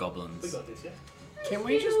of We hobgoblins. got this, yeah? Can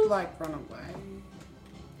we just like run away?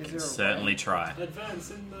 Is there a Certainly way? try.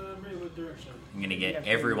 Advance in the rearward direction. I'm going to get Yeah,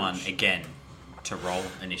 pretty everyone much. again to roll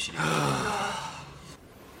initiative.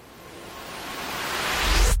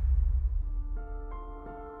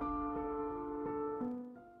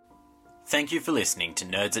 Thank you for listening to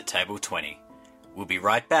Nerds at Table 20. We'll be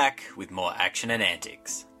right back with more action and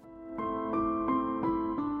antics.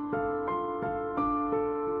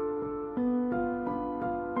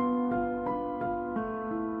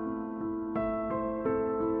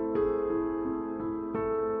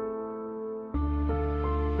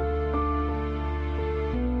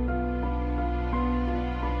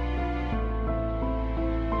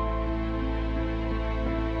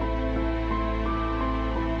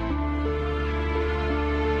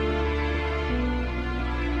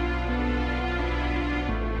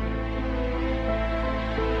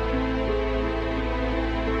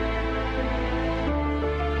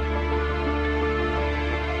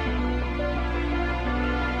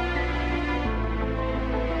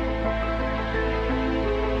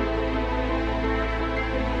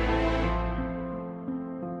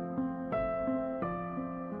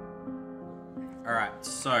 Alright,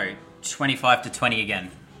 so 25 to 20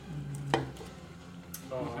 again.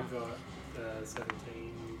 Oh, I got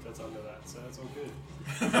 17. That's under that, so that's all good.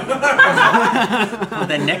 Well,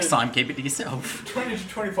 then next time, keep it to yourself. 20 to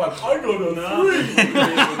 25. I got a No.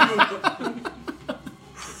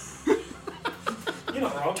 You're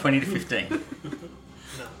not wrong. 20 to 15. No,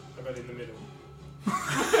 I got in the middle.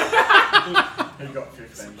 He got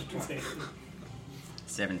 15.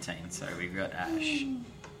 17, so we've got Ash. No, in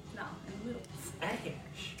the middle.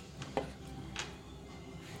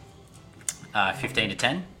 Ash. 15 to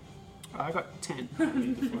 10. I got 10.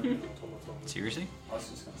 Seriously? I was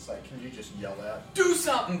just going to say, can you just yell out, do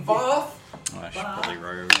something, Varth? Oh, I should probably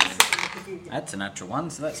roll. That's a natural 1,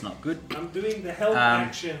 so that's not good. I'm doing the help Um,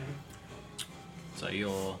 action. So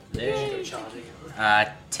you're there. Charging.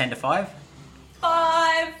 10 to 5.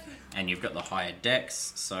 5! And you've got the higher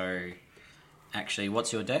dex, so... Actually,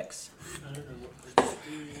 what's your dex? I don't know what to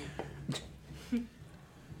do.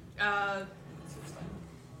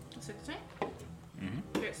 16?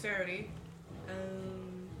 Mm-hmm. Dexterity.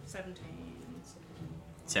 17.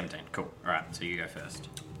 17, cool. Alright, so you go first.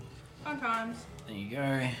 Sometimes. There you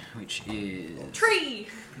go, which is... Tree!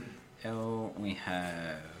 L, we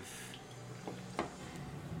have...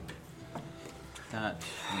 That,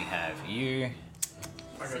 we have you.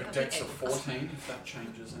 I got a dex of 14, if that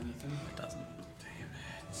changes anything. It doesn't. Damn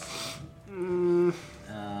it.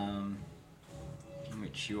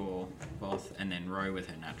 Which you're both, and then Ro with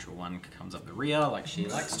her natural one comes up the rear like she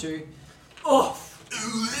likes to. Oh!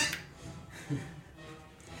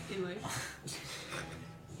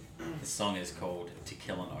 The song is called To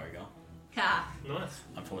Kill an Ogre. Ha. Nice.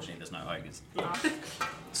 Unfortunately, there's no ogres.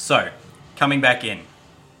 So, coming back in.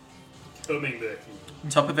 Coming back in.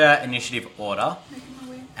 Top of our initiative order,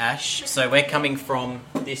 Ash. So we're coming from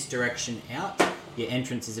this direction out. Your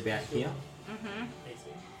entrance is about here.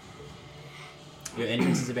 Your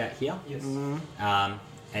entrance is about here. Yes.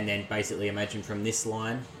 And then basically imagine from this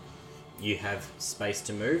line, you have space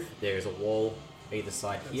to move. There is a wall either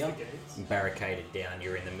side That's here, the gates. barricaded down.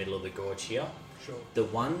 You're in the middle of the gorge here. Sure. The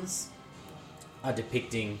ones are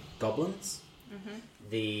depicting goblins.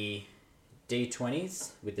 The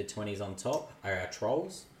D20s with the 20s on top are our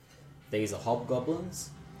trolls. These are hobgoblins,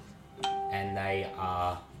 and they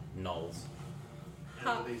are gnolls. And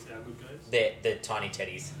are these our good guys? They're tiny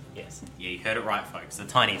teddies. Yes. Yeah, you heard it right, folks. The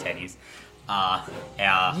tiny teddies are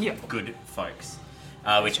our good folks.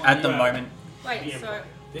 Which at the moment... Wait, so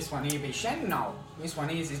This one here be Shen no. This one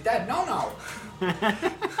here is his dad. No.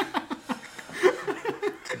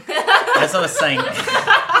 As I was saying,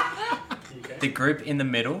 Okay. the group in the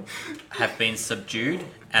middle have been subdued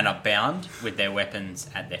and are bound with their weapons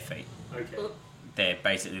at their feet. Okay. They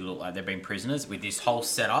basically look like they've been prisoners with this whole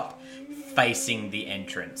setup facing the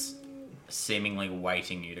entrance, seemingly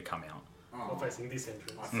waiting you to come out. Or facing this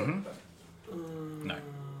entrance. I thought that. No.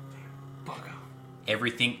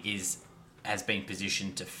 Everything has been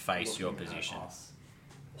positioned to face your position.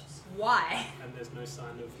 why? And there's no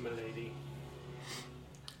sign of Milady.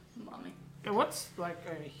 Mommy. And what's like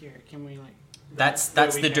over here? Can we like? That's Where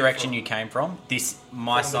we the came direction from. you came from.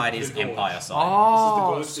 My From side the is gorge. Empire side.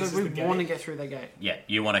 Oh, This is the so gorge, we this is the want to gate. get through the gate. Yeah,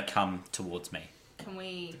 you want to come towards me. Can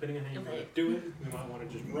we? Depending on how you Okay. want to do it, we might want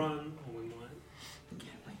to just run, or we might Can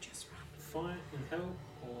we just run? fight and help,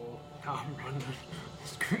 or Oh, I'm running.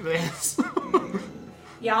 Screw this.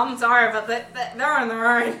 Yeah, I'm sorry, but they're on their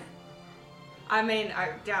own. I mean,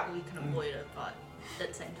 I doubt we can avoid it, but at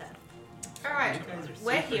the same time. Alright, you guys are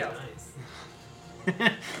we're super here. nice.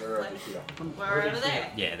 We're over here. We're over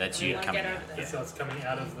there. Yeah, that's We you wanna coming get out. over there. Yeah, so it's coming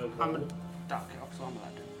out of the I'm a wall. dark elf, so I'm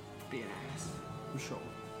allowed to be an ass. I'm sure.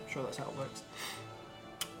 That's how it works.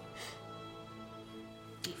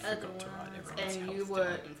 The other Forgot to write everyone's ones, and you health were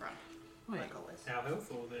down. in front. Wait. Like always. Our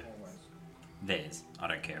health or their? Always. Theirs. I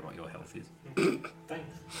don't care what your health is.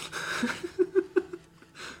 Thanks.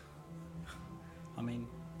 I mean,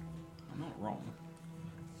 I'm not wrong.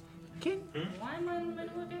 Why am I in the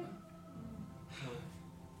middle again?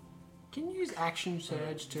 Can you use action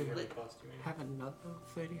surge to Really past you. have another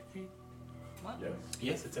 30 feet? What? Yes.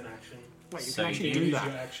 Yes, it's an action. Wait, you So can actually you do use that.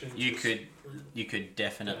 your action You to could you could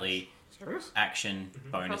definitely Serious? action,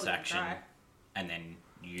 bonus Probably action, try. and then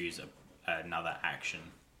use another action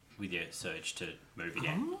with your surge to move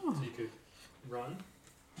again. So you could run,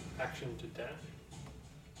 action to dash.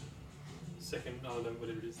 Second, then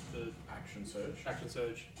whatever it is, the Action surge. action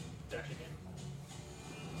surge, dash again.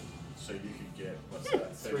 So you could get, what's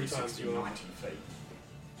that, 3 30, times 60, your- 90 feet.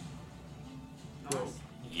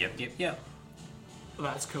 Yep. Well,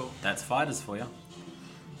 that's cool. That's fighters for you.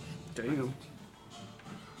 Damn.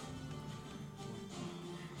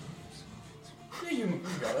 Yeah, you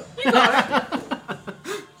got it.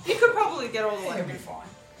 You could probably get all the way. You'll be fine.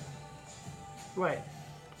 Wait.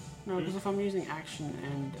 No, because if I'm using action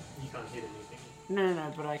and You can't hit anything.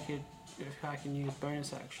 no, but if I can use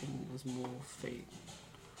bonus action as more feet,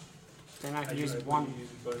 then I Are can you use able one. to use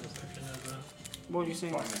bonus action as a... What are you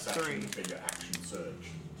saying? Bonus action 3. would be your action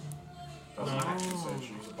surge. Doesn't No. action surge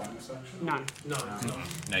use a bonus action? No. No, it's not.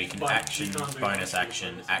 No, you can But action, you can't do bonus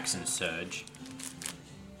action, action, action surge,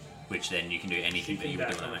 which then you can do anything that Kicking you would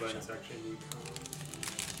back do on with a an action. bonus action, you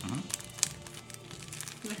can't. Mhm.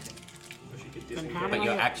 Or you could Then disengage. how But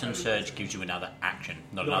your Yeah. action surge gives you another action,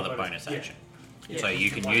 not No, another bonus- bonus yeah. action. Yeah. So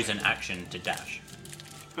you can use an action to dash.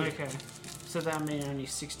 Okay. So that means only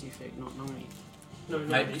 60 feet, not 90. No,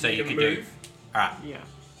 No, so you can could do- move. Alright, Yeah.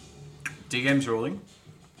 D-game's ruling.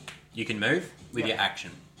 You can move with Yeah. your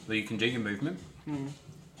action. Well, you can do your movement, Hmm.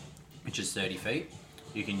 which is 30 feet.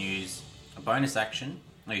 You can use a bonus action,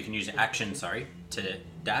 or you can use an action, to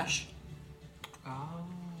dash, Oh.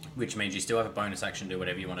 which means you still have a bonus action to do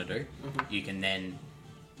whatever you want to do. You can then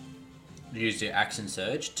use your action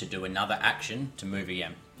surge to do another action to move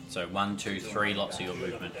again. So 1, 2, 3 lots of your Do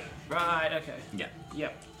another movement. dash. Right. Okay. Yeah.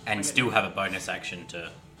 Yep. And Okay. still have a bonus action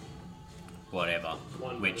to whatever,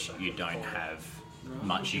 One which bonus you action don't for- have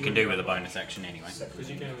much. You can do with a bonus action anyway. Second Because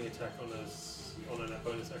you wind. can only attack on a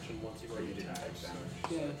bonus action once you've Well, already you didn't attacked.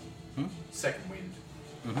 take So. damage. Yeah. Second wind.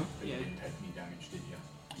 Mhm. But you Yeah. didn't take any damage, did you?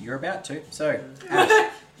 You're about to. So,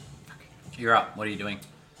 Ash, you're up. What are you doing?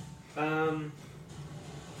 Okay.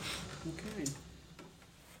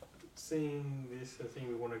 Seeing this, I think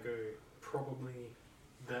we want to go probably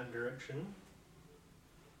that direction.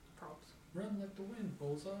 Props. Run like the wind,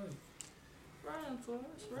 bullseye. Run,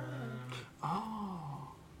 Forrest, run.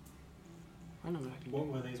 Oh. I know what I can What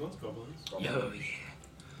do. were these ones? Goblins. Yo, yeah. I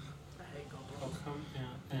hate I'll goblins. come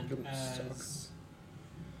out and Goblins as my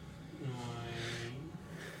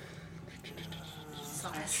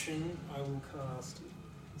Sucks. action, I will cast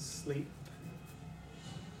Sleep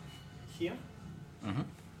here. Mm-hmm.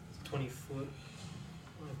 It's 20 foot.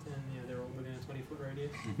 Right then, yeah, they're all within a 20-foot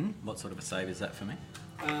radius. Mm-hmm. What sort of a save is that for me?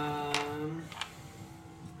 Is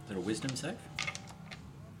it a wisdom save?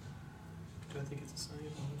 Don't think it's a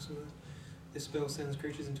save. This spell sends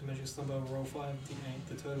creatures into magic slumber. Roll 5d8.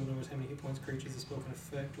 The total number is how many hit points creatures the spell can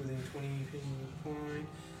affect within 20 feet of the point.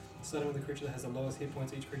 Starting with the creature that has the lowest hit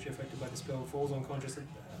points, each creature affected by the spell falls unconscious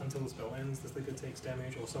until the spell ends. The sleeper takes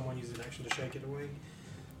damage, or someone uses an action to shake it awake.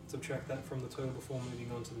 Subtract that from the total before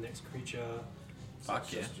moving on to the next creature. Fuck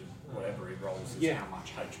It's yeah. just whatever he rolls is Yeah. how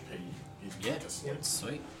much HP is Yeah. to sleep.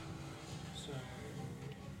 Sweet. So,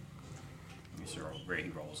 You sure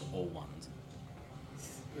re-rolls all ones.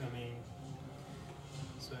 I mean,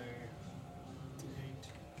 so d8.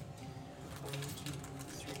 1, 2,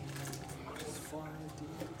 3, 4, 5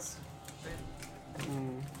 d8s.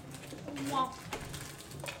 Mm. Womp.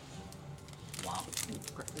 Wow.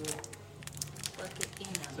 Look it in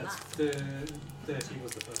So a that's lot. 30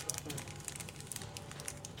 was the first one.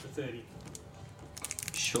 So 30.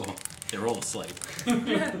 Sure. They're all asleep.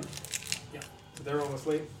 Yeah. So they're all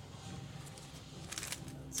asleep.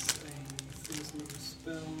 That's a first level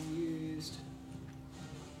spell used.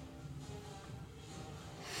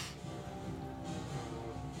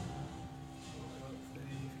 About 30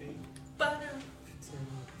 feet. Butter. 10, 15,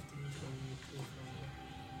 20, 25,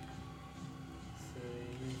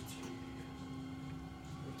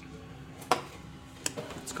 30 to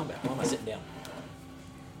It's combat. Why am I sitting down?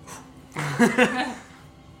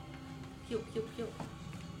 Pew, pew, pew.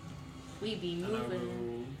 We be and I moving.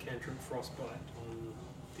 will cantrip frostbite on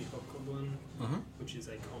the hobgoblin, Mm-hmm. which is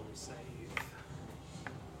a con save.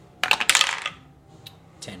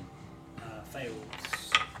 10. Fails.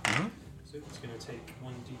 Mm-hmm. So it's going to take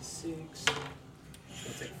 1d6. It's going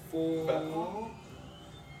to take 4.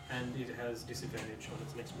 And it has disadvantage on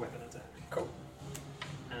its next weapon attack. Cool.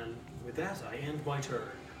 And with that, I end my turn.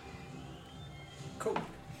 Cool.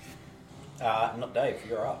 Not Dave.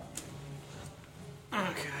 You're up.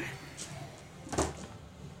 Okay.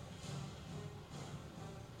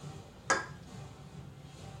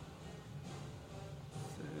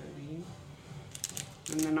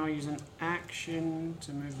 And then I'll use an action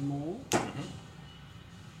to move more. Mm-hmm.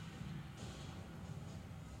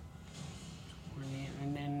 20,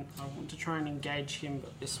 and then I want to try and engage him,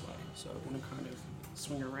 but this way. So I want to kind of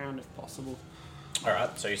swing around if possible. All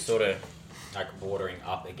right. So you're sort of like bordering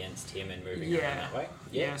up against him and moving around that way.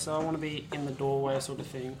 Yeah, so I want to be in the doorway sort of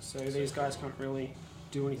thing. So these guys can't really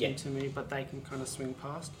do anything Yeah. to me, but they can kind of swing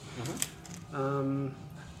past. Mm-hmm.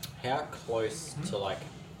 How close to like?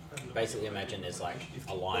 Basically, imagine there's like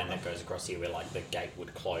a line that goes across here where like the gate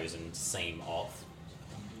would close and seam off.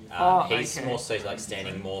 He's okay. more so like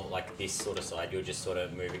standing more like this sort of side. You're just sort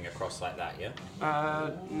of moving across like that, yeah.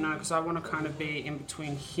 No, because I want to kind of be in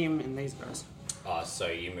between him and these guys. So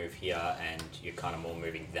you move here and you're kind of more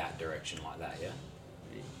moving that direction like that, yeah.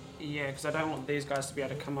 Yeah, because I don't want these guys to be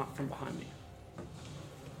able to come up from behind me.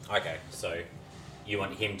 Okay, so you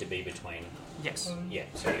want him to be between. Yes. Yeah,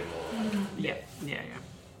 so you're more like. Yeah.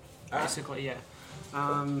 Alright. Basically, yeah. Do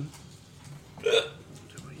I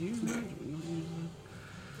use that? Do I not use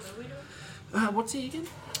What are we doing? that? What's he again?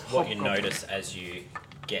 What you Hobgoblin. notice as you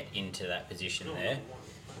get into that position there,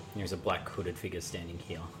 there's a black hooded figure standing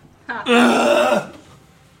here. Ha.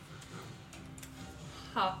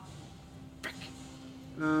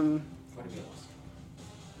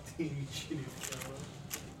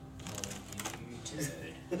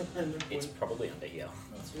 It's probably under here.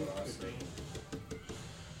 That's what I see.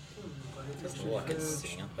 It's all like it's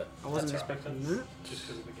sitting up, but I wasn't that's all right. expecting that. Just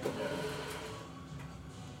because of the gap.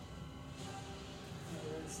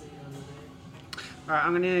 Alright,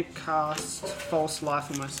 I'm going to cast False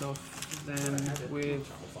Life on myself. Then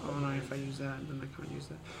with... Oh no, if I use that, then I can't use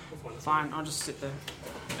that. Fine, I'll just sit there.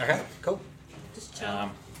 Okay, cool. Just chill.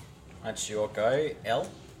 That's your go, L.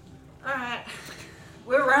 Alright.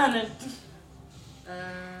 We're running.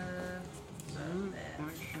 Action,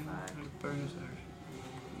 bonus action.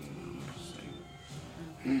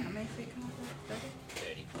 How many feet can I go?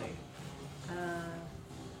 30? 30.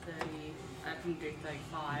 30. I can do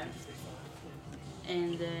 35.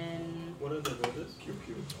 And then. What are the borders? Pew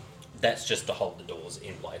pew. That's just to hold the doors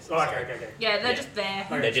in place. Oh, okay. Yeah, they're Yeah. just there.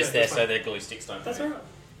 Okay, They're just so there that's so fine. their glue sticks don't That's move. alright.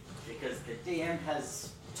 Because the DM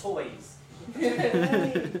has toys.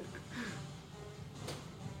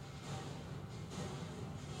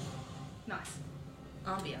 Nice.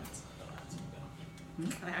 Ambience.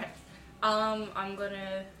 Alright. I'm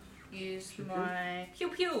gonna use my pew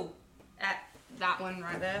pew at that one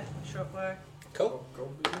right there. Short bow. Cool.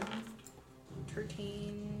 Gold.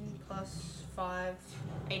 13 plus 5,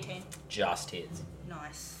 18. Just hits.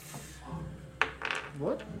 Nice.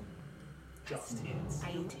 What? Just hits.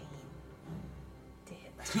 18.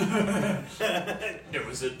 Damn. It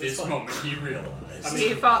was at this moment he realised.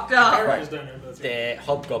 You fucked up. Characters don't know those. They're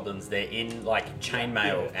hobgoblins. They're in like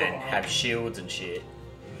chainmail and have shields and shit.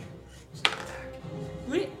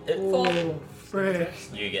 Four. Oh, frick.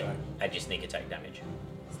 You get add your sneak attack damage.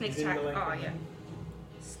 Sneak Is it attack. the length Oh, of yeah. it?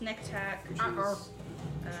 Sneak attack. Which is-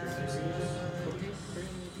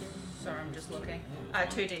 Sorry, I'm just looking.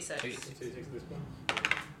 2d6. 2d6 at this point.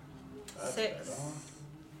 That's 6. better.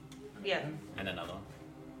 Yeah. And another one.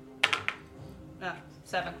 No,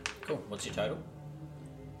 7. Cool. What's your total?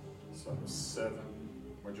 So it was 7.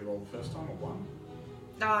 What'd you roll the first time, or 1?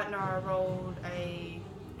 No, I rolled a.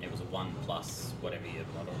 It was a 1 plus whatever your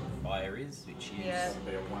modifier is, which is Yeah. That would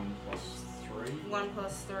be a 1 plus 3. 1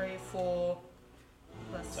 plus 3, 4.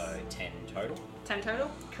 Plus so 10 total. 10 total.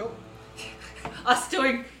 Cool. Us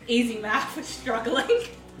doing easy math was struggling.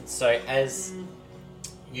 So as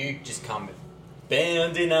you just come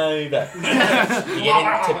bounding over, you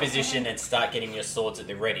get into position and start getting your swords at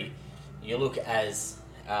the ready. You look as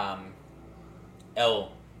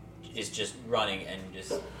Elle is just running and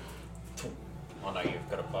just. Oh no, you've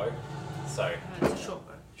got a bow. So It's a short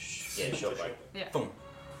bow. yeah, short bow. Yeah. Boom.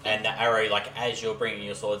 And the arrow, like as you're bringing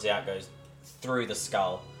your swords out, goes through the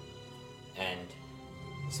skull, and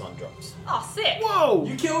this one drops. Oh, sick! Whoa!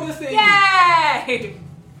 You killed a thing! Yay!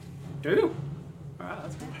 Do? Alright,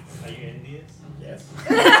 that's cool. Are you envious? Yes.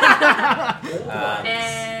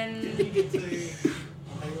 And Did you get to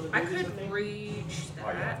hang on the I borders, could think? reach Oh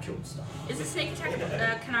yeah, that. I've killed stuff. Is a sneak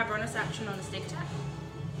attack? Can I bonus action on a sneak attack?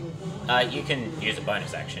 You can use a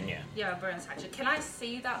bonus action, yeah. Yeah, bonus action. Can I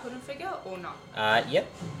see that hooded figure or not? Yep.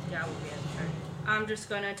 Yeah, I will be able to. I'm just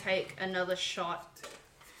gonna take another shot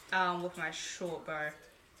with my short bow.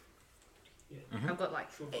 Yeah. I've got like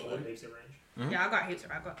Short 80. bow leaves your range. Mhm. Yeah, I got heaps.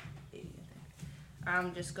 I've got 80, I think.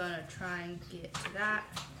 I'm just gonna try and get to that.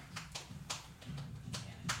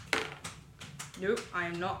 Nope, I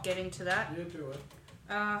am not getting to that. Yeah, do it. Do it.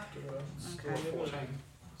 Score Okay. 14.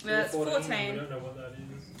 Yeah, it's We 14. don't know what that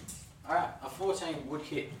is. Alright, a 14 would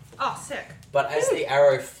hit. Oh, sick. But as the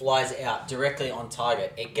arrow flies out directly on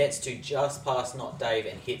target, it gets to just past Not Dave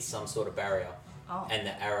and hits some sort of barrier. Oh. And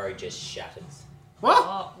the arrow just shatters. What?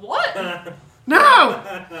 Oh, what? No!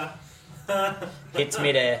 Hits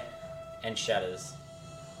midair and shatters.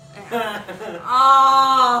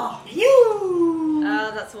 Oh. You!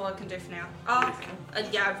 That's all I can do for now. Oh,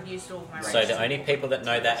 yeah, I've used all of my So range. the only people that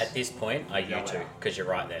know that at this point are you two, because you're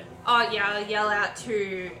right there. Oh, yeah, I'll yell out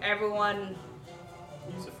to everyone.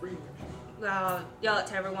 Use a free Yell out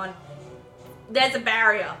to everyone. There's a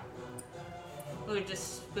barrier. We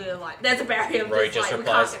just be like, there's a barrier. Roy Just just like,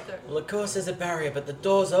 replies, we can't get well, of course there's a barrier, but the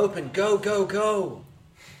door's open. Go, go, go.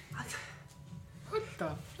 through. What the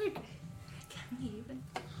frick? Can we even?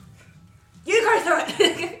 You go through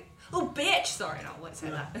it. Oh, bitch. Sorry, no, I won't say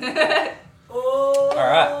that. Oh!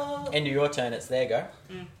 Alright, end of your turn, it's their go.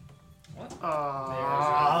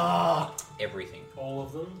 Everything. All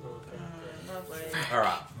of them? Okay. Lovely.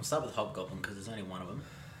 Alright, we'll start with Hobgoblin, because there's only one of them.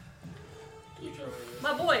 You try this.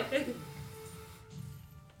 My boy.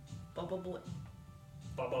 Bubble boy.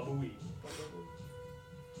 Baba Booey.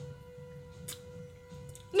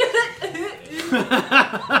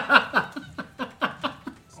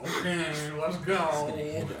 Okay, let's It's go. going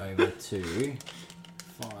to head over to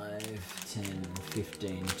 5, 10,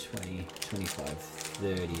 15, 20, 25,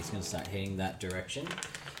 30. It's going to start heading that direction.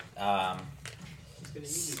 He's going to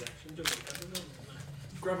use his action to make up a number.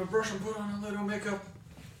 Grab a brush and put on a little makeup.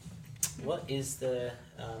 What is the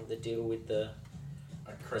deal with the...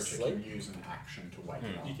 A creature Asleep? can use an action to wake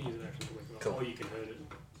him You up. can use an action to wake him up, Cool. or you can hurt it.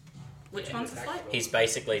 Which And one's attack asleep? roll. He's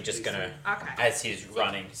basically just going to... Okay. As he's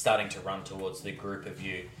running, starting to run towards the group of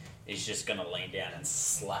you, he's just going to lean down and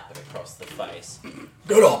slap it across the face.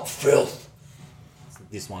 Get up, filth!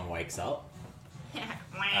 This one wakes up. That's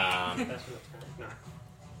not no.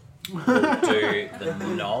 We'll do the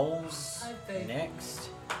Knolls next.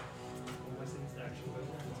 Unless it's action, but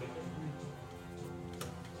it's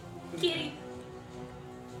okay. Kitty.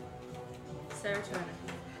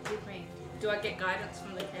 Do I get guidance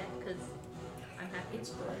from the cat? Because I'm happy.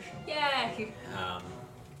 Inspiration. Yeah.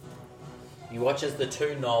 You watch as the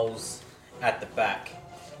two gnolls at the back,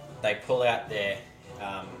 they pull out their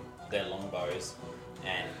longbows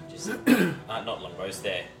and just not longbows,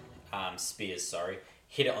 their spears. Sorry,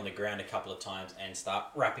 hit it on the ground a couple of times and start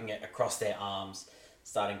wrapping it across their arms,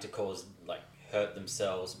 starting to cause hurt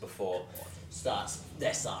themselves before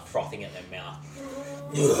they start frothing at their mouth.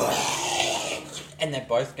 And they're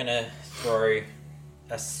both gonna throw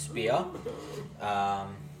a spear. 5, 10,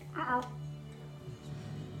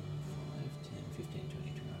 15,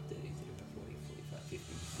 20, 25, 30, 35, 40, 45, 50,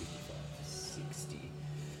 55, 60.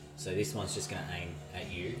 So this one's just gonna aim at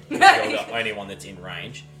you. You're the only one that's in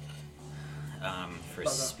range. For a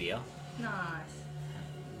spear. Nice.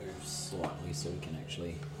 Move slightly so we can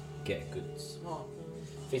actually get a good. Well,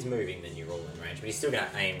 if he's moving, then you're all in range, but he's still going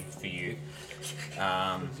to aim for you.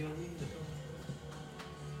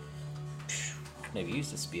 Never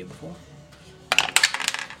used a spear before.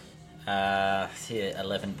 Here,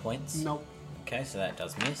 11 points. Nope. Okay, so that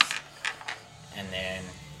does miss. And then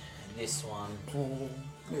this one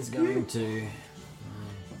is going to 10,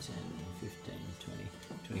 15, 20,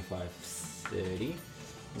 25, 30.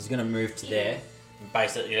 It's going to move to there. And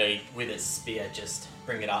basically, with its spear, just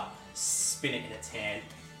bring it up, spin it in its hand,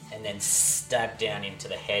 and then stab down into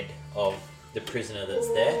the head of the prisoner that's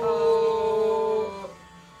there. Oh.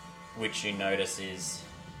 Which you notice is...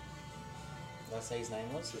 Did I say his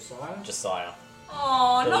name was? Josiah? Josiah.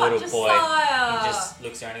 Oh, The not little Josiah. boy. He just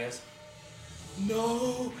looks around and goes,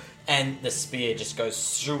 "No!" And the spear just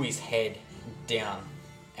goes through his head down,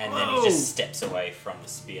 and then he just steps away from the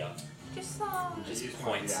spear. Josiah. Just Use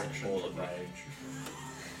points my at reaction all to of you. rage.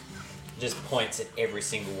 Just points at every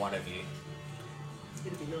single one of you.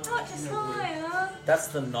 Not Josiah. That's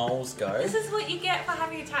the Knowles go. This is what you get for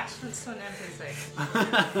having attachments to an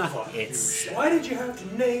NPC. It's Why did you have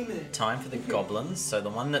to name it? time for the goblins. So the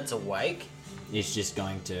one that's awake is just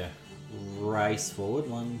going to race forward.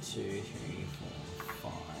 1, 2, 3,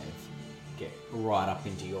 4, 5. Get right up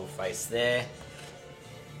into your face there.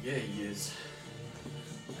 Yeah, he is.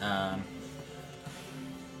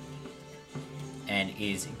 And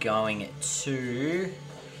is going to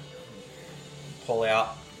pull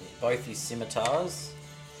out both his scimitars.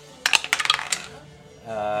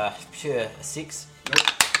 Pure a 6. Nope.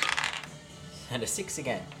 And a 6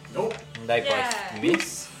 again. Nope. And they Yeah. both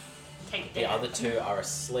miss. Take it The down. other two are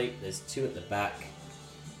asleep. There's 2 at the back.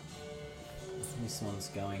 This one's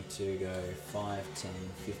going to go 5, 10,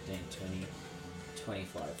 15, 20,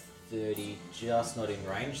 25, 30. Just not in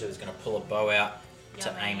range. So he's going to pull a bow out to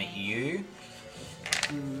Yummy. aim at you.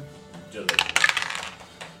 Delete.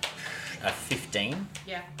 A 15.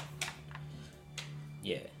 Yeah.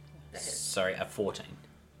 Yeah. That hits. Sorry, a 14.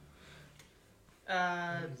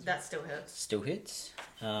 That still hurts. Still hits.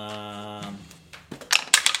 4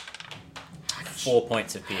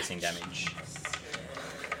 points of piercing damage.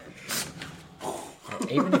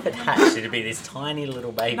 Even if it hatched, it'd be this tiny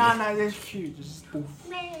little baby. No, there's few. Just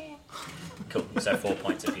Cool. So 4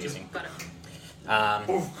 points of piercing. Got it. That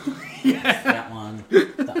one's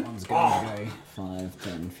going to go 5,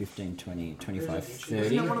 10, 15, 20, 25, 30.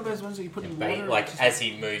 Isn't that one of those ones that you put in water? Like, as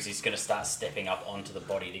he moves, he's going to start stepping up onto the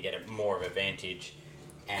body to get a more of advantage.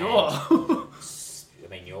 And, Oh. I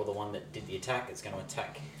mean, you're the one that did the attack. It's going to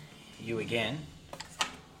attack you again.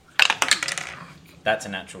 That's a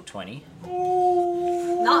natural 20.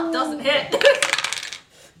 No, doesn't hit.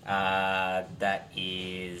 That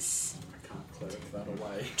is I can't cleric that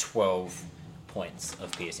away. 12 points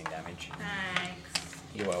of piercing damage. Thanks.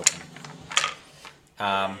 You're welcome.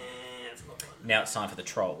 Now it's time for the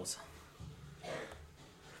trolls.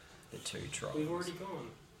 The 2 trolls. We've already gone.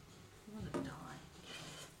 I'm gonna die.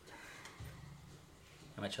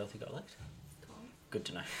 How much health you got left? Good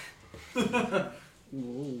to know.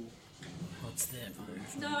 Ooh. What's their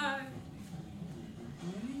move? No.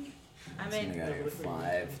 I It's going mean, to go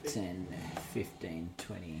 5, 10, 15,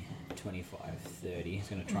 20, 25, 30. He's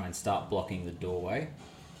going to try and start blocking the doorway.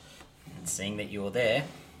 And seeing that you're there,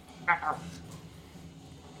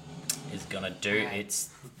 is going to do its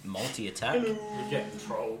multi-attack. You're getting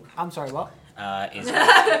trolled. I'm sorry, what? Is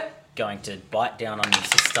going to bite down on you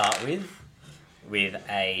to start with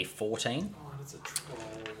a 14. Oh, that's a troll.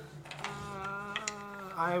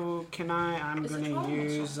 I will. Can I? I'm Is it going troll to or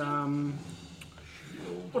use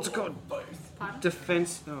what's it called? pardon?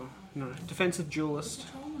 Defense. Oh no, defensive duelist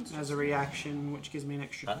as a reaction, which gives me an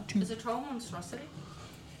extra. Pardon? Is it troll monstrosity?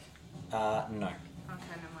 No. Okay,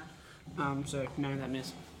 never mind. So no, that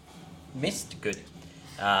miss. Missed. Good.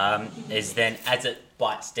 Is then, as it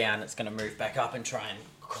bites down, it's going to move back up and try and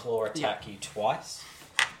claw attack you twice.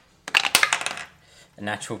 a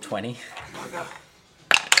natural 20,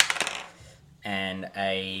 and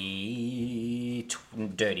a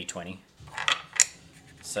dirty 20.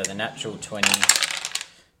 So the natural 20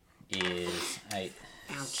 is 8,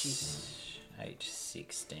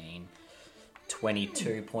 16,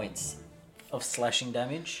 22 points of slashing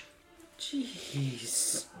damage.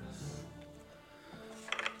 Jeez.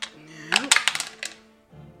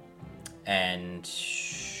 And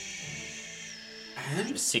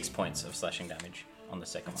 6 points of slashing damage on the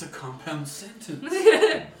second That's a one. compound sentence.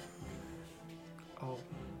 Oh.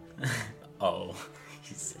 Oh,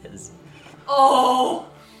 he says. Oh!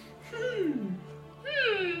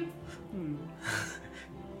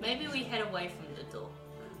 Maybe we head away from the door.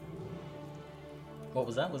 What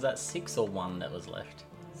was that? Was that 6 or 1 that was left?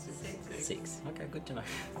 6. 6. Okay, good to know.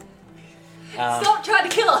 Stop trying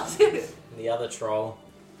to kill us! The other troll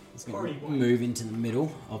is going to move into the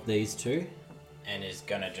middle of these two and is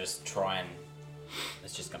going to just try and...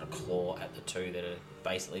 It's just going to claw at the two that are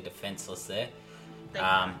basically defenseless there.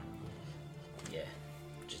 Yeah.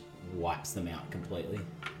 Just wipes them out completely.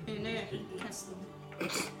 Anyone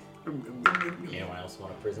else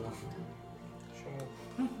want a prisoner?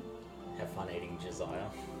 Sure. Have fun eating Josiah.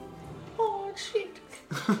 Oh, shit.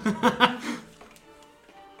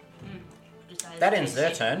 That ends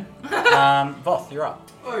their turn. Voth, you're up.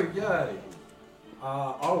 Oh, yay.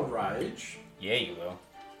 I'll rage. Yeah, you will.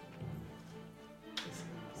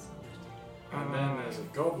 And then there's a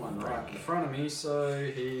goblin right in front of me, so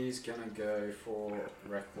he's gonna go for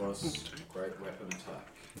reckless great weapon attack.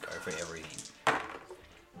 Go for everything.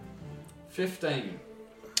 15.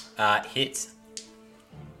 Hits.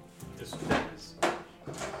 This is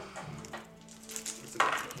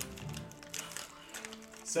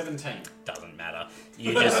 17. Doesn't matter.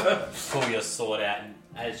 You just pull your sword out, and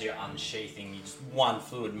as you're unsheathing, you just one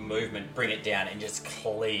fluid movement, bring it down, and just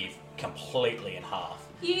cleave completely in half.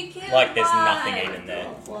 You killed Like there's one. nothing even there.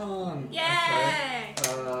 One. Yay!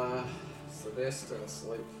 Okay. So they're still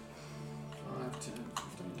asleep. 5, 10,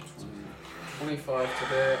 15, 20, 25 to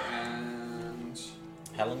there, and...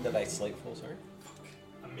 How long do they sleep for, sorry?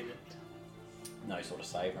 a minute. No sort of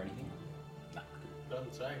save or anything? No.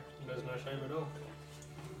 Doesn't say. There's no shame at all.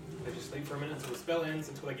 They just sleep for a minute until the spell ends,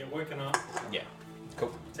 until they get woken up, Yeah.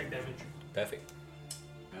 Cool. take damage. Perfect.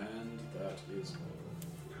 And that is...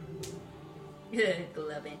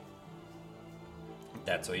 Gloving.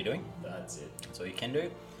 That's all you're doing? That's it. That's all you can do.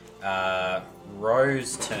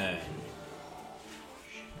 Rose turn.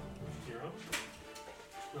 You're up.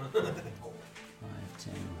 5,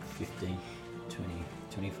 10, 15, 20,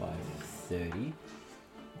 25, 30.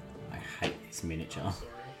 I hate this miniature.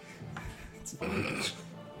 Sorry.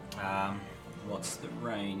 What's the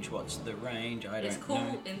range? What's the range? I It's don't cool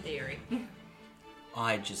know. in theory.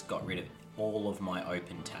 I just got rid of all of my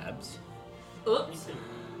open tabs. You Oops. can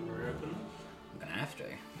reopen them. I'm gonna have to.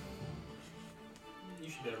 You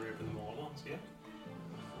should be able to reopen them all at once, yeah?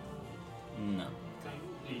 No. Okay.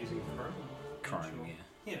 You're using Chrome? Chrome, Sure.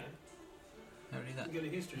 yeah. Yeah. How do I do that? You go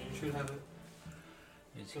to history, you should have it.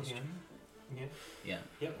 Is Click history? in. Yeah. Yeah.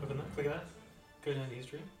 Yep, open that. Click that. Go down to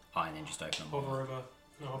history. Oh, and then just open them. Hover over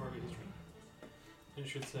history. And it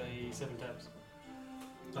should say 7 tabs.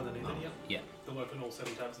 Underneath it, yep. Yeah. They'll open all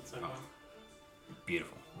 7 tabs at the same time.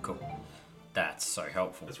 Beautiful. Cool. That's so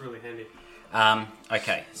helpful. That's really handy.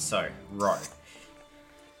 Okay, so, row.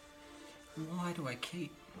 Why do I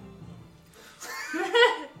keep?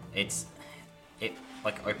 It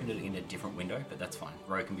opened it in a different window, but that's fine.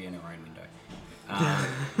 Row can be in her own window.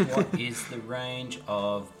 What is the range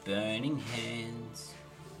of Burning Hands?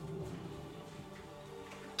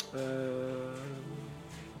 Am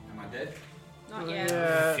I dead? Not yet.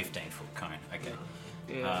 15-foot cone. Okay.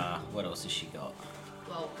 Yeah. What else has she got?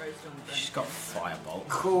 Well, Rose don't burn. She's got Firebolt.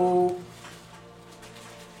 Cool.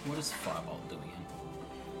 What does Firebolt do again?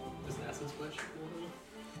 Does an acid splash?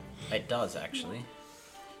 It does, actually.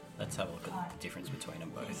 Let's have a look at the difference between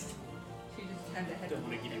them both. She just turned her head. Don't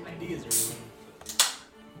want to give you ideas or anything.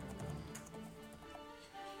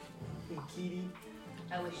 Kitty.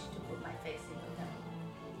 I wish to put my face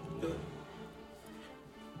in them.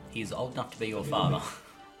 He's old enough to be your father.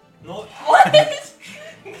 Not. What?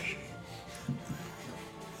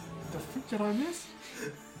 The fuck did I miss?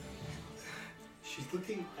 She's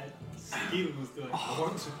looking at Skittles going, I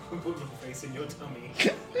want to put my face in your tummy.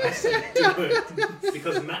 I said, do it.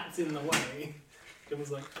 Because Matt's in the way. It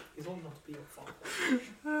was like, he's old enough to be your father.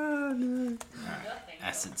 Oh no.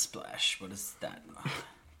 Acid Splash. What is that?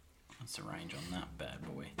 What's the range on that bad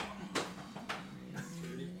boy?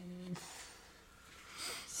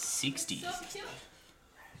 60. So cute.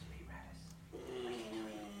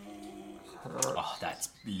 Oh, that's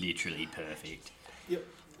literally perfect. Yep.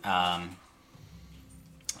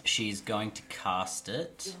 She's going to cast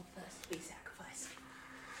it. You'll first be sacrificed.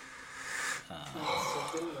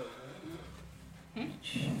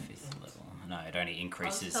 Fifth level. No, it only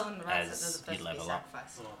increases telling the rats that as they're the you first to be level up.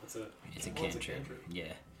 sacrificed. Oh, It's a oh, it's a cantrip. cantrip.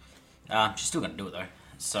 Yeah. She's still gonna do it though.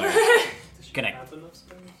 So Does she Gonna- have enough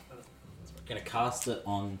spells? I don't know. gonna cast it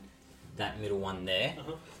on that middle one there.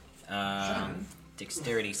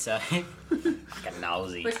 Dexterity save. Like a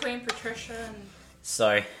nosy. Between Patricia and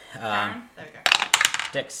So Karen. There we go.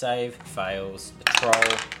 dex save fails. The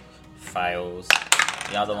troll fails.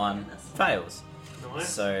 The other one fails. Nice.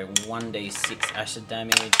 So 1d6 acid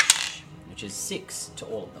damage, which is 6 to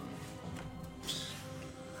all of them.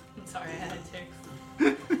 I'm sorry, I had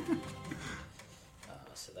to.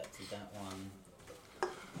 So that's that one.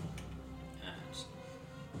 And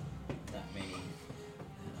that many.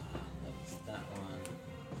 That's that one.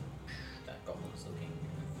 That goblin's looking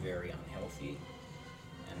very unhealthy.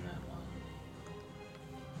 And that one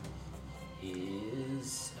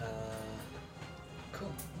is.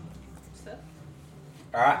 Cool. What's that?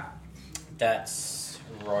 Alright. That's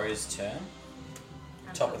Rose's turn.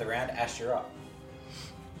 Top of the round, Ash, you're up.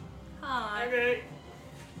 Hi. Okay.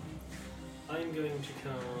 I'm going to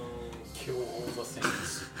cast. Kill all the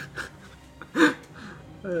things.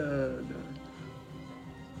 No.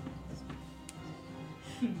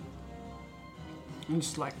 I'm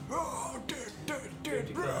just like, I'm going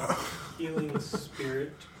to cast Healing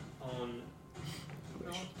Spirit on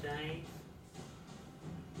Dave.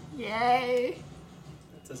 yay!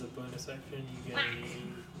 That's as a bonus action. You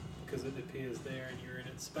gain, because it appears there and you're in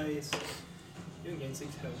its space, you gain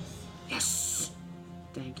 6 health. Yes!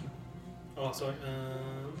 Thank you. Oh, sorry.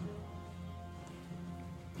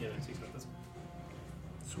 Yeah, no, 6 health. That's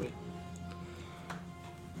Sweet.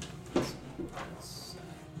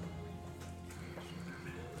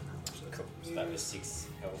 Cool. So that was 6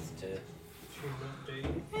 health to.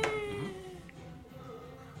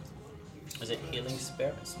 Was it healing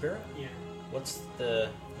spirit? Yeah. What's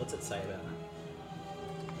it say about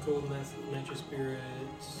that? Call nature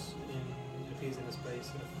spirits and appears in a space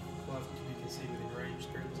and flies to be conceived within range.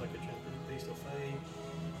 Spirit was like a transparent beast or fey.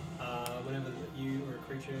 Whenever you or a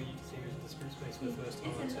creature you can see into the spirit space for the first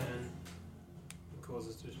time on a turn, it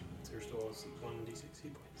causes to restore 1d6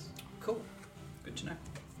 hit points. Cool. Good to know.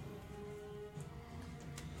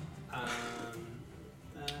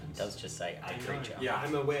 It does just say I a know. creature. Yeah.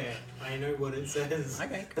 I'm aware. I know what it says.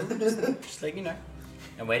 Okay, cool. Just letting you know.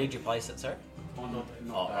 And where did you place it, sir? On,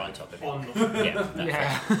 Oh, on top of it. On. Yeah, that's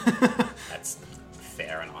Yeah. fair. That's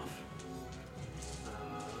fair enough.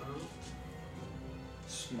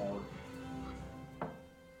 Smart.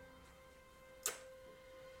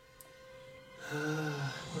 What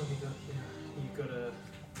have we got here? You've got a.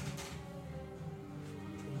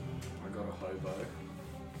 I got a hobo.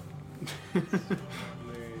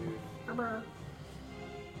 Move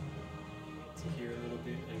to here a little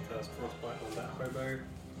bit and cast frostbite on that hobo.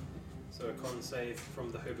 So a con save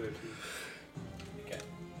from the hobo cube. Okay.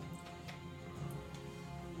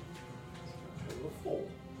 Total of 4.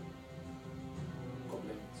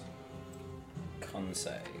 Goblins. Con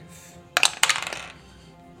save.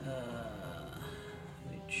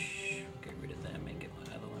 Which get rid of them and get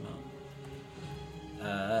my other one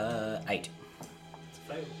on. 8. It's a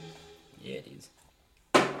fail. Yeah, it is.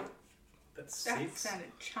 That's That 6.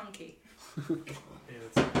 sounded chunky. Yeah,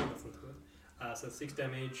 that's nothing to it. So 6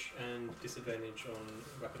 damage and disadvantage on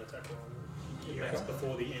weapon attack roll. Yeah. That's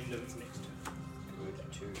before the end of its next turn.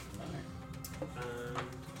 Good to know. And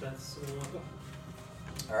that's all I've got.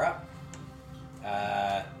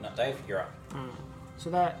 Alright. Not Dave, you're up. So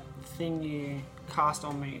that thing you cast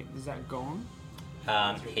on me, is that gone?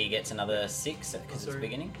 He gets another 6 because it's the Sorry.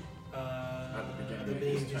 beginning. At the beginning the of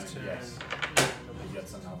beginning his of his turn, turn. yes. He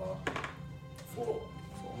gets another 4. 4.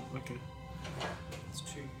 Okay. It's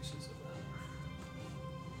 2 uses of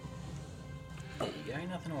There you go,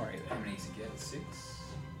 nothing to worry How about. many does he get? 6?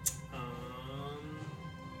 that.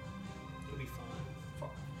 It'll be 5.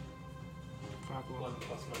 5 what? 1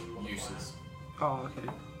 plus 1 modifier. Uses. Oh, okay.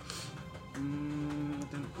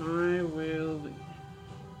 Then I will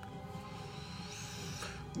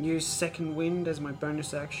use Second Wind as my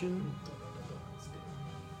bonus action.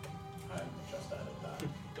 I just added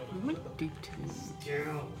that. My D10.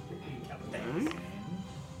 Girl. Right.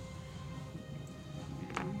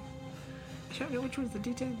 Show me which one's the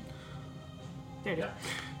D10. There it is.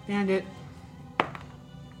 Found it.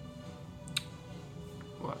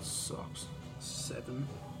 Oh, that sucks. 7.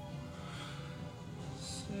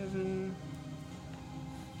 7.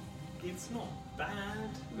 It's not bad.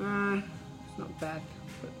 It's not bad,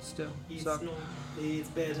 but still. It's So, not. It's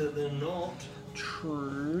better than not.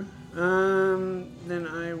 true. Then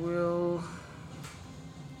I will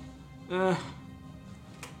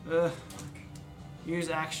use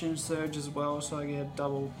action surge as well, so I get a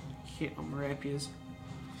double hit on my rapiers.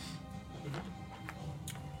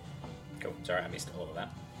 Cool. Sorry, I missed all of that.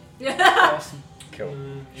 Awesome. Cool.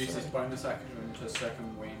 Use his bonus action to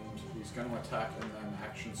second wind. He's going to attack and then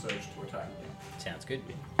action surge to attack again. Sounds good.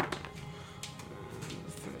 The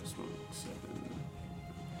first one, 7.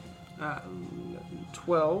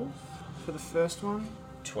 12 for the first one.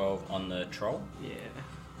 12 on the troll.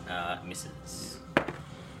 Yeah. Misses.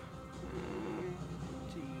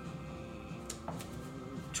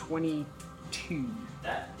 22.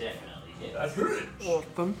 That definitely hits. That's good.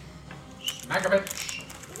 Awesome. Smack a bit.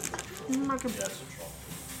 Yes.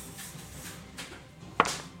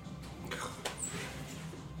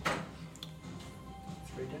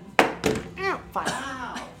 Ow! 5.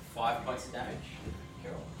 Wow. 5 points of damage.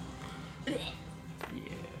 Cool. Yeah.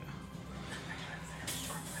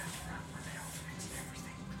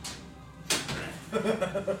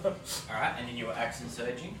 Alright, and then you were action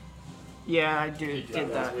surging. Yeah, I did That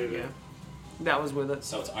was that. with Yeah. it. That was with it.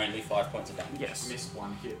 So it's only 5 points of damage. Yes. Missed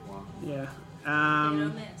one, hit one. Yeah. You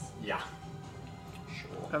don't miss. Yeah.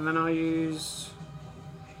 Sure. And then I'll use.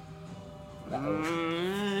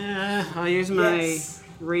 I'll use my Yes.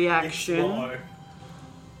 reaction Explode.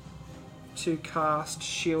 to cast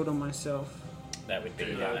shield on myself. That would be.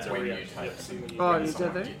 Yeah, it's when when you you take take Oh, when is that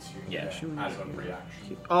someone there? hits you. Yeah. Shield As a on-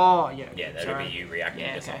 reaction. Oh, yeah. Yeah, that Sorry. would be you reacting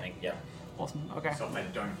Yeah, to okay. something. Yeah. Awesome. Okay. So if they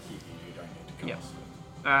don't hit you, you don't get to Yep. cast it.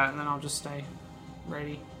 And then I'll just stay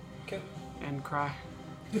ready Cool. and cry.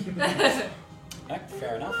 No,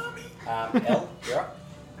 fair enough. Elle, you're up.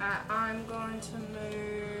 I'm going to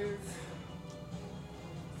move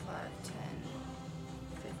 5, 10,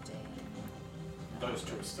 15. Those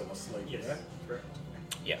two are still asleep. Yes. Yeah? Correct.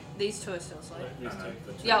 Yeah. These two are still asleep. No, no,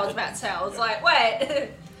 the two- Yeah, I was about to say. I was like, wait.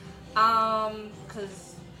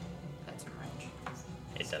 Because that's in range.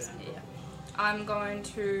 It doesn't. Yeah. I'm going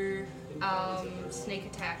to sneak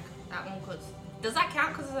attack that one because does that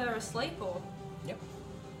count because they're asleep or? Yep.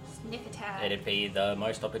 Sneak attack. It'd be the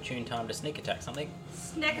most opportune time to sneak attack something.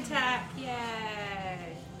 Sneak attack!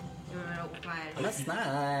 Yay! With my I'm a But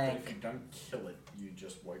snake. if you don't kill it, you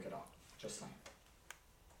just woke it up. Just saying.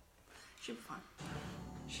 should be fine.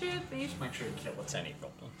 Should be. Just make sure you kill What's it. any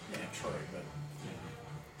problem? Yeah, true, but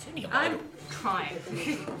It's only a I'm model. trying.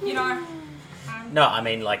 You know. No, I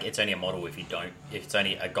mean like it's only a model if you don't. If it's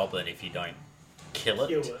only a goblin if you don't kill it.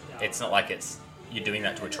 Kill it, yeah. It's not like it's you're doing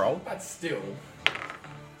that to a troll. but still.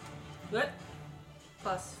 What?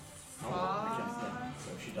 Plus Oh, 5. okay,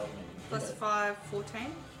 so she doesn't even Plus hit it. 5, 14.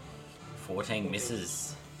 14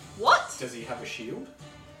 misses. What? Does he have a shield?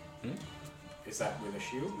 Hmm? Is that with a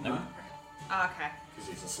shield? No. Okay. Because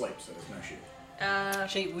he's asleep, so there's no shield.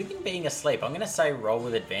 Actually, with him being asleep, I'm gonna say roll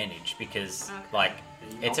with advantage because Okay. like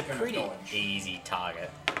You're it's a not gonna pretty dodge. easy target.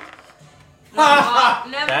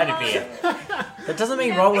 Never That'd mind. be it. That doesn't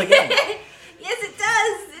mean roll again. Yes, it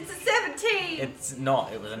does. It's a 17. It's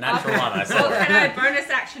not. It was a natural one. I Well, said. can I bonus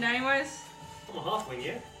action anyways? I'm a halfling,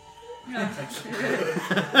 yeah.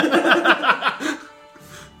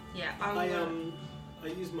 Yeah, I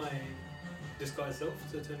use my disguise self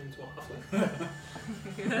to turn into a halfling.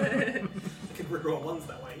 I can reroll ones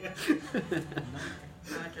that way, yeah.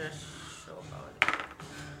 I just showboat.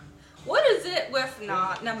 What is it with?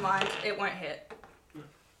 Nah, never mind. It won't hit.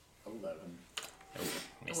 11.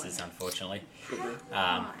 Misses, unfortunately.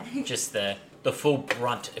 Just the full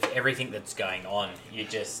brunt of everything that's going on. You're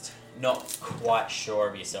just not quite sure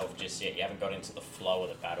of yourself just yet. You haven't got into the flow of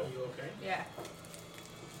the battle. Are you okay? Yeah.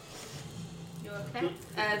 You okay?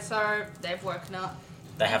 And so they've woken up.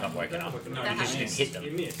 They haven't woken up. No, They You just didn't hit them.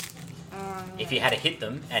 You missed. If you had hit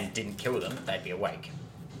them and didn't kill them, they'd be awake.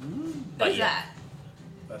 Who's that?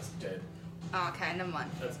 That's dead. Oh, okay, never mind.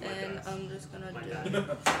 That's my And dice. I'm just gonna My do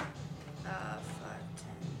dad. 5,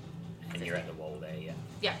 10. And you're at the wall there, yeah.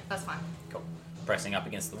 Yeah, that's fine. Cool. Pressing up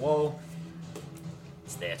against the wall.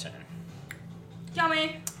 It's their turn.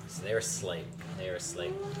 Yummy. So they're asleep. They're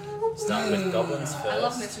asleep. Start with goblins first. I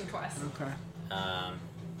love missing twice. Okay.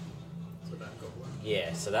 So that goblin.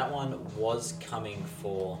 Yeah, so that one was coming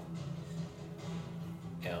for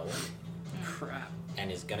Elle Crap.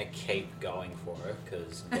 and is going to keep going for her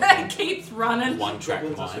because It keeps running. one track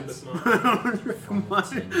Goblins are super minds. smart. From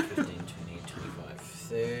 10, 15, 20, 25,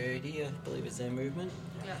 30, I believe is their movement.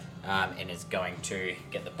 Yeah. And is going to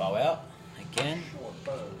get the bow out again. Short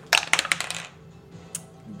bow.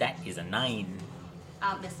 That is a 9.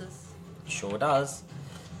 Misses. Sure does.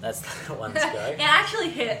 That's that one's go. It actually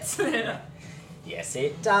hits. Yes,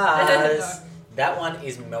 it does. That one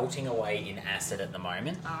is melting away in acid at the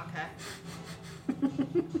moment. Oh, okay.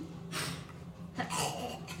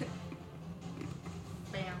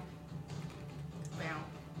 Bam. Bam.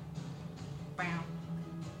 Bam.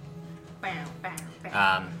 Bam. Bam.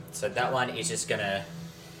 Bam. So that one is just gonna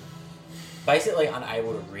basically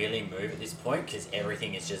unable to really move at this point because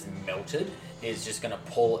everything is just melted. Is just gonna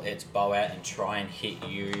pull its bow out and try and hit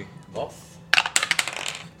you, Loth.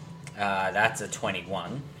 That's a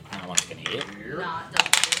 21. That one's gonna hit. Nah, it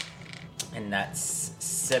doesn't hit. And that's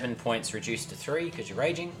 7 points reduced to 3 because you're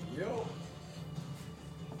raging. Yo.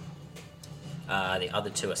 The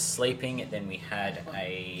other two are sleeping. Then we had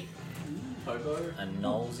a Hobo.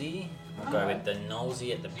 Nolsey. We'll go with the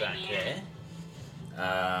Nolsey at the back there.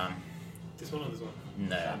 This one or this one?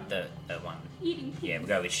 No, the one. Eating. Yeah, we'll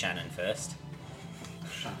go with Shannon first.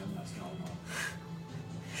 Shannon, that's normal.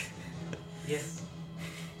 Yes.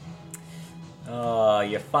 Oh,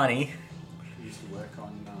 you're funny. He used to work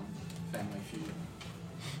on Family Feud.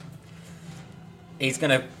 He's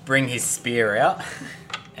gonna bring his spear out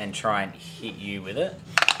and try and hit you with it.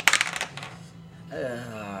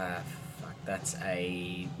 Fuck, that's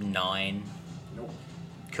a 9. Nope.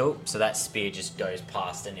 Cool. So that spear just goes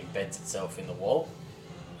past and embeds itself in the wall.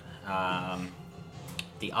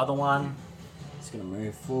 The other one is going to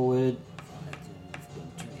move forward.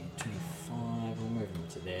 25. We'll move him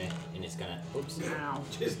to there, and it's going to. Oops. Ow.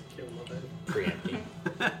 Just kill my baby. Preempt him.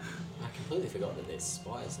 I completely forgot that there's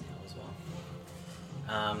spires now as well.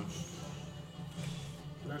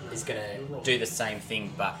 He's going to do the same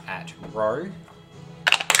thing, but at row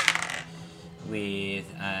with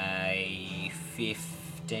a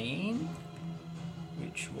 15.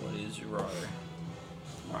 Which what is row?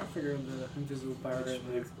 I figured the invisible barrier.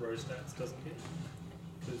 With row stats doesn't hit.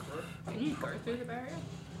 Because row. Can you go through the barrier?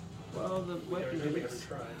 Well, the weapon Nobody did ever it.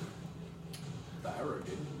 tried. The arrow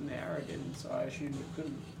did. The arrow didn't, so I assumed it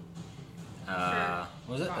couldn't. What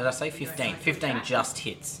was it? Did I say 15? 15 just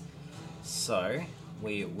hits. So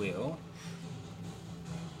we will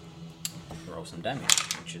roll some damage,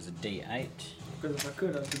 which is a D8. Because if I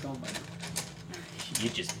could, I'd be gone by now.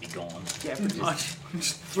 You'd just be gone. Yeah, pretty much.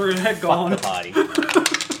 Just threw that Fuck gone. the party.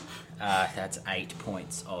 That's 8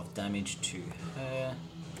 points of damage to her.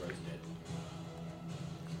 Rose dead.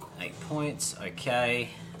 8 points, okay.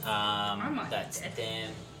 might That's be dead.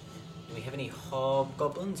 them. Do we have any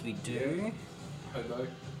hobgoblins? We do. Hobo,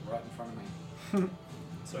 right in front of me.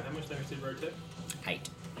 So how much damage did row take? 8.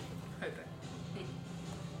 Hobo.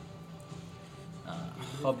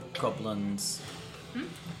 Hobgoblins. Moved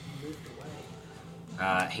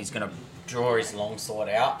away. He's going to draw his longsword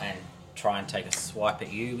out and try and take a swipe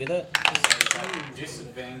at you with it. So he's at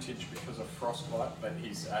disadvantage because of frostbite, but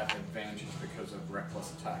he's at advantage because of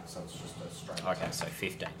reckless attack, so it's just a straight Okay, attack. so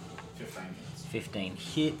 15. 15 hits. 15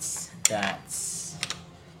 hits. That's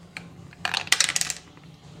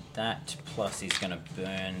that, plus he's going to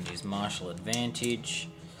burn his martial advantage.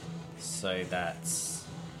 So that's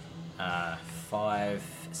 5,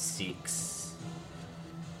 6.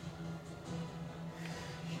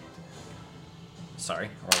 Sorry, I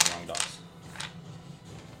rolled the wrong dice.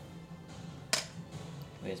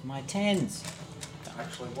 Where's my 10s?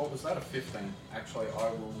 Actually, what was that? A 15. Actually, I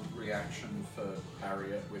will reaction for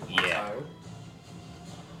parry it with my Yeah. tail.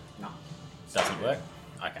 No. Doesn't work?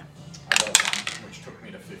 Okay. I rolled one, which took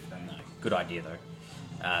me to 15. No, good idea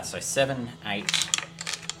though. So 7, 8,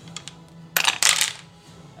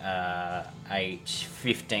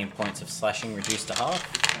 15 points of slashing reduced to half.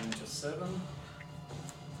 15 to 7.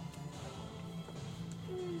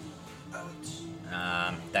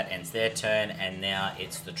 That ends their turn, and now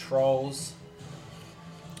it's the trolls.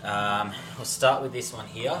 We'll start with this one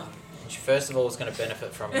here, which first of all is going to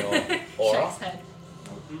benefit from your aura. Shakes head.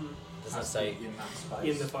 Doesn't Has to say be in that space.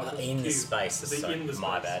 In the five. in the space. So So in the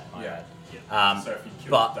my space. bad. My Yeah. bad. So if he kills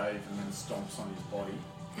but- Dave and then stomps on his body,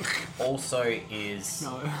 Also is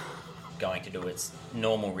No. going to do its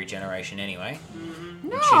normal regeneration anyway,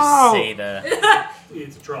 which No! is see the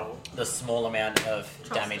It's a troll. small amount of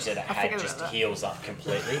damage that it had figured just that. heals up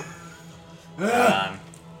completely.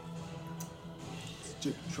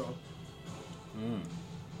 Stupid troll.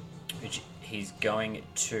 Which he's going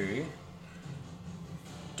to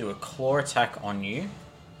do a claw attack on you,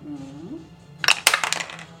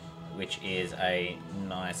 which is a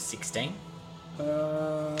nice 16.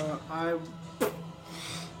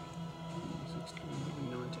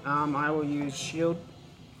 I will use shield,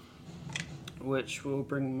 which will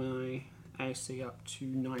bring my AC up to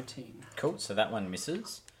 19. Cool, so that one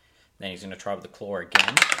misses. Then he's going to try with the claw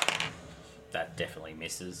again. That definitely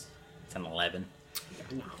misses. It's an 11.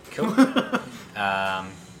 Cool.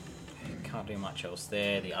 Can't do much else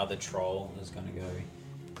there. The other troll is going to go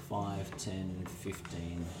 5, 10,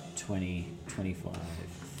 15, 20, 25,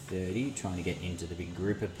 30. Trying to get into the big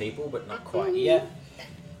group of people, but not quite yet.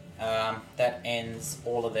 That ends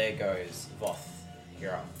all of their goes. Voth,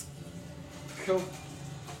 you're up. Cool.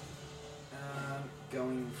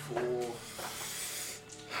 Going for...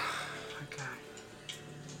 Okay.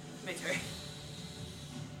 Me too.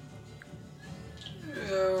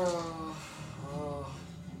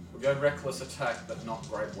 We'll go reckless attack, but not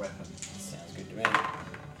great weapon. Sounds good to me.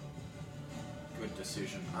 Good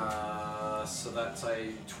decision. So that's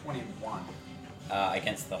a 21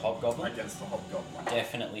 Against the hobgoblin. against the hobgoblin.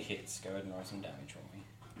 Definitely hits. Go ahead and roll some damage for me.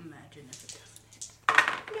 Imagine if it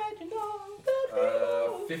doesn't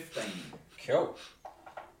hit. 15. Cool.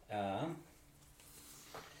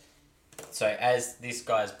 So as this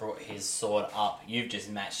guy's brought his sword up, you've just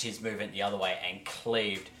matched his movement the other way and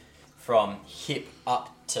cleaved from hip up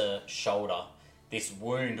to shoulder. This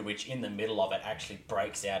wound, which in the middle of it actually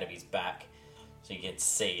breaks out of his back, so you can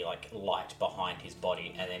see like light behind his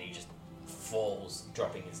body, and then he just falls,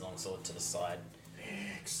 dropping his longsword to the side.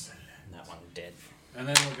 Excellent. And that one dead. And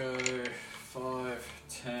then we'll go 5,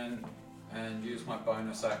 10, and use my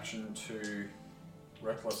bonus action to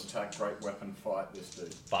reckless attack, great weapon fight this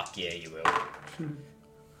dude. Fuck yeah, you will.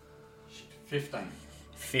 15.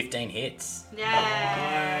 15 hits.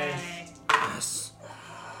 Yay! Yes.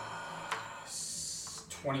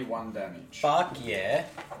 21 damage. Fuck yeah.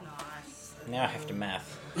 Nice. Now I have to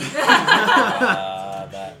math.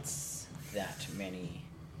 That's that many.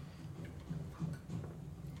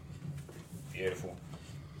 Beautiful.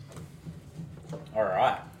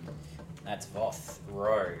 Alright. That's Voth.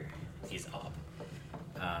 Ro is up.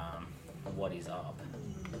 What is up?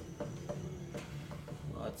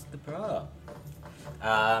 What's the problem?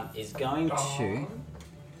 Is going to...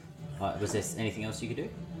 was there anything else you could do?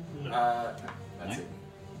 That's No? it.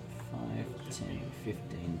 5, 10,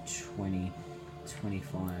 15, 20,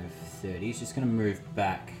 25, 30. He's just going to move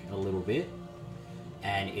back a little bit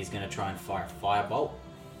and is going to try and fire a firebolt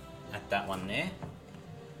at that one there.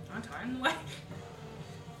 Aren't I in the way?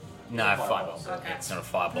 No, Fireball. firebolt. Okay. It's not a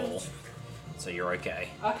fireball, so you're okay.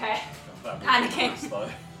 Okay. That would be Panicking. nice, though.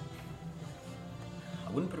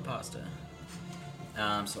 I wouldn't put it past her.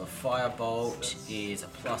 So a firebolt is a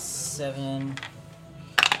 +7.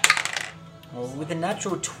 Well, with a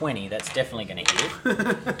natural 20, that's definitely going to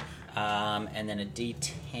hit. And then a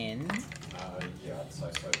D10. Yeah, I'd say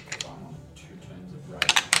so, because I'm on 2 turns of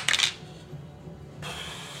rage.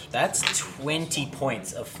 That's 20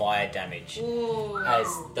 points of fire damage. Ooh. As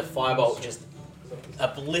the firebolt just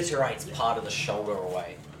obliterates part of the shoulder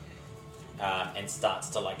away. And starts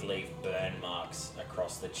to like leave burn marks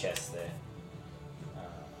across the chest there.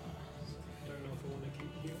 Don't know if I want to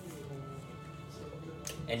keep healing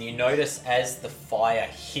or... And you notice as the fire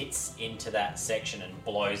hits into that section and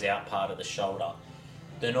blows out part of the shoulder,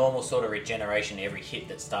 the normal sort of regeneration, every hit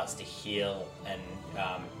that starts to heal and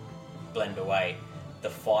blend away, the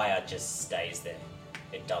fire just stays there.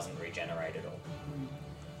 It doesn't regenerate at all.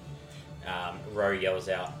 Ro yells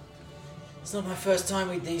out, "It's not my first time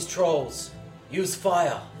with these trolls. Use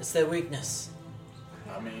fire. It's their weakness."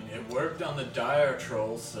 I mean, it worked on the dire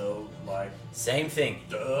troll, so, like, Same thing.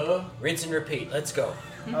 duh. Rinse and repeat. Let's go.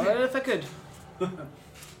 Oh, if I could.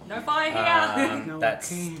 No fire here. No,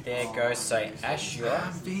 That's okay. there goes. So Ash, you're up.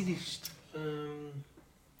 I'm finished.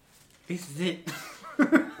 This is it. I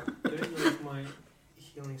don't know if my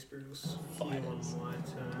healing spirit was heal on Fighters. my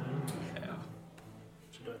turn. Yeah.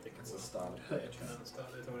 I don't think It's it's a start of their turn.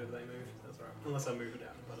 start their turn whenever they move. That's alright. Unless I move it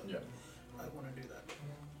out, but Yeah. I want to do that.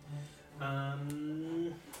 I'm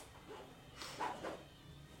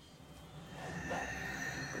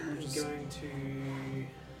going to.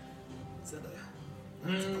 Is that a?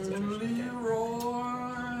 Leroy.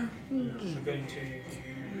 I'm going to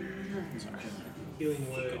healing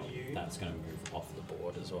word you That's going to move off the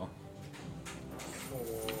board as well.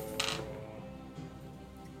 for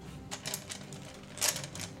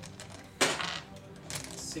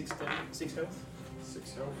 6 health.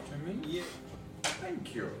 6 health to me. Yeah.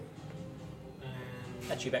 Thank you. And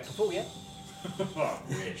That's you back to full, yeah? I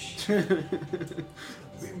wish. Been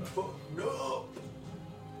fucked up.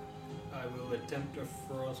 I will attempt a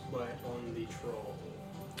frostbite on the troll.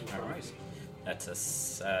 Alright.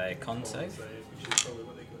 That's a con save. Which is probably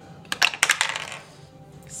what they're good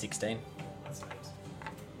at. 16. That saves.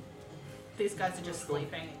 These guys are just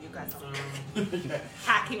sleeping and you guys are Yeah.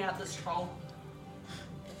 hacking out this troll.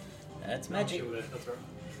 That's I'm magic. chill with it, that's right.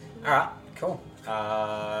 Alright, cool.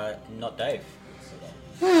 Not Dave.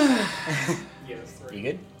 Yeah, that's 3. You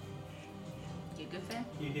good? You good then?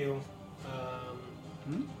 You heal.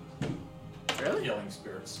 Really? Healing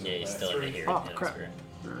spirits. Yeah, you're there. still in the Three. hearing. Oh, healing crap. spirit.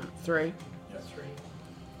 3. Yeah. 3.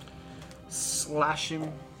 Slash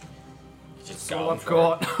him. Just That's all going I've for it.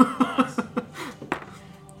 got. Nice.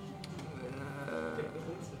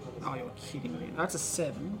 Oh, you're kidding me. That's a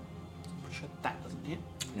 7. Pretty sure that doesn't hit.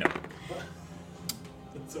 No.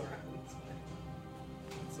 That's alright.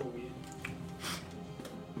 It's so weird.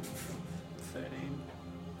 13.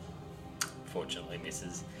 Fortunately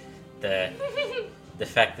misses. The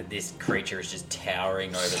fact that this creature is just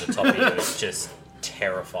towering over the top of you is just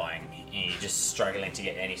terrifying. And you're just struggling to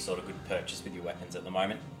get any sort of good purchase with your weapons at the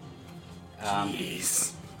moment.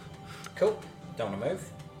 Jeez. Cool. Don't want to move?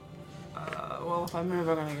 Well, if I move,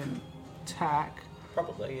 I'm gonna get an attack.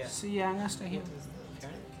 Probably, yeah. So yeah, I'm gonna stay here.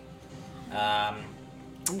 Um,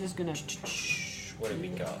 I'm just gonna. what have we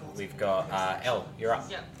got? We've got Elle. You're up.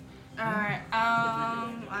 Yep. Alright,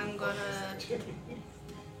 I'm gonna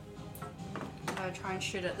try and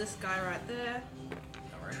shoot at this guy right there. No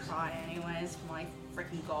worries. Try anyways, my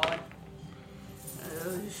freaking god.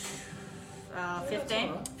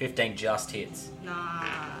 15. 15 just hits. Nice.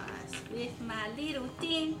 With my little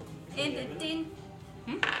thing and the thing.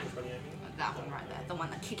 Which one are you aiming That one right there, the one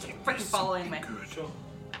that keeps freaking following me. at? Sure.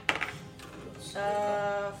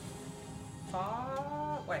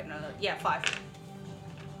 5. Wait, no, yeah, 5.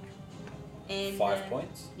 And 5 then-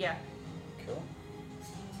 points. Yeah. Cool.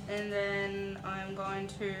 And then I'm going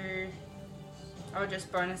to. I'll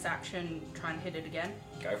just bonus action try and hit it again.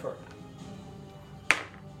 Go for it.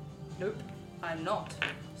 Nope, I'm not.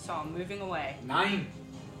 So I'm moving away. 9.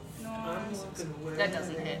 Nice. That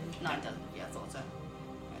doesn't hit. No, it doesn't. Yeah, I thought so. Okay,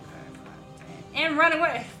 5, 10. And run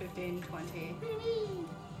away! 15, 20.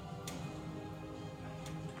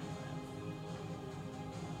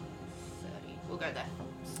 30. We'll go there.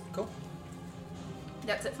 Cool.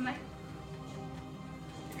 That's it for me.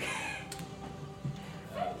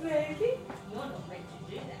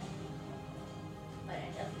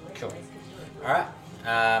 Cool. Alright.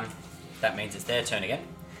 That means it's their turn again.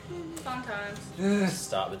 Fun times.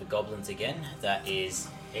 Start with the goblins again. That is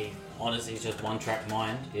honestly just one track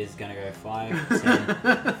mind is going to go 5,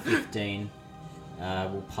 10, 15.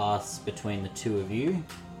 We'll pass between the two of you.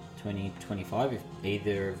 20, 25. If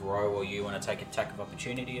either of Ro or you want to take attack of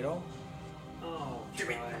opportunity at all. Oh,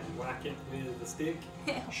 try and whack it with the stick.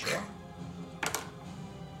 Sure. What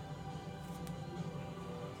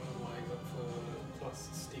have I got for plus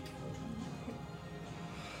stick?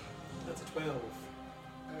 That's a 12.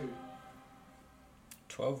 Oh.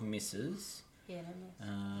 12 misses. Yeah, that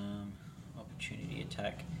Opportunity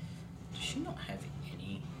attack. Does she not have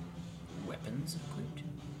any weapons equipped?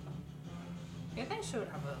 You think she would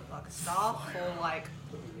have a staff or like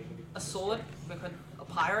a sword? We could a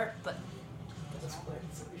pirate, but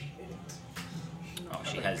Oh,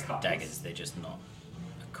 she has daggers. They're just not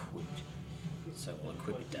equipped. So we'll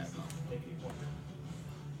equip a dagger.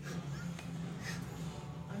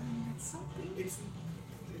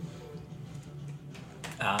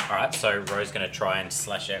 Alright, so Ro's going to try and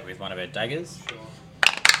slash out with one of her daggers.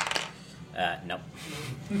 Nope.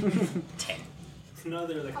 10.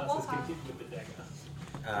 Neither of the classes can hit with the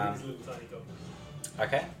dagger. These little tiny goblins.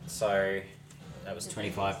 Okay, so that was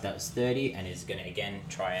 25, that was 30, and is going to again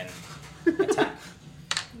try and attack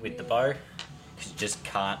with the bow. Because just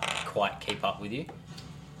can't quite keep up with you.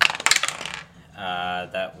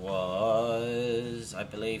 That was, I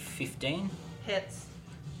believe, 15. hits.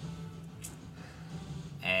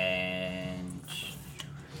 And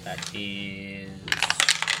that is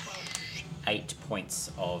 8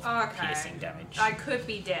 points of Okay. piercing damage. I could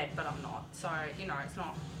be dead, but I'm not. So, you know, it's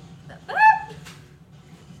not.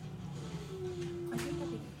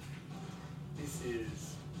 This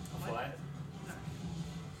is a fight.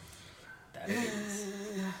 That it is.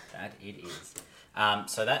 That it is.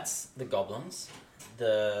 So that's the goblins.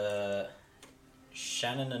 The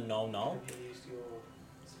Shannon and Nol Nol. Have you used your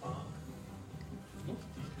spark?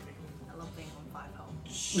 I love being on 5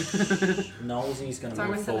 health. Nolsy's going to Sorry,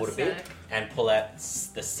 move Mr. forward a bit Aesthetic. and pull out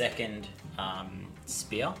the second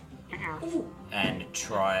spear and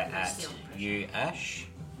try at you, Ash.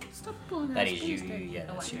 Stop pulling That out is you, space, yeah,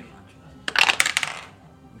 Oh, that's wait, you.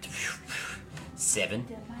 much. 7.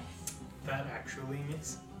 That actually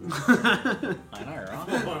miss. I know,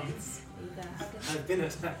 right? Once. I've been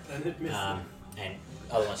attacked and it missed. And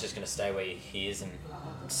other one's just going to stay where he is, and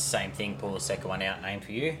same thing, pull the second one out and aim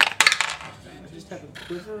for you. Just have a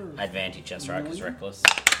quiver. Advantage, that's right, because reckless.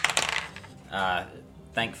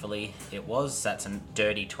 Thankfully, it was. That's a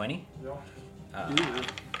dirty 20. Yeah.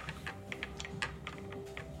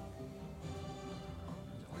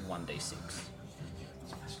 1d6.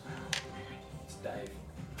 Dave.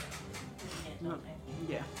 No,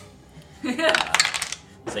 yeah.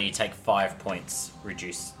 So you take 5 points,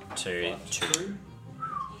 reduced to 2.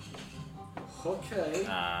 Okay.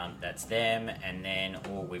 That's them, and then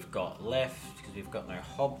all we've got left, because we've got no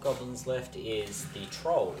hobgoblins left, is the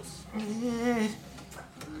trolls.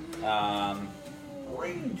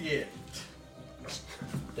 Bring it.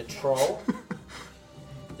 The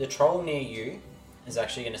troll near you is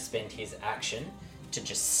actually going to spend his action to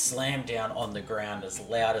just slam down on the ground as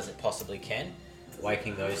loud as it possibly can,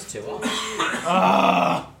 waking those two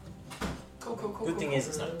up. Cool. Good thing is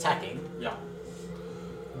it's not attacking. Yeah.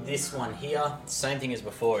 This one here, same thing as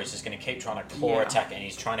before, is just going to keep trying to claw Yeah. attack it, and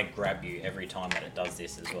he's trying to grab you every time that it does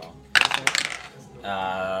this as well.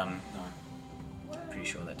 No. Pretty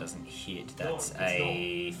sure that doesn't hit. That's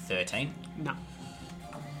a 13. No.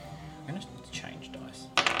 I'm going to change dice.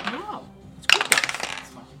 No. It's good.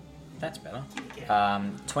 That's better.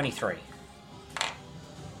 23.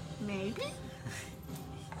 Maybe.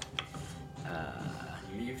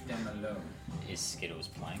 Leave them alone. Is Skittles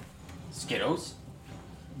playing? Skittles.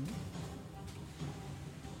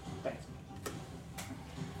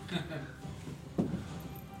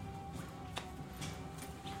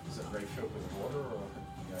 Is it refilled with water, or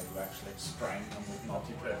you actually spraying them with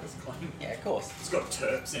multi-purpose clean? Yeah, of course. It's got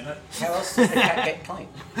terps in it. How else does the cat get clean?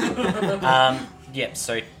 Yep,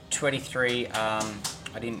 so 23. I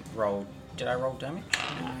didn't roll. Did I roll damage?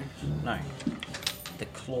 No. The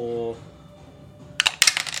claw.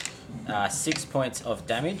 6 points of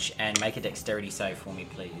damage, and make a dexterity save for me,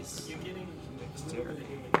 please. You're getting Dexterity.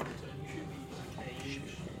 You should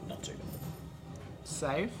be okay. Not too.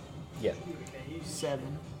 Save. Yeah.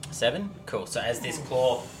 7. 7? Cool. So as this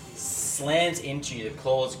claw slams into you, the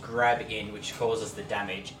claws grab in, which causes the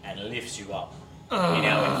damage and lifts you up. You're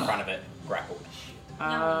now in front of it, grappled.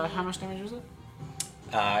 How much damage was it?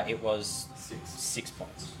 It was 6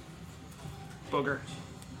 points. Booger.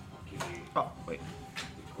 Oh, wait.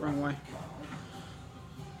 Wrong way.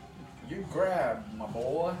 You grab, my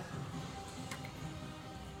boy.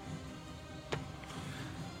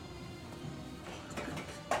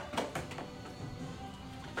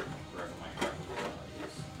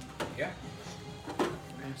 Yeah.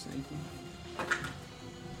 I'm sneaky.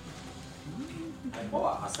 Hey,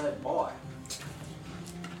 boy. I said boy.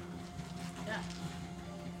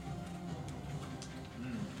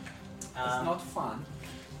 It's not fun.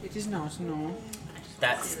 It is not, no.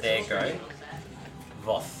 That's their go.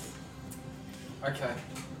 Voth. Okay.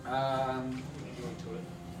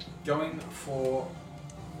 Going for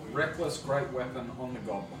reckless great weapon on the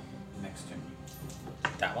goblin next to me.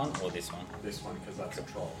 That one or this one? This one, because that's a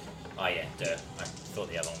troll. Oh yeah, duh. I thought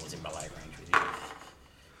the other one was in melee range with you.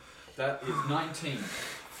 That is 19.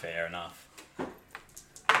 Fair enough.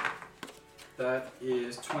 That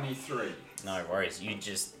is 23. No worries. You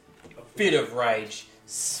just, a bit of rage,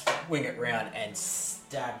 swing it round and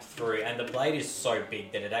stab through. And the blade is so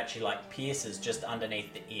big that it actually like pierces just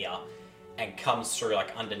underneath the ear and comes through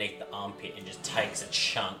like underneath the armpit and just takes a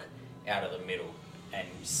chunk out of the middle, and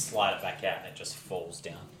you slide it back out and it just falls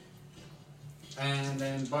down. And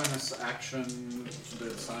then bonus action to do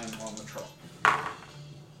the same on the troll.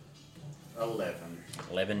 11.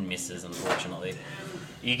 11 misses, unfortunately.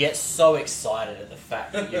 You get so excited at the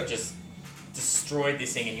fact that you've just destroyed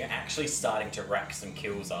this thing and you're actually starting to rack some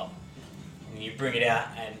kills up. And you bring it out,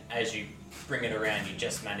 and as you bring it around, you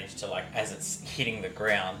just manage to, like, as it's hitting the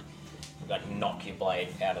ground, like, knock your blade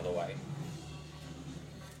out of the way.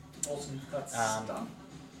 Awesome. That's done.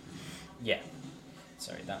 Yeah.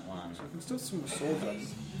 Sorry, that one. I can still swim with sword then.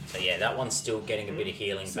 So yeah, that one's still getting a bit of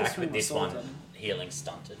healing Still back, swing but with this sword one, then. healing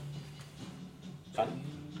stunted. Fun?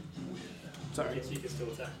 Sorry. Yes, you can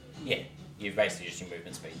still attack. Yeah. You've basically just your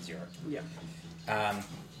movement speed 0. Yeah.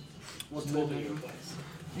 What's More the than your name? place.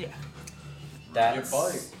 Yeah. That's Your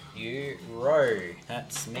bow. you, Ro.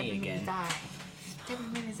 That's me again.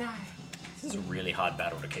 This is a really hard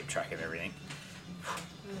battle to keep track of everything.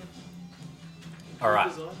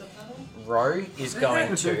 Alright, Who designed the pattern? Ro is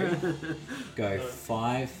going to go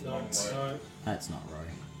 5. No. That's not Ro.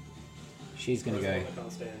 She's going to That's go the one I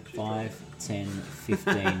can't stand. She's 5, 10,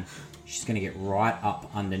 15. She's going to get right up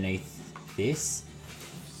underneath this.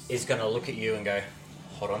 Is going to look at you and go,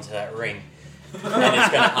 hold on to that ring. And it's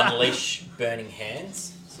going to unleash burning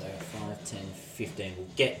hands. So 5, 10, 15. We'll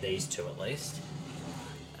get these two at least.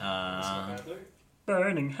 not bad, though.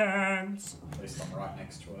 Burning hands. At least I'm right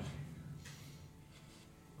next to it.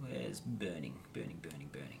 Where's burning? Burning, burning,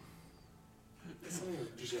 burning.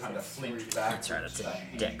 Just kind of flinch back. That's right, that's a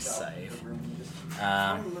Hand dex up. save.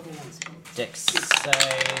 Find the level 1 spell. Dex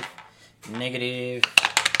save. Negative.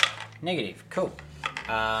 Negative. Cool.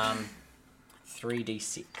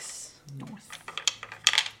 3d6.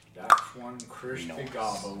 That's one crispy Nice.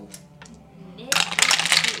 gobble.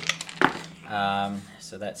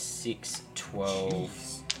 So that's 6,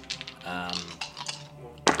 12.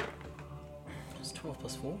 It's 12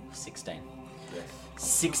 plus 4? 16. Yes.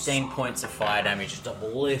 16 points of fire damage just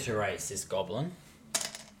obliterates this goblin.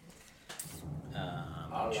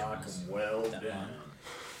 I like 'em well that done. one.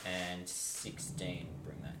 And 16,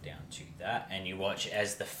 bring that down to that. And you watch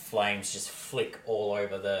as the flames just flick all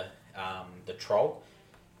over the troll.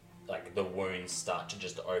 Like the wounds start to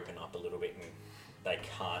just open up a little bit and they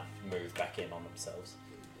can't move back in on themselves.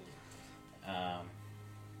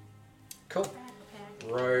 Cool.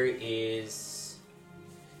 Ro is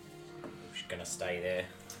just gonna stay there.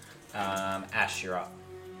 Ash, you're up.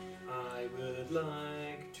 I would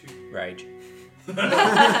like to Rage.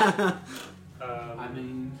 I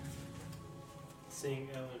mean, seeing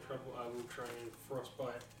Elle in trouble, I will try and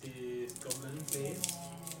frostbite this goblin, please.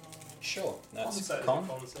 Sure. That's Save con.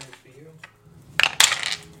 save for you.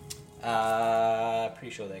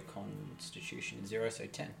 Pretty sure their constitution is 0, so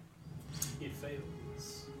 10. It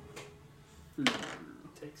fails.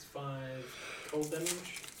 Takes 5 cold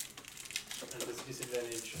damage. And there's a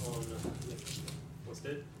disadvantage on what's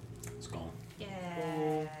dead. It's gone.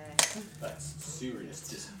 Yeah. that's serious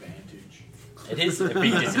disadvantage. It is a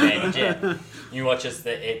big disadvantage, yeah. You watch as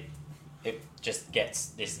it just gets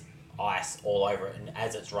this ice all over it, and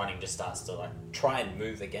as it's running, just starts to like try and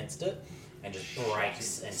move against it, and just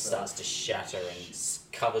breaks and starts to shatter and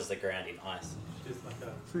covers the ground in ice. Just like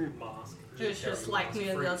a mask. It's just like me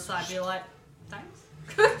on the other side, be like, thanks.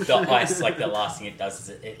 The ice, like the last thing it does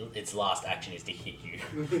is its last action is to hit you.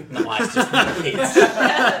 And the ice just hits.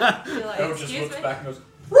 Be like, Elle just excuse looks me? back and goes,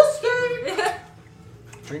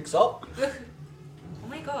 Drinks up. Oh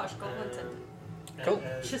my gosh, goblins and Cool.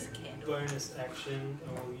 As just a candle. bonus action, I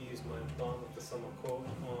will use my Balm of the Summer Court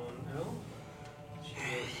on Elle. She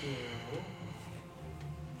will heal.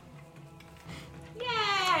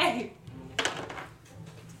 Yay!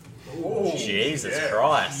 oh, Jesus yeah.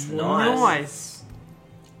 Christ. Nice. Nice.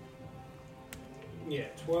 Yeah,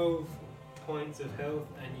 12 points of health,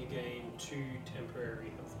 and you gain 2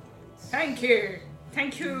 temporary health points. Thank you.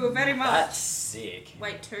 Thank you very much. That's sick.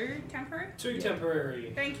 Wait, 2 temporary? 2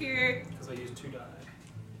 temporary, Thank you. because I used 2 die.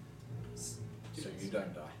 So you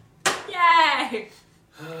don't die. Yay!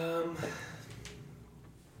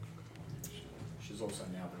 She's also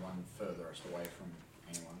now the one furthest away from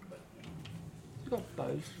anyone, but you know. You got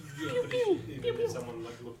bows. Yeah, but even if someone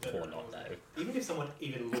like looked at her, Or not, though. even if someone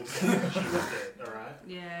even looked at her, she was dead. All right.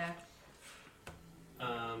 Yeah.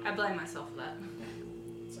 I blame myself for that.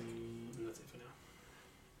 It's like, And that's it for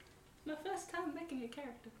now. My first time making a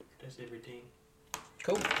character. That's everything.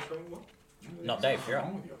 Cool. What's wrong? What? Not Dave, you're what's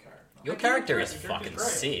up. wrong with your character? Your character is Your fucking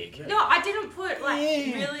character's sick. Yeah. No, I didn't put like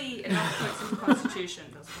really enough points into Constitution.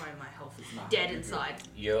 That's why my health is dead inside.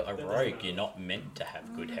 You're a rogue. You're not meant to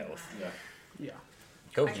have good health. Yeah. Yeah.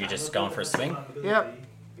 Cool. You're just going for a swing. Yep.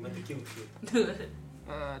 You meant to kill shit.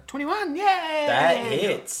 21, yay! That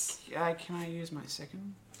hits. Can I use my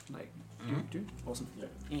second? Like, do? Awesome.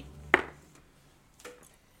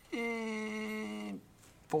 Yeah.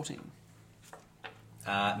 14.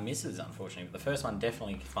 Misses, unfortunately, but the first one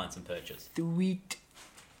definitely finds some purchase. Sweet.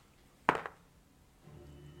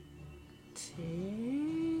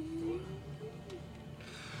 10.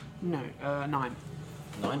 No, 9.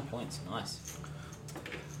 9 points. Nice.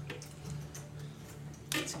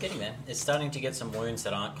 It's getting there. It's starting to get some wounds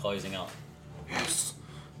that aren't closing up. Yes.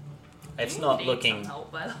 It's You not need looking. some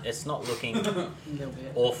help, but It's not looking A little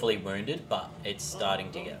bit. awfully wounded, but it's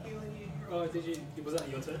starting to get. Oh, did you? Was that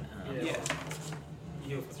your turn? Yeah. You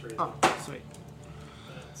heal for 3. Oh, sweet.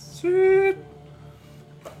 That's Sweet.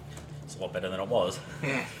 It's a lot better than it was.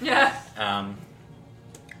 yeah.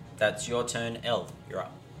 That's your turn, Elle. You're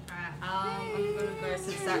up. Alright, I'm gonna go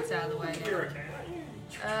since that's out of the way You're now.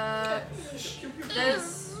 okay.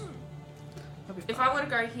 There's. If I were to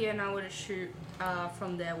go here and I were to shoot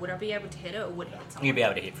from there, would I be able to hit it or would it hit someone? You'll be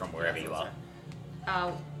able to hit from wherever you are.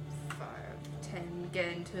 5, 10, get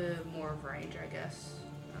into more of range, I guess.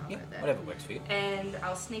 I'll Yeah, go there. whatever works for you. And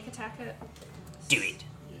I'll sneak attack it. Do it.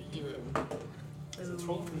 Is a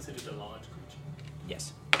troll considered a large creature?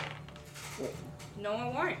 Yes. No, I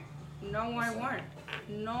won't. No, I won't.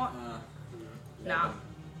 Not. Nah.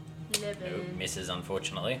 11. No misses,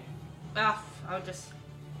 unfortunately. I'll just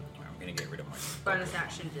I'm gonna get rid of my. bonus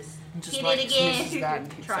action, just Just hit like it sneezes again. that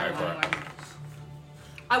and hits Try it that. one more.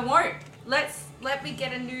 I won't. Let me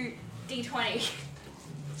get a new D20.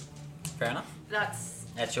 Fair enough. That's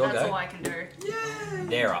Your that's go. all I can do.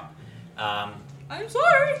 They're up. I'm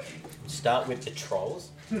sorry. Start with the trolls.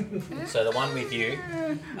 So the one with you,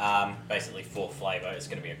 basically for flavour, is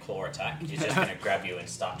going to be a claw attack. He's just going to grab you and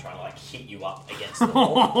start trying to like hit you up against the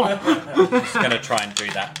wall. He's going to try and do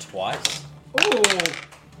that twice. Oh,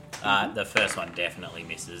 The first one definitely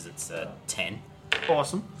misses. It's a 10.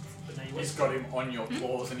 awesome. He's got him on your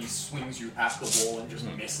claws and he swings you at the wall and just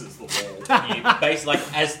misses the wall. You basically,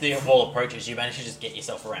 like, as the wall approaches, you manage to just get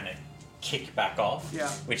yourself around and kick back off, Yeah.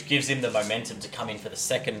 which gives him the momentum to come in for the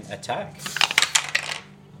second attack.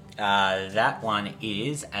 That one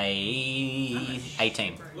is a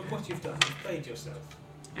 18. Look what you've done. You've played yourself.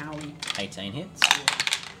 Owie. 18 hits.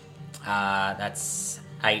 That's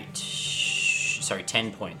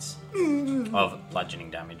 10 points of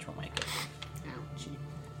bludgeoning damage will make it. Ouchie.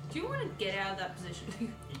 Do you want to get out of that position? You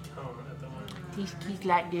can't at the moment. He's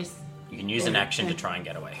like this. You can use an action to try and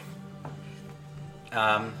get away.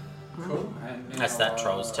 Cool. And now, That's that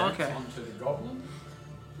troll's turn. Okay. On to the goblin.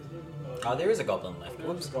 Oh, there is a goblin left. There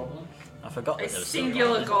was Whoops. a goblin. I forgot A that there was still a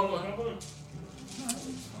singular goblin. goblin.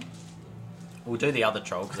 We'll do the other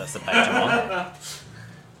troll because that's the page I'm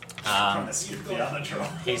on. Skip the other troll.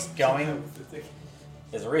 He's going.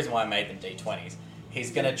 There's a reason why I made them D20s.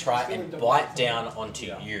 He's going to try and bite down onto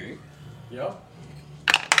you, Yep.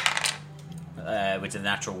 which is a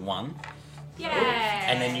natural 1. Yay!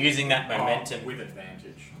 And then using that momentum With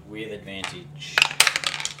advantage. with advantage.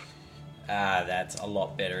 That's a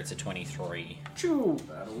lot better. It's a 23. Choo.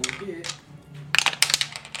 That'll hit.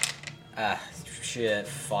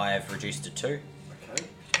 5 reduced to 2. Okay.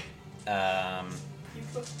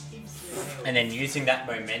 And then using that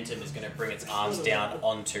momentum is going to bring its arms down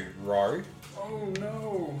onto Ro. Oh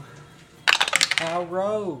no. Our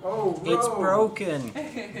Ro. Oh, It's Ro. broken.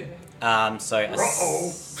 So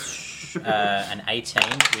an 18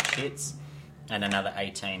 which hits, and another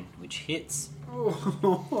 18 which hits.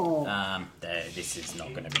 Oh. This is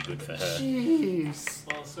not going to be good for her. Jeez.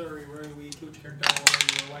 Oh, sorry, Ro, we killed your character while you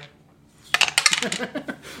were away.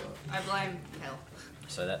 I blame Hell.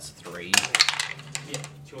 So that's 3. Yeah,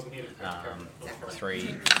 she wasn't here to protect the character. 3,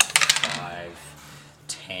 5,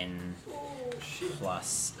 10,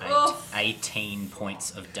 plus 8, Oh. 18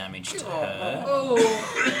 points of damage to her. Oh.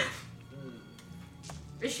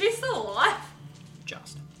 Is she still alive?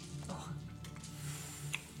 Just.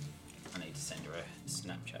 I need to send her a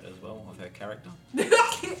Snapchat as well of her character.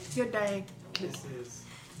 Good day. This is...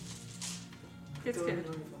 It's good.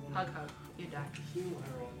 Hug. You die. Heal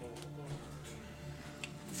her on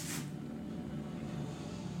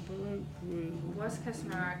Worst case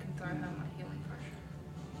scenario, I can throw her my healing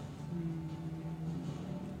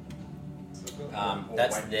potion.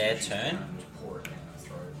 That's their turn. Pour it down her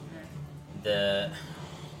throat. The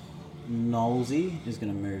Nolsey is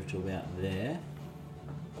going to move to about there.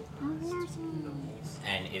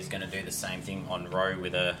 And is going to do the same thing on Ro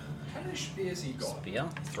with a How many spears he got? spear.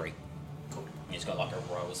 3. He's got like a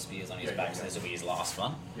row of spears on his back, so this will be his last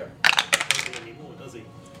one. Yep. doesn't anymore, does he?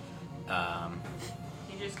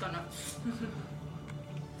 You're just gonna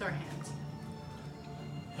throw hands.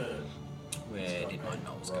 Where did my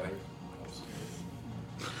nose go?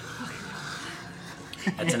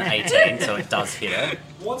 That's an 18, so it does hit her.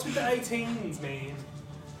 What's with the 18s, man?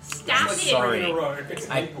 Stab Like it! sorry. three in a row.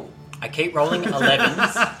 I keep rolling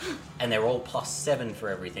 11s, and they're all +7 for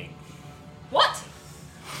everything. What?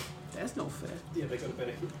 That's no fair. Yeah, they got a better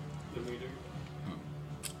hit than we do.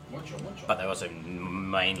 Watch out. But they also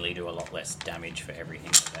mainly do a lot less damage for everything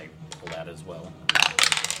that they pull out as well.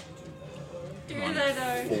 Do One, they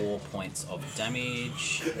though? 4 points of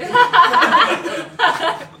damage.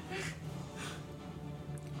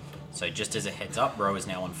 So just as a heads up, Ro is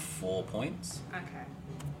now on 4 points. Okay.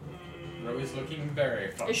 Ro is looking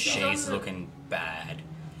very fucked Is she- up. She's looking bad.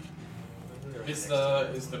 Is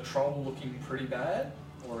the troll looking pretty bad?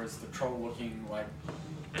 Or is the troll looking like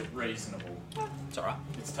reasonable? It's alright.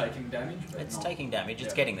 It's taking damage, but It's not, taking damage.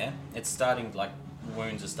 It's Yeah. getting there. It's starting, like,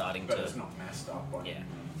 wounds are starting but to... it's not messed up. Like, Yeah.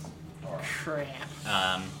 Alright.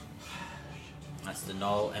 Crap. That's the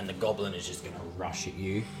Knoll, and the Goblin is just going to rush at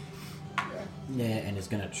you. Yeah. Yeah, and is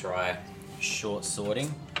going to try short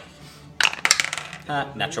swording.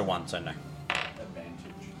 Natural 1, so no.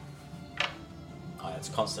 Advantage. Oh, it's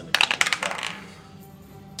constant advantage.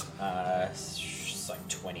 It's like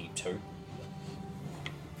 22.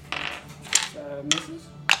 Misses?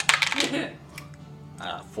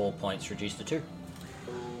 4 points reduced to 2.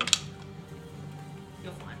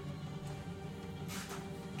 You're fine.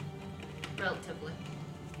 Relatively.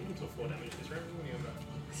 You took 4 damage this round. What do you got?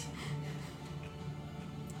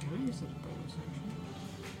 Why is it a bonus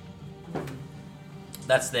action?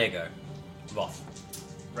 That's their go. Voth.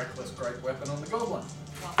 Reckless great weapon on the goblin.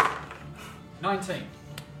 Well, 19.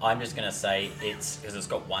 I'm just gonna say it's because it's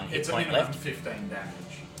got one hit It's a point minimum left. 15 damage.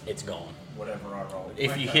 It's gone. Whatever I roll.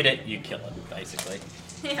 If you hit it, you kill it, basically.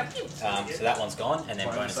 Yeah. So that one's gone, and then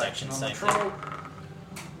bonus action, on same the thing. troll.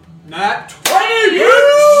 Nat 20!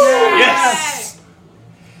 Yes!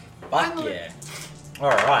 Fuck yeah.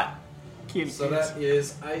 Alright. So that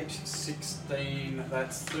is 8, 16,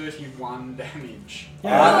 that's 31 damage.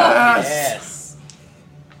 Yes!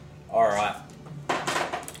 Alright.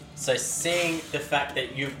 So seeing the fact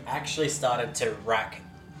that you've actually started to rack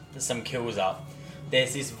some kills up,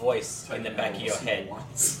 there's this voice in the back of your head.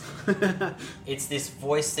 It's this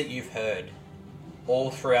voice that you've heard all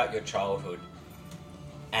throughout your childhood.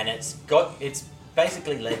 And it's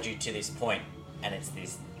basically led you to this point, and it's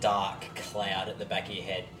this dark cloud at the back of your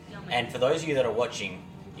head. And for those of you that are watching,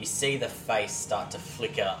 you see the face start to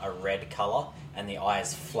flicker a red colour and the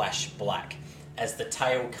eyes flash black as the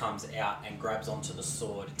tail comes out and grabs onto the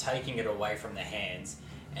sword, taking it away from the hands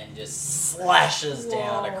and just slashes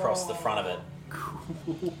down across the front of it,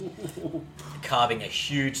 carving a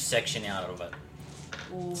huge section out of it.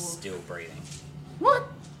 Still breathing. What?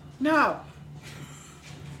 No.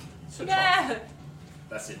 So Yeah.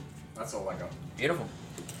 that's it. That's all I got. Beautiful.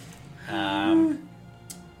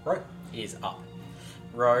 Ro is up.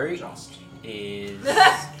 Ro Just. is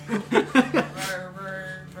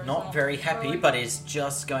not very happy, but is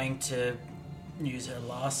just going to use her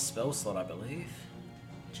last spell slot, I believe.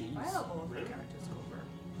 Jeez. Why are all the characters called Ro?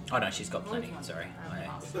 Oh no, she's got plenty. Sorry.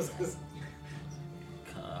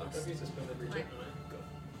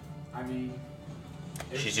 I mean...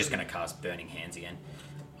 She's just going to cast Burning Hands again.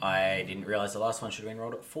 I didn't realise the last one should have been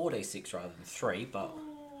rolled at 4d6 rather than 3, but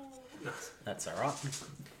that's alright.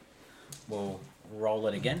 We'll roll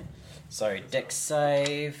it again. So, Dex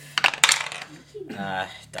save.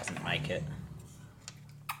 Doesn't make it.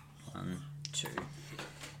 1, 2,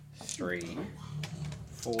 3,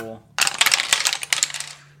 4.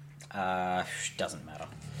 Doesn't matter.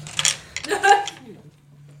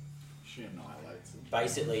 She annihilates it.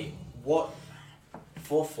 Basically,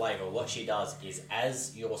 for flavour, what she does is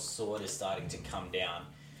as your sword is starting to come down,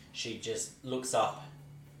 she just looks up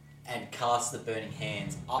and casts the burning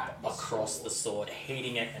hands up across the sword,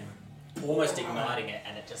 heating it and almost igniting it,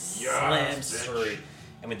 and it just slams through.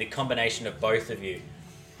 And with the combination of both of you,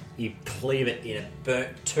 you cleave it in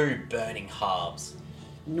two burning halves.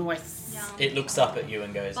 Nice. It looks up at you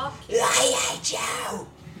and goes, Fuck I hate you!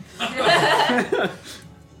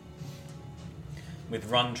 With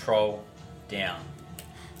Run Troll down.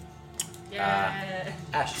 Yeah.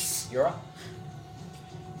 Ash, you're up.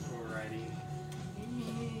 Alrighty.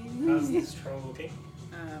 How's this troll looking?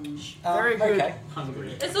 Very good. Okay.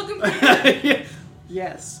 Hungry. It's looking pretty good.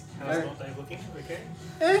 Yes. How's not Dave looking? Okay.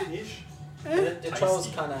 Ish. The troll's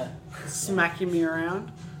kind of... Smacking me around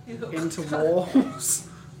into walls.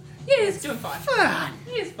 Yeah, he's doing fine. Fun.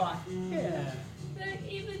 He's fine. Yeah.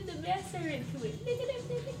 Even the mess are into it. Look at him.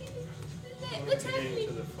 Once What's we get happening?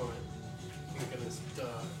 into the fight, we're going to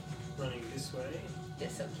start running this way. They're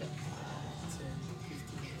so cute. 10,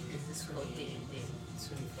 15, This is real D&D.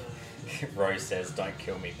 25. Rose says, don't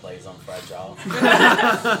kill me, please, I'm fragile.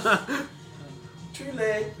 Too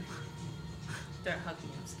late. Don't hug me,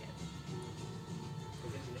 I'm scared.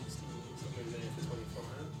 We'll get next to you. Something there for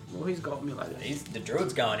 25. Well, he's got me like this. The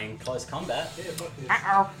druid's going in close combat. Yeah, fuck this.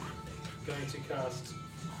 Ow. Going to cast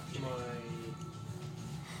my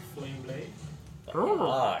Flame Blade. Oh.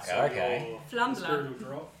 Fuck, So okay. your Flamme spirit Blade. will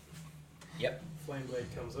drop. Yep. Flame Blade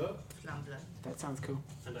comes up, That sounds cool.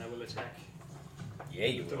 and I will attack Yeah,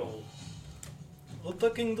 you the will. troll.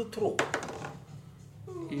 Attacking the troll.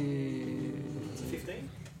 It's a 15.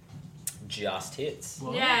 Just hits.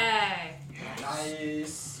 Whoa. Yay!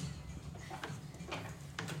 Nice.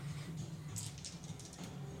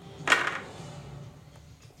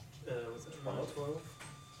 What's that? 12.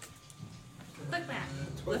 Click Matt.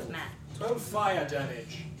 12. With Matt. 12 fire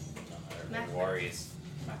damage. Matt. Worries.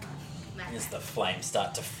 Matt. As the flames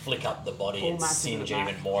start to flick up the body All and Matt's in the singe back.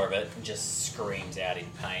 even more of it, and just screams out in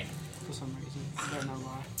pain. For some reason. I don't know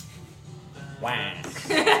why. Whang.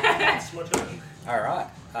 That's my turn. Alright.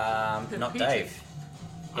 Not Dave.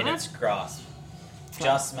 In its grasp.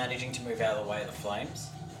 Just managing to move out of the way of the flames.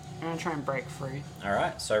 I'm gonna try and break free.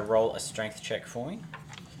 Alright, so roll a strength check for me.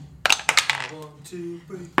 I want to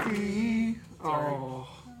break. Oh.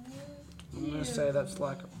 I'm gonna say that's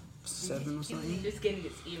like a 7 or something. Just getting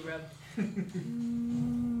its ear rubbed.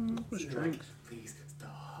 Strength. Please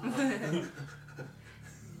stop.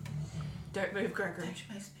 Don't move, Gregory.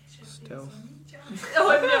 Stealth.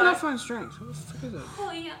 Oh, Yeah, no. not fine strength. What the fuck is it?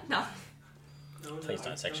 Oh, yeah. No. Please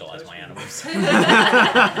don't sexualize my animals. Been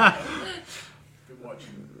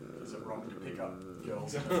watching the Is it wrong to pick up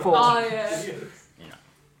girls? 4. Oh yeah.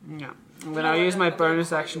 Yeah. And then I'll use my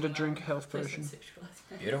bonus action to drink a health potion.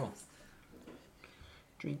 Beautiful.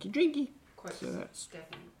 Drinky. Quite So that's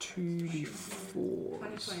definitely. 2d4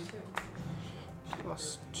 2022.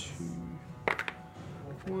 plus 2.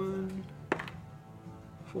 1,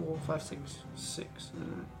 4, 5, 6. 6.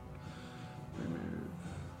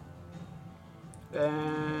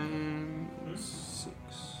 And 6.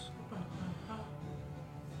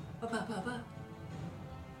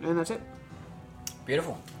 And that's it.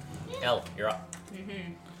 Beautiful. Elle, you're up.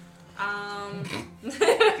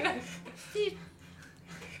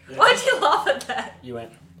 Why'd you laugh at that? You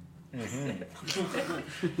went.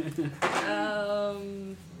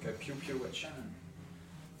 Go pew pew at Shannon.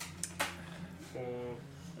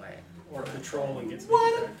 Wait. Or a troll and gets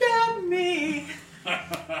What about me?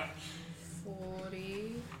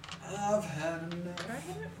 40. I've had enough. Did I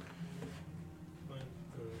hit it?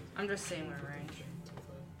 I'm just seeing my range.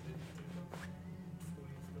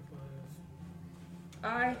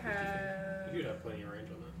 I have. You do have plenty of range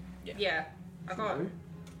on that. Yeah. I got.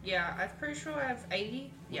 Yeah, I'm pretty sure I have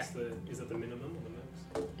 80. Yeah. Is that the minimum or the max?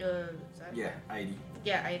 Is that? Yeah, 80.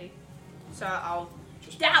 Yeah, 80. So I'll.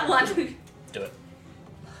 That one! Do it.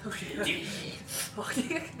 I'm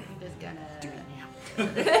just gonna.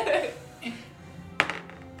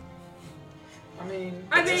 I mean,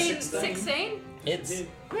 16? It's.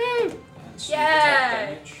 Woo! And Yay! attack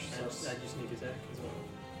damage, And so add your sneak attack as well.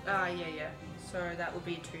 Yeah. So that would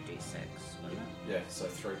be 2d6, wouldn't it? yeah, so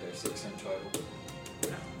 3d6 in total.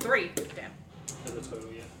 No, 3. Damn. And the total,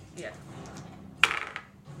 yeah.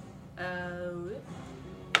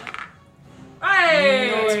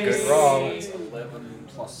 Hey! Good roll. It's 11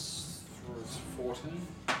 plus 14.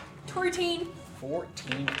 14.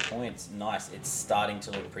 14 points. Nice. It's starting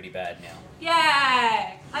to look pretty bad now.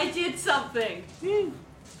 Yay! I did something.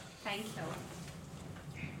 Thank you.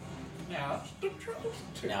 Now,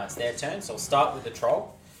 Now it's their turn, so we'll start with the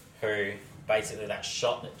troll, who basically that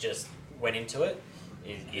shot that just went into it,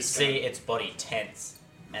 you see its body tense,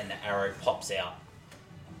 and the arrow pops out,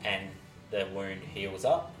 and the wound heals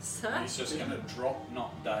up. Sir? he's just going to drop,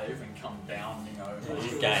 not Dave, and come bounding over.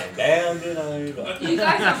 He's going down and over. You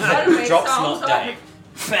guys have better me, Drops, so I'm not sorry. Dave.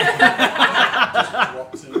 Just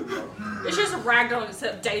drops in and goes. It's just a ragdoll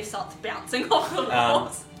except Dave starts bouncing off the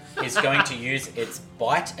walls. It's going to use its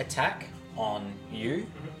bite attack on you,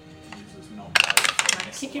 Uses not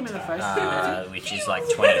Dave. Kick him in the face. which is like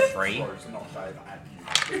 23. Throws not Dave at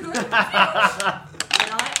you. And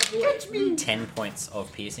I avoid. 10 points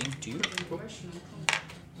of piercing to you.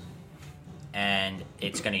 And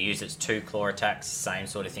it's going to use its 2 claw attacks, same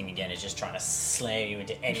sort of thing again. It's just trying to slam you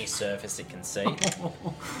into any surface it can see.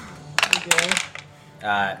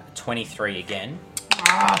 Okay. 23 again,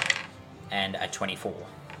 and a 24.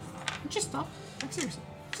 Just stop. Like, seriously.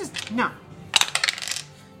 Just, no.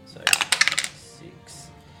 So 6,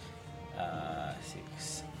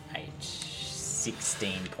 8,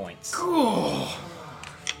 16 points of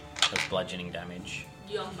bludgeoning damage.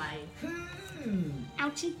 You're made.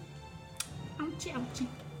 Ouchie. Ouchie, ouchie.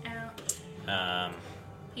 Ouch.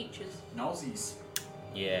 Peaches. Nosies.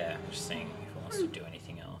 Yeah, I'm just seeing if it wants to do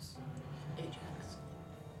anything else. Ajax.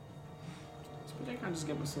 I can't just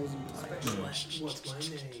get myself in play. What's my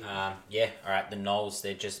name? Yeah, alright, the gnolls,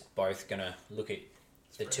 they're just both going to look at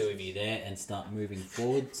the two of you there and start moving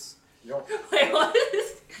forwards. Yup. Wait, what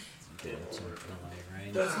is To melee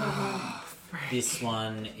range. This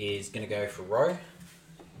one is going to go for Ro.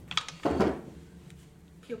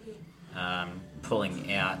 Pew pew.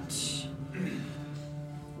 Pulling out,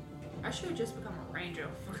 I should have just become a ranger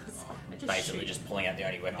because I just basically shoot. just pulling out the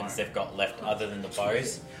only weapons they've got left other than the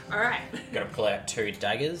bows. Alright. Got to pull out 2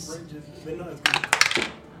 daggers. They're not as good.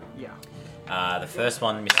 Yeah. The first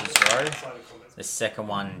one misses Ro. Side of combat. The second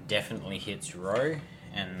one definitely hits Ro,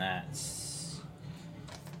 and that's...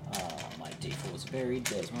 Oh, my d4's buried.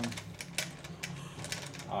 There's one.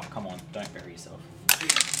 Oh, come on. Don't bury yourself.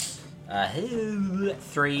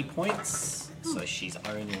 3 points. So she's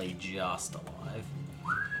only just alive.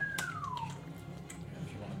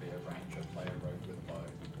 If you want to be a ranger, play a rogue with a bow.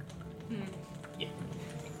 Yeah.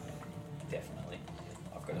 Definitely.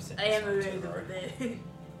 I've got to send I am a this one rogue to Ro. over there.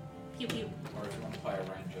 Pew pew. Or if you want to play a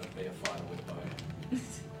ranger, be a fighter with a bow.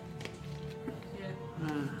 Yeah.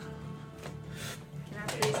 Can I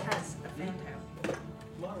please has a fan tail?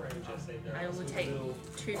 My ranger saved her. I will take Little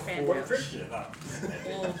 2 fan What tails. Christian?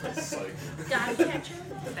 Or That's so die catcher.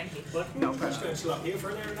 Thank you. Like, no, I'm just going to chill up here for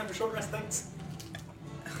an hour and have a short rest, thanks.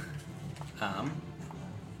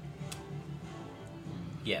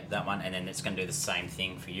 Yeah, that one, and then it's going to do the same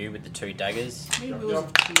thing for you with the 2 daggers. Maybe it was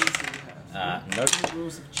keys you have. Nope. What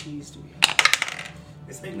rules of cheese do we have?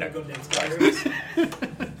 This ain't No. no goddamn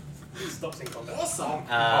Skyrim. Stops in combat. Awesome.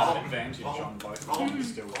 Advantage on both of them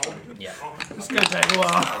still. Yeah. It's gonna take a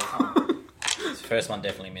while. The first one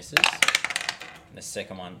definitely misses. And the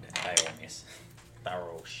second one, they all miss. They're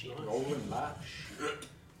all shit. Rolling that shit.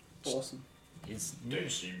 Awesome. It's They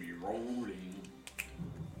see me rolling.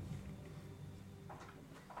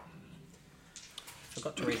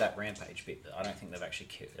 forgot to read that rampage bit, but I don't think they've actually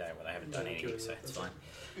killed. They haven't done anything, so it's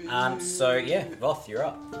fine. So yeah, Voth, you're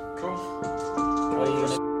up. Cool. What are you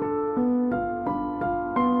gonna?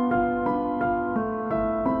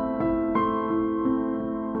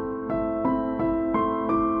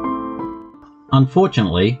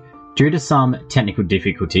 Unfortunately, due to some technical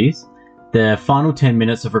difficulties, the final 10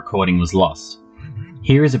 minutes of recording was lost.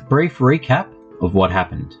 Here is a brief recap of what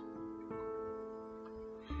happened.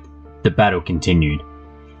 The battle continued.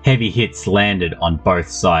 Heavy hits landed on both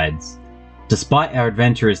sides. Despite our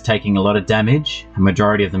adventurers taking a lot of damage, a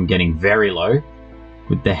majority of them getting very low,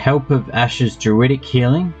 with the help of Ash's druidic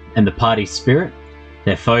healing and the party's spirit,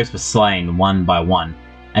 their foes were slain one by one,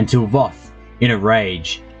 until Voth, in a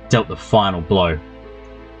rage, dealt the final blow.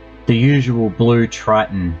 The usual blue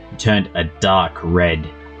Triton turned a dark red,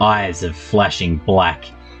 eyes of flashing black,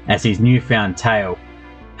 as his newfound tail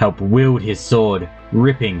helped wield his sword,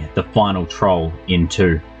 ripping the final troll in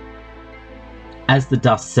two. As the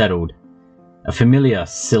dust settled, a familiar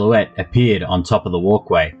silhouette appeared on top of the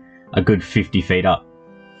walkway, a good 50 feet up,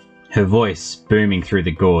 her voice booming through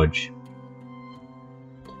the gorge.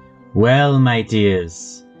 "Well, my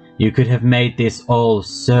dears, you could have made this all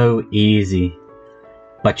so easy,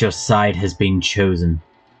 but your side has been chosen.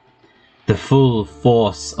 The full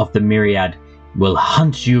force of the Myriad will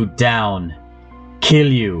hunt you down, kill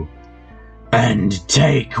you, and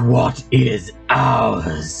take what is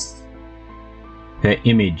ours." Her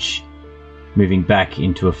image moving back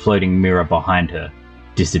into a floating mirror behind her,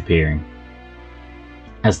 disappearing.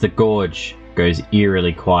 As the gorge goes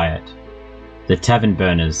eerily quiet, the Tavern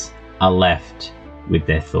Burners are left with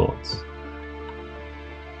their thoughts.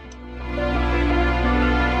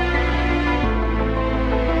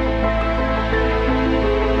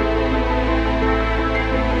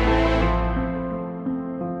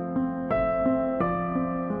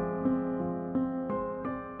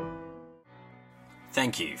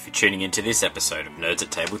 Thank you for tuning into this episode of Nerds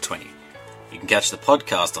at Table 20. You can catch the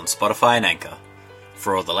podcast on Spotify and Anchor.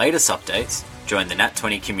 For all the latest updates, join the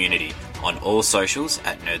Nat20 community on all socials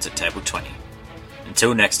at Nerds at Table 20.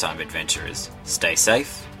 Until next time, adventurers, stay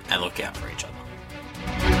safe and look out for each other.